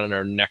to that on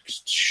our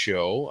next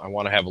show. I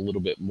want to have a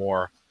little bit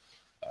more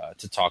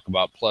to talk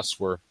about. Plus,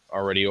 we're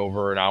already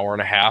over an hour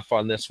and a half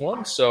on this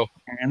one, so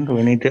and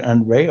we need to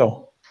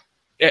unveil.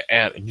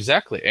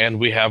 Exactly, and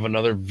we have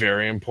another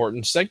very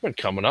important segment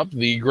coming up: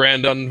 the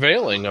grand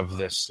unveiling of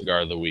this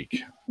cigar of the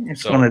week.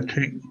 It's going to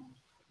take.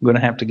 I'm going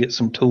to have to get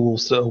some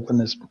tools to open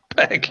this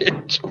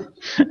package.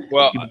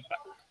 Well,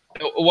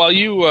 while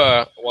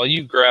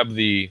you grab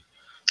the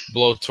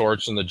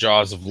blowtorch and the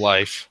jaws of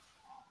life,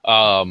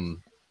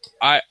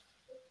 I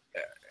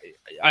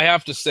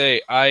have to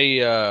say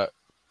I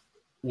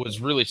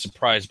was really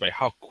surprised by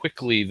how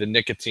quickly the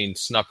nicotine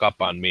snuck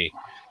up on me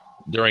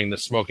during the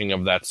smoking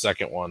of that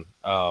second one.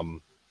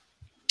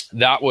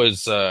 That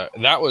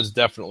was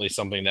definitely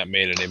something that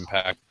made an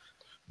impact.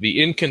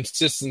 The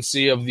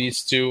inconsistency of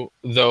these two,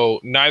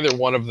 though neither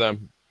one of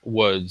them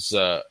was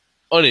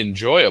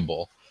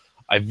unenjoyable,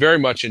 I very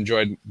much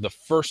enjoyed the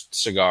first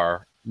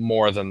cigar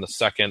more than the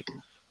second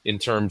in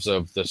terms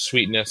of the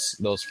sweetness,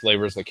 those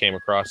flavors that came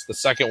across. The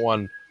second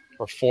one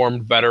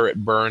performed better. It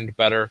burned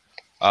better.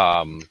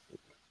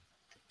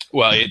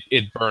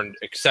 It burned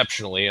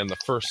exceptionally, and the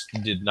first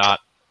did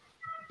not.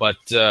 But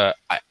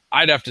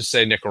I'd have to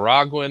say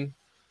Nicaraguan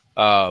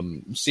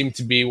seemed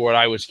to be what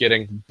I was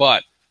getting,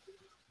 but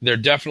there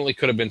definitely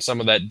could have been some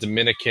of that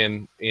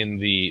Dominican in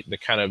the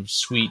kind of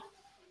sweet,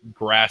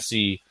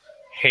 grassy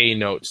hay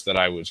notes that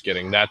I was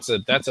getting. That's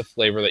a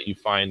flavor that you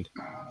find,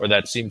 or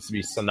that seems to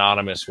be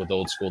synonymous with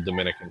old school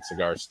Dominican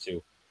cigars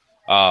too.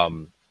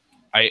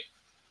 I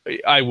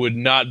would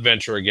not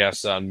venture a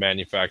guess on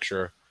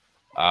manufacturer.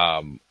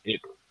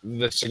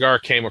 The cigar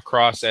came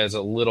across as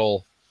a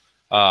little,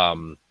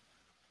 I'll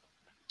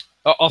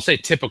say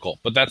typical,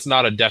 but that's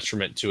not a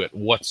detriment to it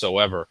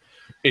whatsoever.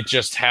 It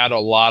just had a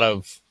lot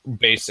of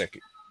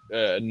basic,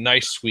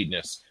 nice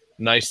sweetness,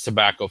 nice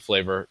tobacco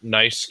flavor,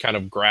 nice kind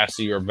of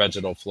grassy or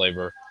vegetal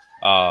flavor.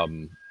 So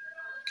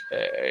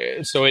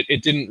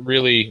it didn't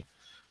really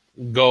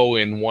go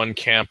in one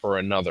camp or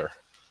another.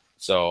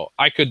 So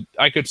I could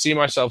see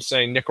myself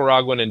saying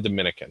Nicaraguan and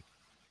Dominican.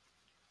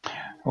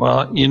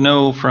 Well,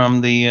 from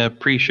the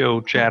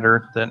pre-show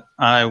chatter that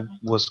I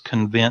was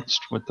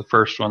convinced with the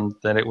first one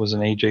that it was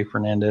an A.J.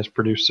 Fernandez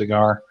produced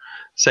cigar.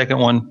 Second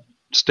one,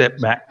 step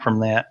back from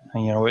that.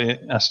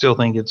 I still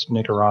think it's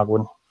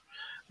Nicaraguan.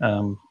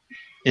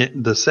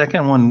 The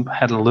second one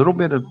had a little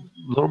bit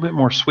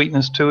more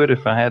sweetness to it.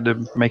 If I had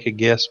to make a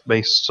guess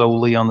based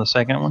solely on the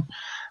second one,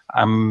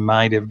 I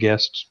might have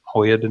guessed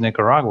Hoya de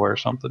Nicaragua or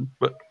something.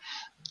 But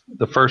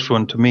the first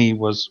one to me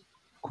was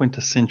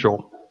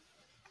quintessential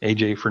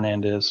A.J.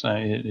 Fernandez.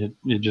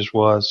 It just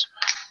was.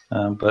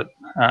 But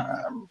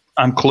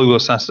I'm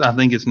clueless. I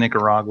think it's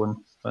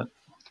Nicaraguan, but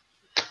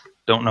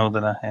don't know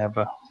that I have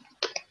a.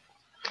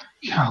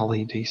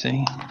 Golly,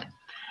 DC.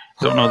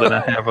 Don't know that I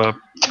have a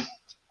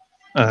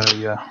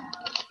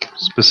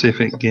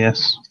specific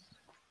guess.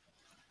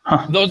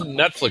 Huh. Those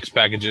Netflix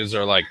packages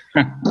are like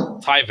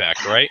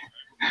Tyvek, right?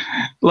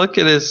 Look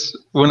at this.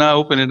 When I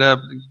open it up,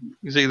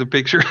 you see the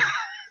picture?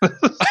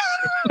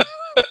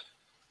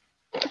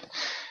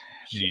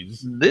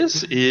 Jeez.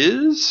 This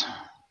is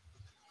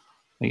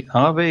the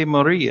Ave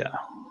Maria.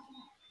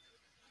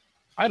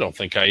 I don't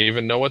think I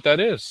even know what that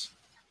is.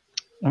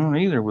 I don't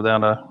either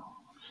without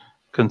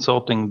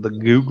consulting the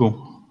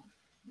Google.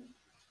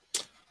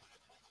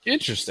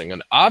 Interesting.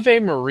 An Ave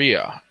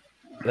Maria.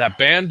 That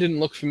band didn't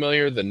look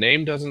familiar. The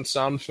name doesn't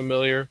sound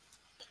familiar.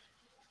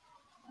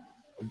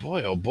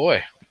 Boy, oh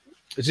boy.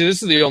 See,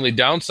 this is the only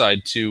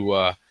downside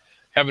to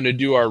having to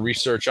do our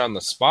research on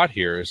the spot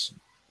here is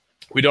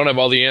we don't have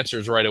all the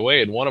answers right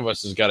away, and one of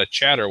us has got to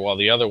chatter while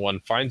the other one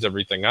finds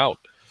everything out.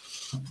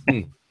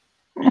 Ave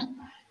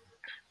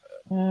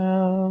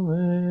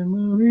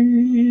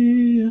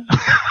Maria.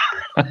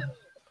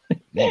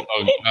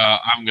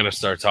 I'm going to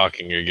start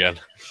talking again.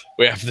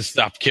 We have to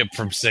stop Kip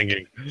from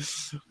singing.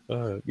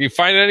 You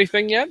find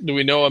anything yet? Do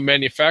we know a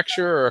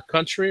manufacturer or a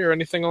country or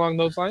anything along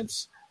those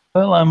lines?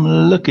 Well, I'm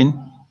looking.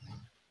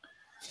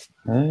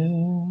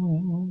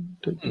 I'll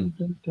go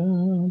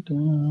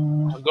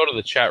to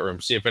the chat room,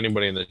 see if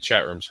anybody in the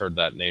chat room's heard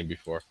that name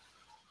before.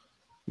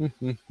 All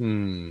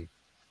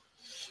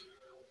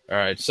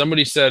right,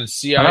 somebody said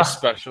CI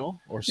Special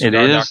or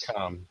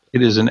cigar.com.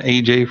 It is an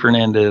AJ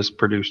Fernandez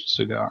produced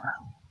cigar.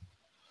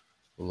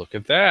 Look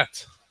at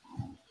that.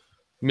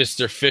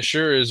 Mr.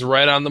 Fisher is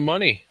right on the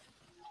money.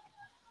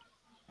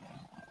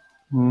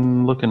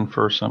 Looking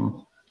for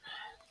some.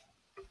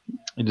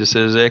 It just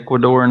says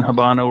Ecuadorian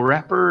Habano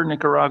wrapper,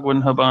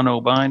 Nicaraguan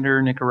Habano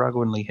binder,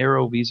 Nicaraguan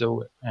Ligero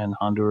Viso, and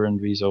Honduran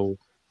Viso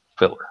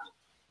filler.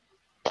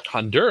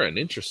 Honduran,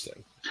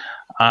 interesting.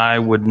 I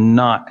would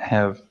not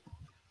have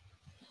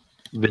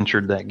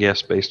ventured that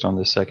guess based on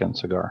the second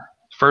cigar.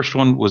 First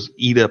one was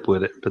eat up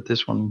with it, but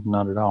this one,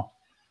 not at all.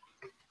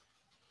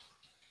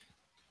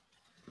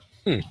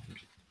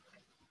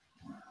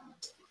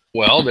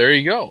 Well, there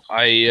you go.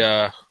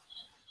 A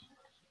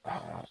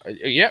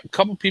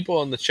couple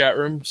people in the chat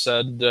room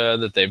said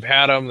that they've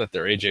had them, that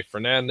they're AJ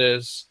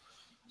Fernandez,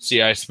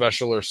 CI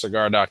Special or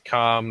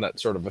cigar.com, that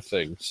sort of a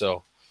thing.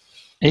 So,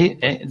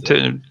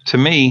 to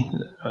me,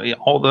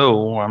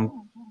 although I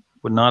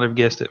would not have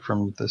guessed it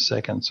from the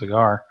second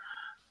cigar,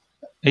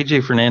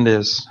 AJ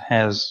Fernandez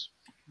has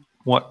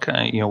what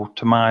kind,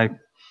 to my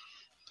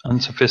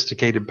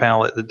unsophisticated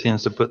palate that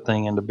tends to put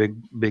things into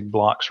big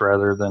blocks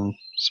rather than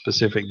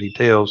specific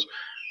details.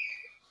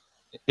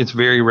 It's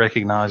very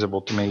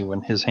recognizable to me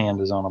when his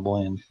hand is on a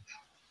blend.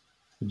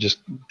 Just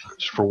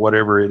for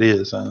whatever it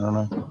is, I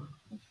don't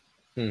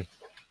know.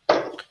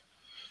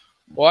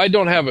 Well, I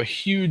don't have a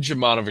huge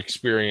amount of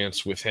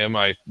experience with him.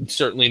 I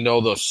certainly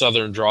know those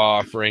Southern Draw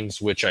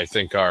offerings, which I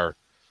think are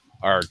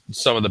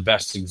some of the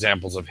best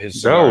examples of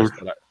his cigars.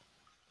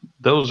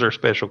 Those are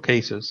special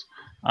cases.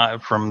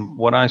 From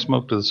what I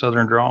smoked to the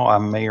Southern Draw, I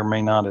may or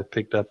may not have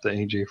picked up the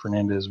AJ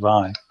Fernandez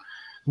vibe.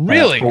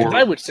 Really? Because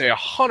I would say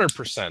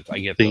 100% I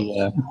get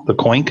the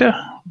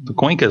Cuenca. The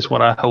Cuenca is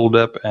what I hold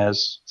up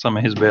as some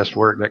of his best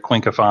work, that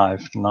Cuenca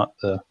 5, not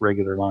the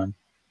regular line.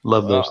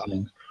 Love those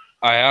things.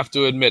 I have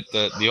to admit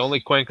that the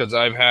only Cuencas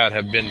I've had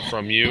have been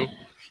from you,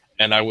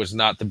 and I was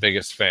not the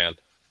biggest fan.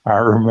 I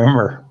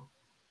remember.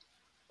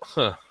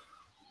 Huh.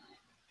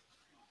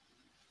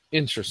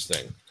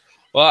 Interesting.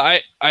 Well,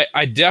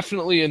 I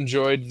definitely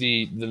enjoyed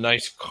the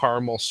nice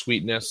caramel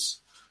sweetness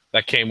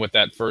that came with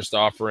that first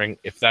offering.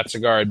 If that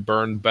cigar had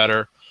burned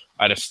better,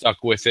 I'd have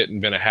stuck with it and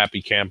been a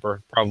happy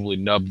camper. Probably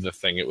nubbed the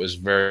thing. It was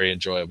very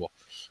enjoyable.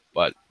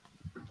 But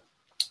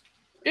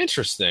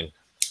interesting.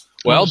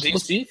 Well,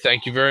 DC,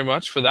 thank you very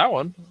much for that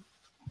one.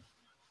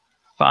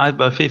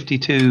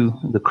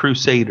 5x52, the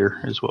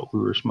Crusader is what we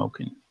were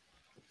smoking.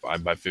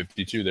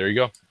 5x52, there you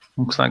go.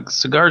 Looks like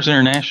Cigars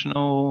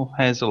International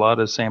has a lot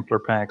of sampler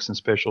packs and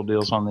special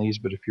deals on these,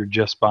 but if you're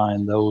just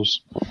buying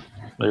those,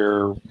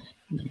 they're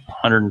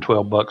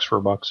 $112 for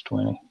a box of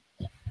 20.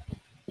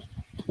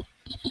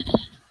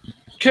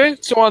 Okay,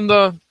 so on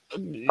the a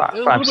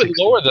little bit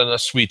lower than the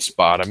sweet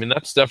spot. I mean,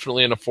 that's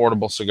definitely an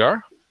affordable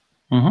cigar.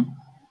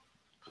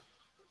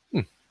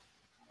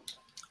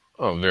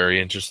 Oh, very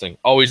interesting.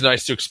 Always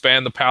nice to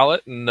expand the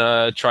palate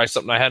and try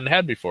something I hadn't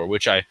had before,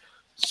 which I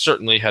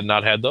certainly had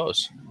not had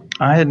those.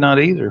 I had not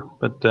either,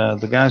 but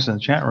the guys in the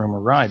chat room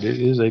are right. It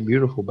is a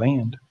beautiful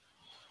band,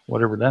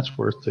 whatever that's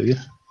worth to you.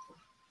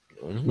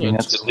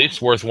 It's at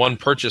least worth one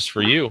purchase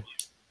for you.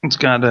 It's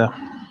got I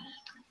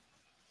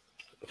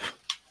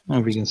don't know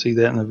if you can see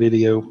that in the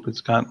video.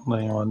 It's got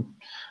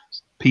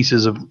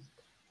pieces of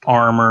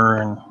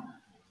armor and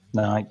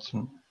knights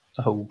and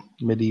the whole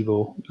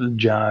medieval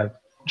jive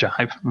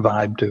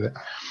vibe to it.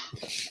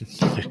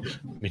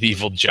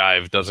 Medieval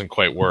jive doesn't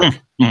quite work.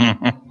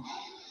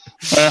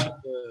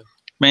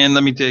 Man,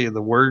 let me tell you,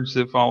 the words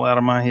that fall out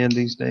of my head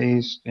these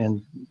days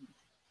in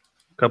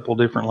a couple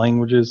different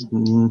languages,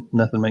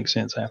 nothing makes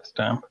sense half the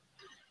time.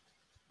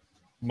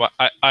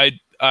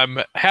 I'm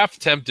half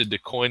tempted to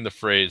coin the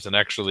phrase and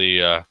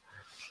actually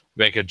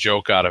make a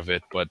joke out of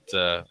it, but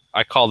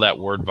I call that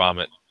word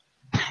vomit.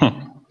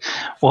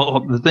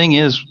 Well, the thing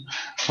is,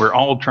 we're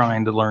all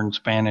trying to learn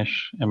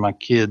Spanish, and my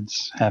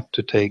kids have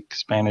to take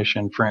Spanish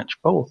and French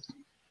both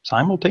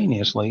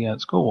simultaneously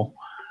at school.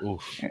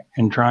 Oof.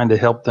 And trying to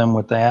help them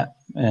with that.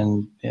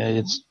 And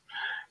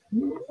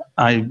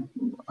I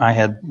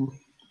had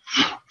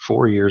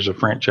 4 years of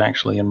French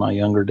actually in my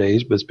younger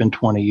days, but it's been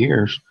 20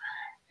 years.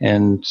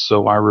 And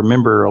so I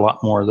remember a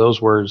lot more of those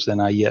words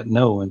than I yet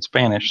know in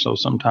Spanish. So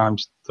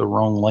sometimes the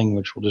wrong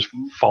language will just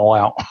fall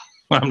out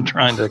when I'm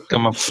trying to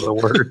come up with a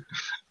word.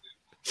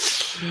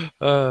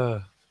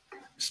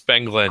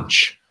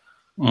 Spanglish.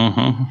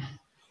 Mm-hmm.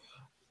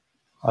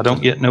 I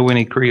don't yet know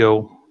any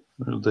Creole.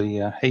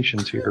 The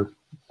Haitians here,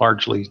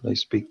 largely, they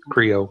speak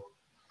Creole.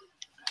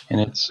 And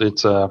it's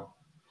a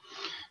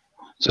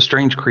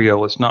strange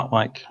Creole. It's not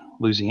like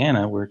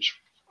Louisiana, where it's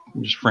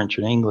just French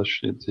and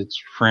English.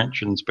 It's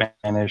French and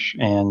Spanish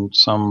and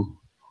some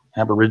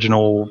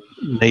Aboriginal,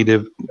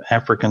 native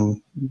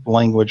African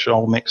language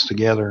all mixed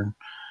together.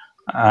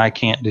 I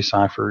can't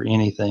decipher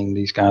anything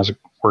these guys are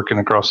working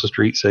across the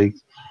street say.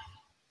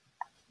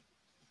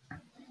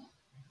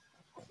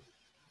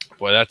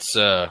 Boy, that's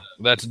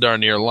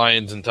darn near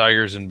lions and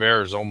tigers and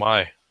bears. Oh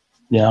my.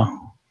 Yeah.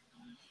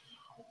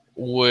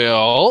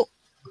 Well,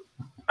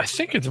 I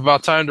think it's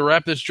about time to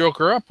wrap this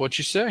joker up. What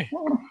you say?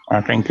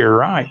 I think you're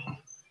right.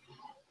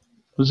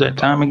 Was that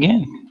time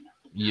again?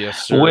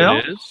 Yes, sir, well,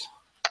 it is.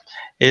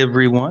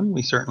 Everyone,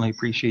 we certainly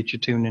appreciate you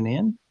tuning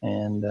in.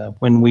 And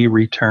when we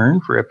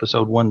return for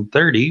episode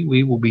 130,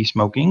 we will be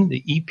smoking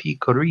the EP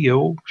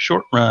Carrillo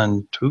Short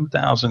Run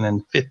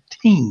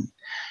 2015,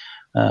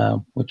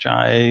 which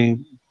I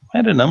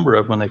had a number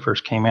of when they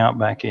first came out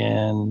back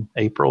in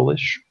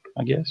April-ish,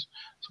 I guess.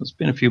 So it's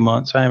been a few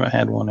months. I haven't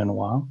had one in a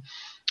while.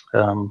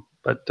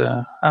 But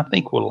I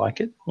think we'll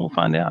like it. We'll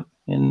find out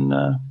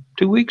in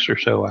 2 weeks or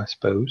so, I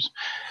suppose.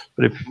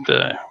 But if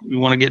you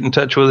want to get in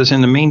touch with us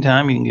in the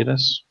meantime, you can get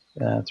us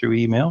through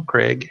email,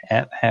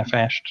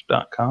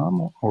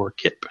 craig@halfashed.com or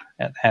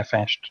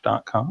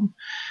kip@halfashed.com.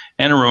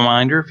 And a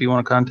reminder, if you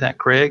want to contact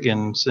Craig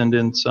and send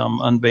in some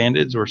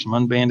unbandeds or some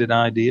unbanded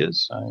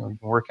ideas, we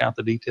can work out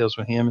the details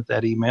with him at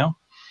that email.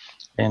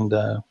 And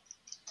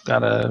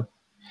got a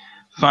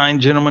fine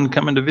gentleman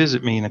coming to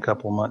visit me in a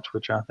couple of months,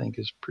 which I think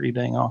is pretty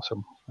dang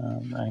awesome.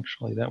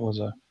 Actually, that was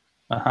a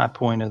high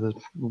point of the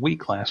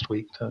week last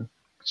week to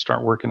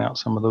start working out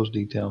some of those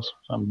details.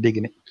 So I'm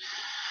digging it.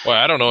 Well,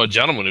 I don't know a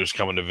gentleman who's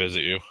coming to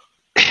visit you.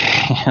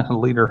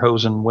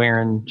 Lederhosen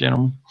wearing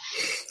gentleman.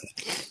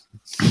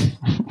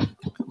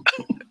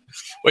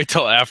 Wait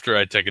till after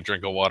I take a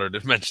drink of water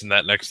to mention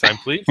that next time,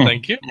 please.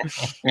 Thank you.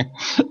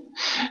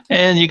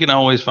 And you can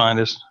always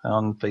find us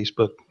on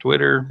Facebook,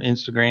 Twitter,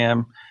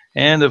 Instagram,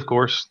 and of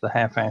course the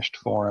Half-Ashed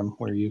forum,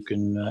 where you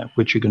can,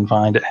 which you can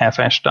find at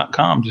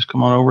halfashed.com. Just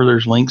come on over.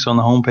 There's links on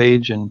the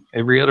homepage and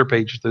every other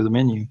page through the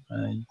menu.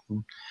 You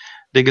can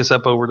dig us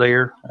up over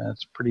there.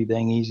 It's a pretty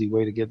dang easy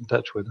way to get in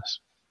touch with us.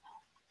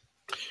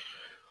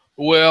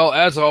 Well,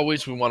 as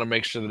always, we want to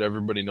make sure that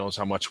everybody knows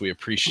how much we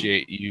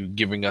appreciate you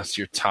giving us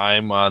your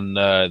time on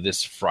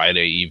this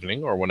Friday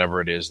evening or whenever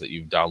it is that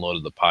you've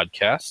downloaded the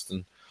podcast.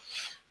 And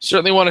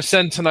certainly want to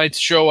send tonight's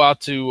show out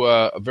to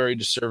a very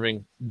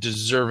deserving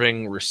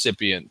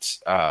recipient,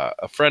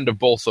 a friend of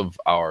both of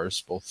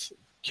ours, both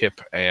Kip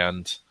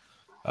and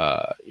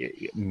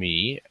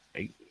me.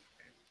 I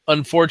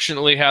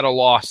unfortunately had a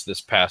loss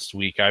this past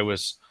week. I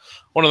was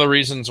one of the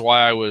reasons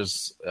why I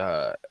was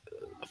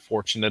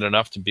fortunate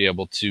enough to be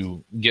able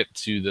to get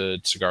to the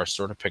cigar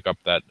store to pick up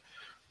that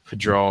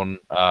Padron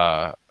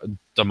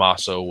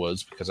Damaso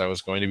was because I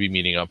was going to be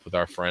meeting up with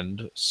our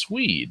friend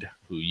Swede,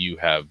 who you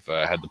have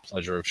had the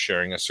pleasure of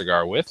sharing a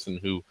cigar with and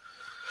who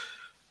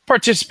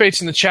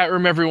participates in the chat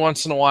room every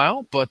once in a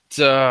while. But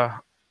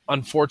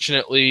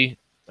unfortunately,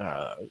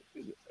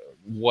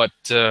 what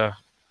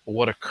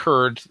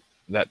occurred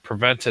that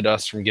prevented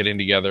us from getting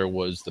together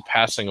was the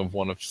passing of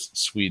one of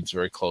Swede's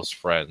very close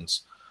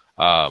friends.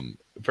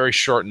 Very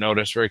short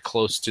notice, very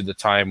close to the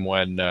time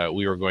when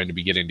we were going to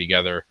be getting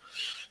together.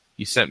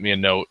 He sent me a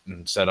note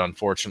and said,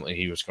 unfortunately,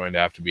 he was going to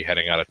have to be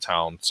heading out of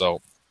town.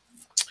 So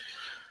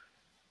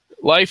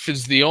death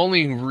is the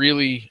only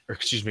really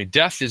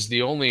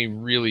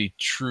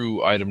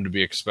true item to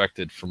be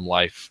expected from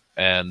life.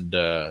 And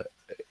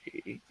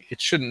it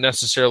shouldn't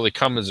necessarily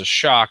come as a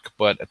shock,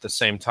 but at the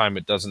same time,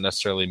 it doesn't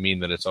necessarily mean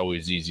that it's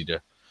always easy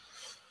to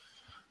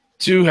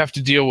have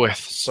to deal with.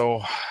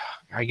 So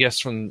I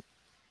guess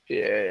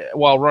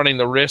while running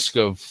the risk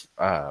of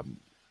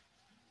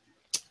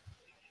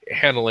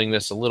handling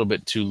this a little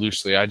bit too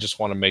loosely, I just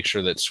want to make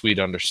sure that Swede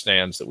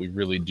understands that we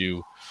really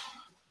do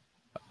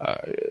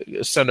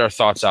send our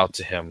thoughts out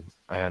to him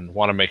and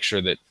want to make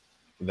sure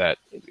that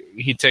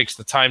he takes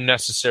the time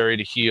necessary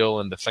to heal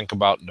and to think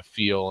about and to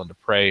feel and to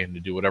pray and to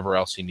do whatever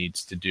else he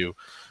needs to do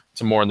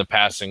to mourn the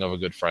passing of a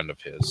good friend of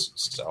his.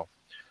 So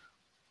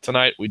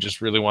tonight, we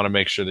just really want to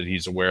make sure that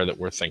he's aware that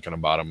we're thinking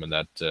about him and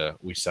that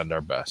we send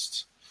our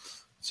best.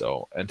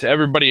 So, and to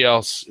everybody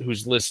else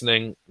who's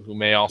listening, who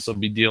may also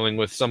be dealing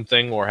with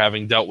something or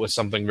having dealt with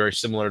something very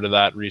similar to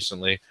that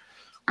recently,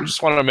 we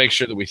just want to make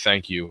sure that we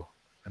thank you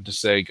and to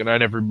say good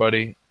night,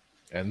 everybody,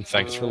 and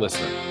thanks for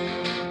listening.